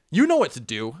 You know what to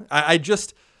do. I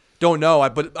just don't know.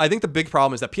 But I think the big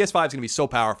problem is that PS5 is going to be so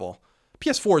powerful.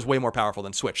 PS4 is way more powerful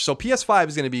than Switch. So PS5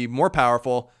 is going to be more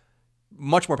powerful,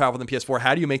 much more powerful than PS4.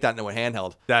 How do you make that into a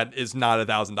handheld that is not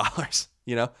 $1,000?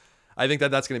 You know, I think that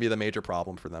that's going to be the major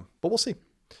problem for them. But we'll see.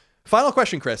 Final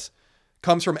question, Chris,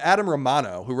 comes from Adam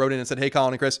Romano, who wrote in and said, "Hey,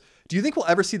 Colin and Chris, do you think we'll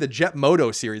ever see the Jet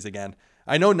Moto series again?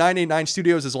 I know 989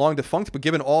 Studios is long defunct, but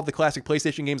given all of the classic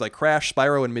PlayStation games like Crash,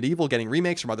 Spyro, and Medieval getting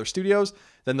remakes from other studios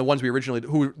than the ones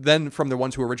from the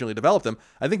ones who originally developed them,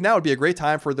 I think now would be a great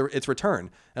time for its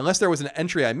return. Unless there was an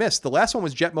entry I missed, the last one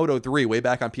was Jet Moto 3 way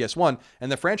back on PS1,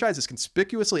 and the franchise is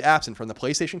conspicuously absent from the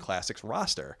PlayStation Classics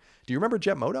roster. Do you remember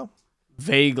Jet Moto?"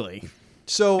 Vaguely.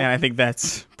 So, and I think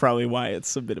that's probably why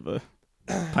it's a bit of a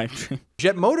pipe dream.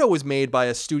 Jet Moto was made by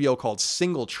a studio called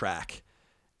Single Track.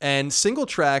 And Single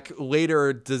Track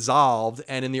later dissolved,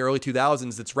 and in the early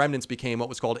 2000s, its remnants became what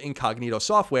was called Incognito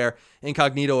Software.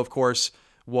 Incognito, of course,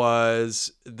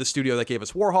 was the studio that gave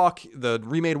us Warhawk, the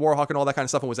remade Warhawk and all that kind of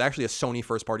stuff, and was actually a Sony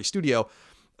first-party studio.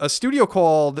 A studio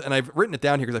called, and I've written it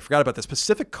down here because I forgot about this,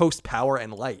 Pacific Coast Power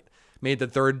and Light made the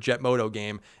third Jet Moto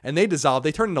game, and they dissolved.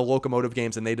 They turned into Locomotive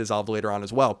games, and they dissolved later on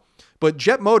as well. But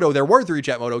Jet Moto, there were 3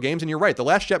 Jet Moto games, and you're right. The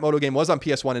last Jet Moto game was on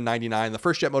PS1 in 99. The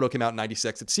first Jet Moto came out in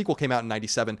 96. Its sequel came out in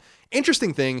 97.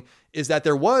 Interesting thing is that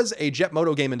there was a Jet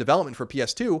Moto game in development for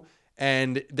PS2,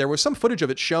 and there was some footage of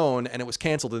it shown, and it was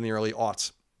canceled in the early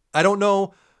aughts. I don't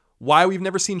know why we've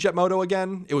never seen Jet Moto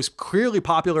again. It was clearly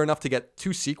popular enough to get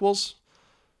 2 sequels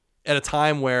at a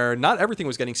time where not everything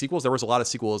was getting sequels. There was a lot of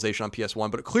sequelization on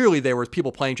PS1, but clearly there was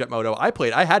people playing Jet Moto.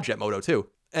 I had Jet Moto too.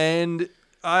 And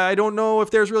I don't know if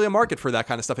there's really a market for that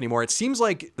kind of stuff anymore. It seems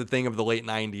like the thing of the late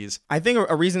 90s. I think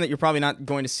a reason that you're probably not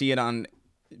going to see it on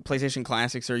PlayStation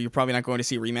Classics, or you're probably not going to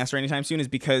see a remaster anytime soon, is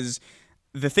because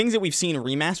the things that we've seen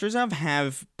remasters of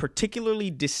have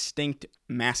particularly distinct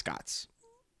mascots.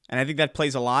 And I think that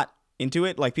plays a lot into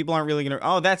it. Like, people aren't really going to,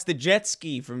 oh, that's the jet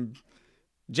ski from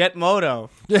Jet Moto.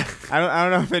 Yeah. I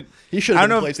don't know if it... He should have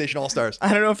been PlayStation All-Stars.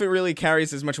 I don't know if it really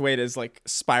carries as much weight as, like,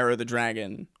 Spyro the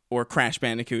Dragon or Crash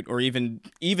Bandicoot or even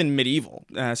Medieval,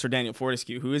 Sir Daniel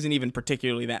Fortescue, who isn't even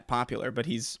particularly that popular, but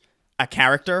he's a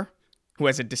character who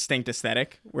has a distinct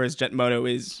aesthetic, whereas Jet Moto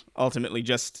is ultimately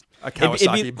just... a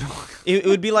Kawasaki. It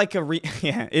would be like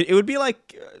it would be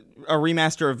like a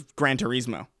remaster of Gran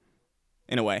Turismo,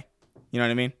 in a way. You know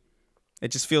what I mean?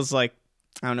 It just feels like,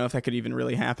 I don't know if that could even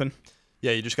really happen.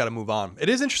 Yeah, you just got to move on. It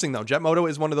is interesting, though. Jet Moto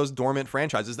is one of those dormant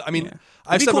franchises. I mean,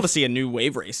 it'd be cool to see a new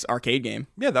Wave Race arcade game.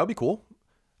 Yeah, that would be cool.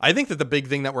 I think that the big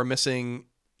thing that we're missing,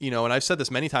 you know, and I've said this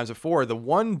many times before, the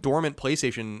one dormant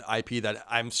PlayStation IP that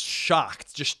I'm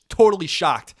shocked, just totally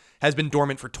shocked, has been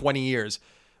dormant for 20 years,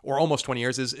 or almost 20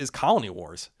 years, is Colony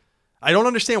Wars. I don't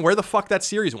understand where the fuck that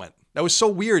series went. That was so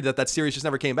weird that series just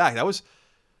never came back. That was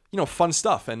fun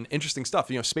stuff and interesting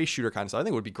stuff, space shooter kind of stuff. I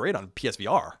think it would be great on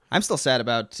PSVR. I'm still sad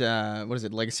about,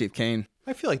 Legacy of Kain.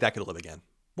 I feel like that could live again.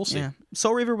 We'll see. Yeah.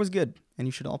 Soul Reaver was good, and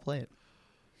you should all play it.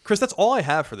 Chris, that's all I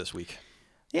have for this week.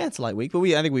 Yeah, it's a light week, but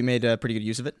I think we made pretty good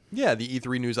use of it. Yeah, the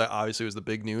E3 news obviously was the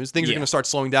big news. Things are going to start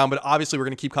slowing down, but obviously we're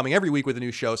going to keep coming every week with a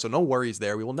new show, so no worries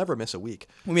there. We will never miss a week.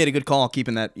 We made a good call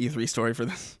keeping that E3 story for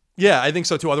this. Yeah, I think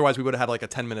so too. Otherwise, we would have had like a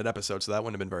 10-minute episode, so that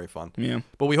wouldn't have been very fun. Yeah.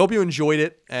 But we hope you enjoyed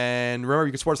it. And remember,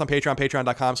 you can support us on Patreon,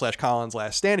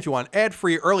 patreon.com/ColinsLastStand. If you want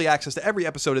ad-free early access to every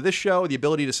episode of this show, the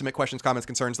ability to submit questions, comments,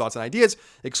 concerns, thoughts, and ideas,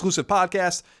 exclusive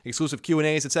podcasts, exclusive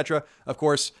Q&As, etc. Of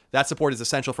course, that support is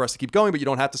essential for us to keep going, but you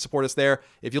don't have to support us there.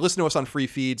 If you listen to us on free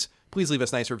feeds, please leave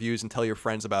us nice reviews and tell your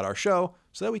friends about our show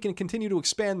so that we can continue to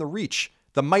expand the reach,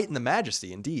 the might and the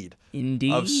majesty, indeed.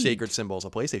 of Sacred Symbols, a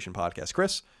PlayStation podcast.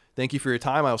 Chris, thank you for your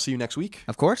time. I will see you next week.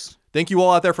 Of course. Thank you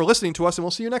all out there for listening to us, and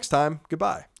we'll see you next time.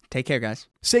 Goodbye. Take care, guys.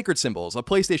 Sacred Symbols, a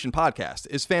PlayStation podcast,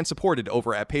 is fan-supported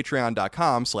over at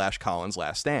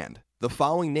patreon.com/ColinsLastStand. The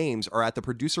following names are at the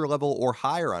producer level or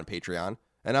higher on Patreon,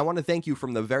 and I want to thank you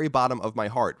from the very bottom of my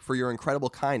heart for your incredible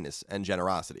kindness and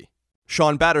generosity.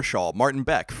 Sean Battershaw, Martin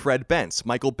Beck, Fred Bentz,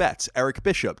 Michael Betts, Eric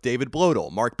Bishop, David Blodel,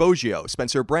 Mark Boggio,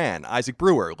 Spencer Brand, Isaac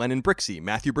Brewer, Lennon Brixey,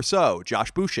 Matthew Brousseau, Josh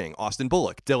Bushing, Austin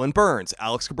Bullock, Dylan Burns,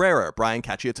 Alex Cabrera, Brian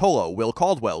Cacciatolo, Will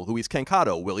Caldwell, Luis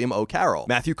Cancato, William O. Carroll,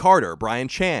 Matthew Carter, Brian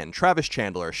Chan, Travis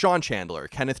Chandler, Sean Chandler,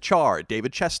 Kenneth Charr,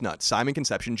 David Chestnut, Simon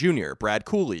Conception Jr., Brad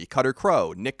Cooley, Cutter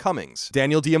Crow, Nick Cummings,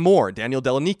 Daniel Diamore, Daniel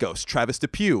Delanikos, Travis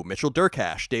Depew, Mitchell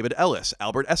Durkash, David Ellis,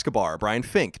 Albert Escobar, Brian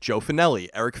Fink, Joe Finelli,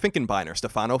 Eric Finkenbeiner,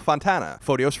 Stefano Fontana,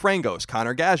 Photios Frangos,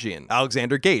 Connor Gajian,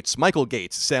 Alexander Gates, Michael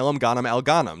Gates, Salem Ghanem Al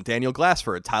Ghanem, Daniel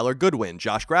Glassford, Tyler Goodwin,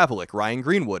 Josh Gravelick, Ryan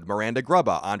Greenwood, Miranda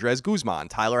Grubba, Andres Guzman,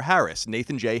 Tyler Harris,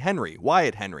 Nathan J. Henry,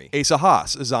 Wyatt Henry, Asa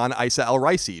Haas, Zahn Isa El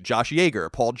Ricey, Josh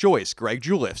Yeager, Paul Joyce, Greg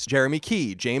Juliffs, Jeremy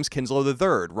Key, James Kinslow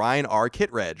III, Ryan R.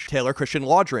 Kittredge, Taylor Christian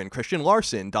Laudrin, Christian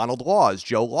Larson, Donald Laws,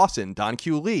 Joe Lawson, Don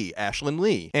Q. Lee, Ashlyn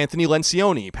Lee, Anthony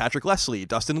Lencioni, Patrick Leslie,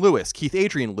 Dustin Lewis, Keith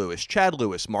Adrian Lewis, Chad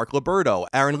Lewis, Mark Liberto,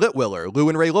 Aaron Litwiller, Lou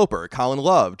and Ray Loper, Colin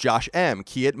Love, Josh M.,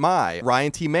 Kiet Mai,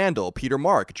 Ryan T. Mandel, Peter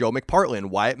Mark, Joe McPartlin,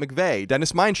 Wyatt McVeigh,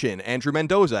 Dennis Minchin, Andrew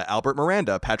Mendoza, Albert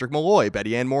Miranda, Patrick Malloy,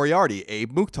 Betty Ann Moriarty,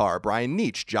 Abe Mukhtar, Brian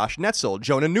Nietzsche, Josh Netzel,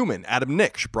 Jonah Newman, Adam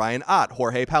Nix, Brian Ott,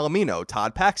 Jorge Palomino,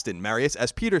 Todd Paxton, Marius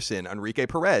S. Peterson, Enrique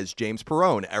Perez, James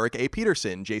Perrone, Eric A.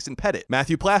 Peterson, Jason Pettit,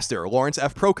 Matthew Plaster, Lawrence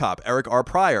F. Prokop, Eric R.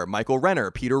 Pryor, Michael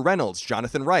Renner, Peter Reynolds,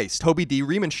 Jonathan Rice, Toby D.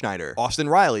 Riemenschneider, Austin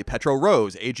Riley, Petro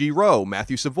Rose, A.G. Rowe,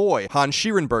 Matthew Savoy, Hans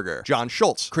Schierenberger, John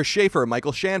Schultz, Chris Schaefer,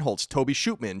 Michael Shanholtz, Toby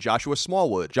Shootman, Joshua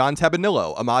Smallwood, John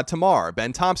Tabanillo, Ahmad Tamar,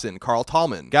 Ben Thompson, Carl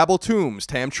Tallman, Gabble Toombs,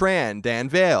 Tam Tran, Dan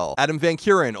Vale, Adam Van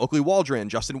Kuren, Oakley Waldron,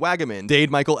 Justin Wagaman, Dade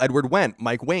Michael Edward Wendt,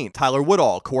 Mike Wayne, Tyler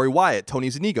Woodall, Corey Wyatt, Tony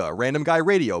Zaniga, Random Guy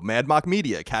Radio, Mad Mock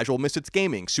Media, Casual Misfits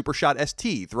Gaming, Supershot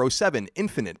ST, Throw 7,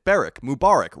 Infinite, Barrick,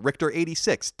 Mubarak, Richter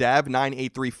 86, Dab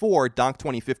 9834, Donk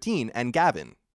 2015, and Gavin.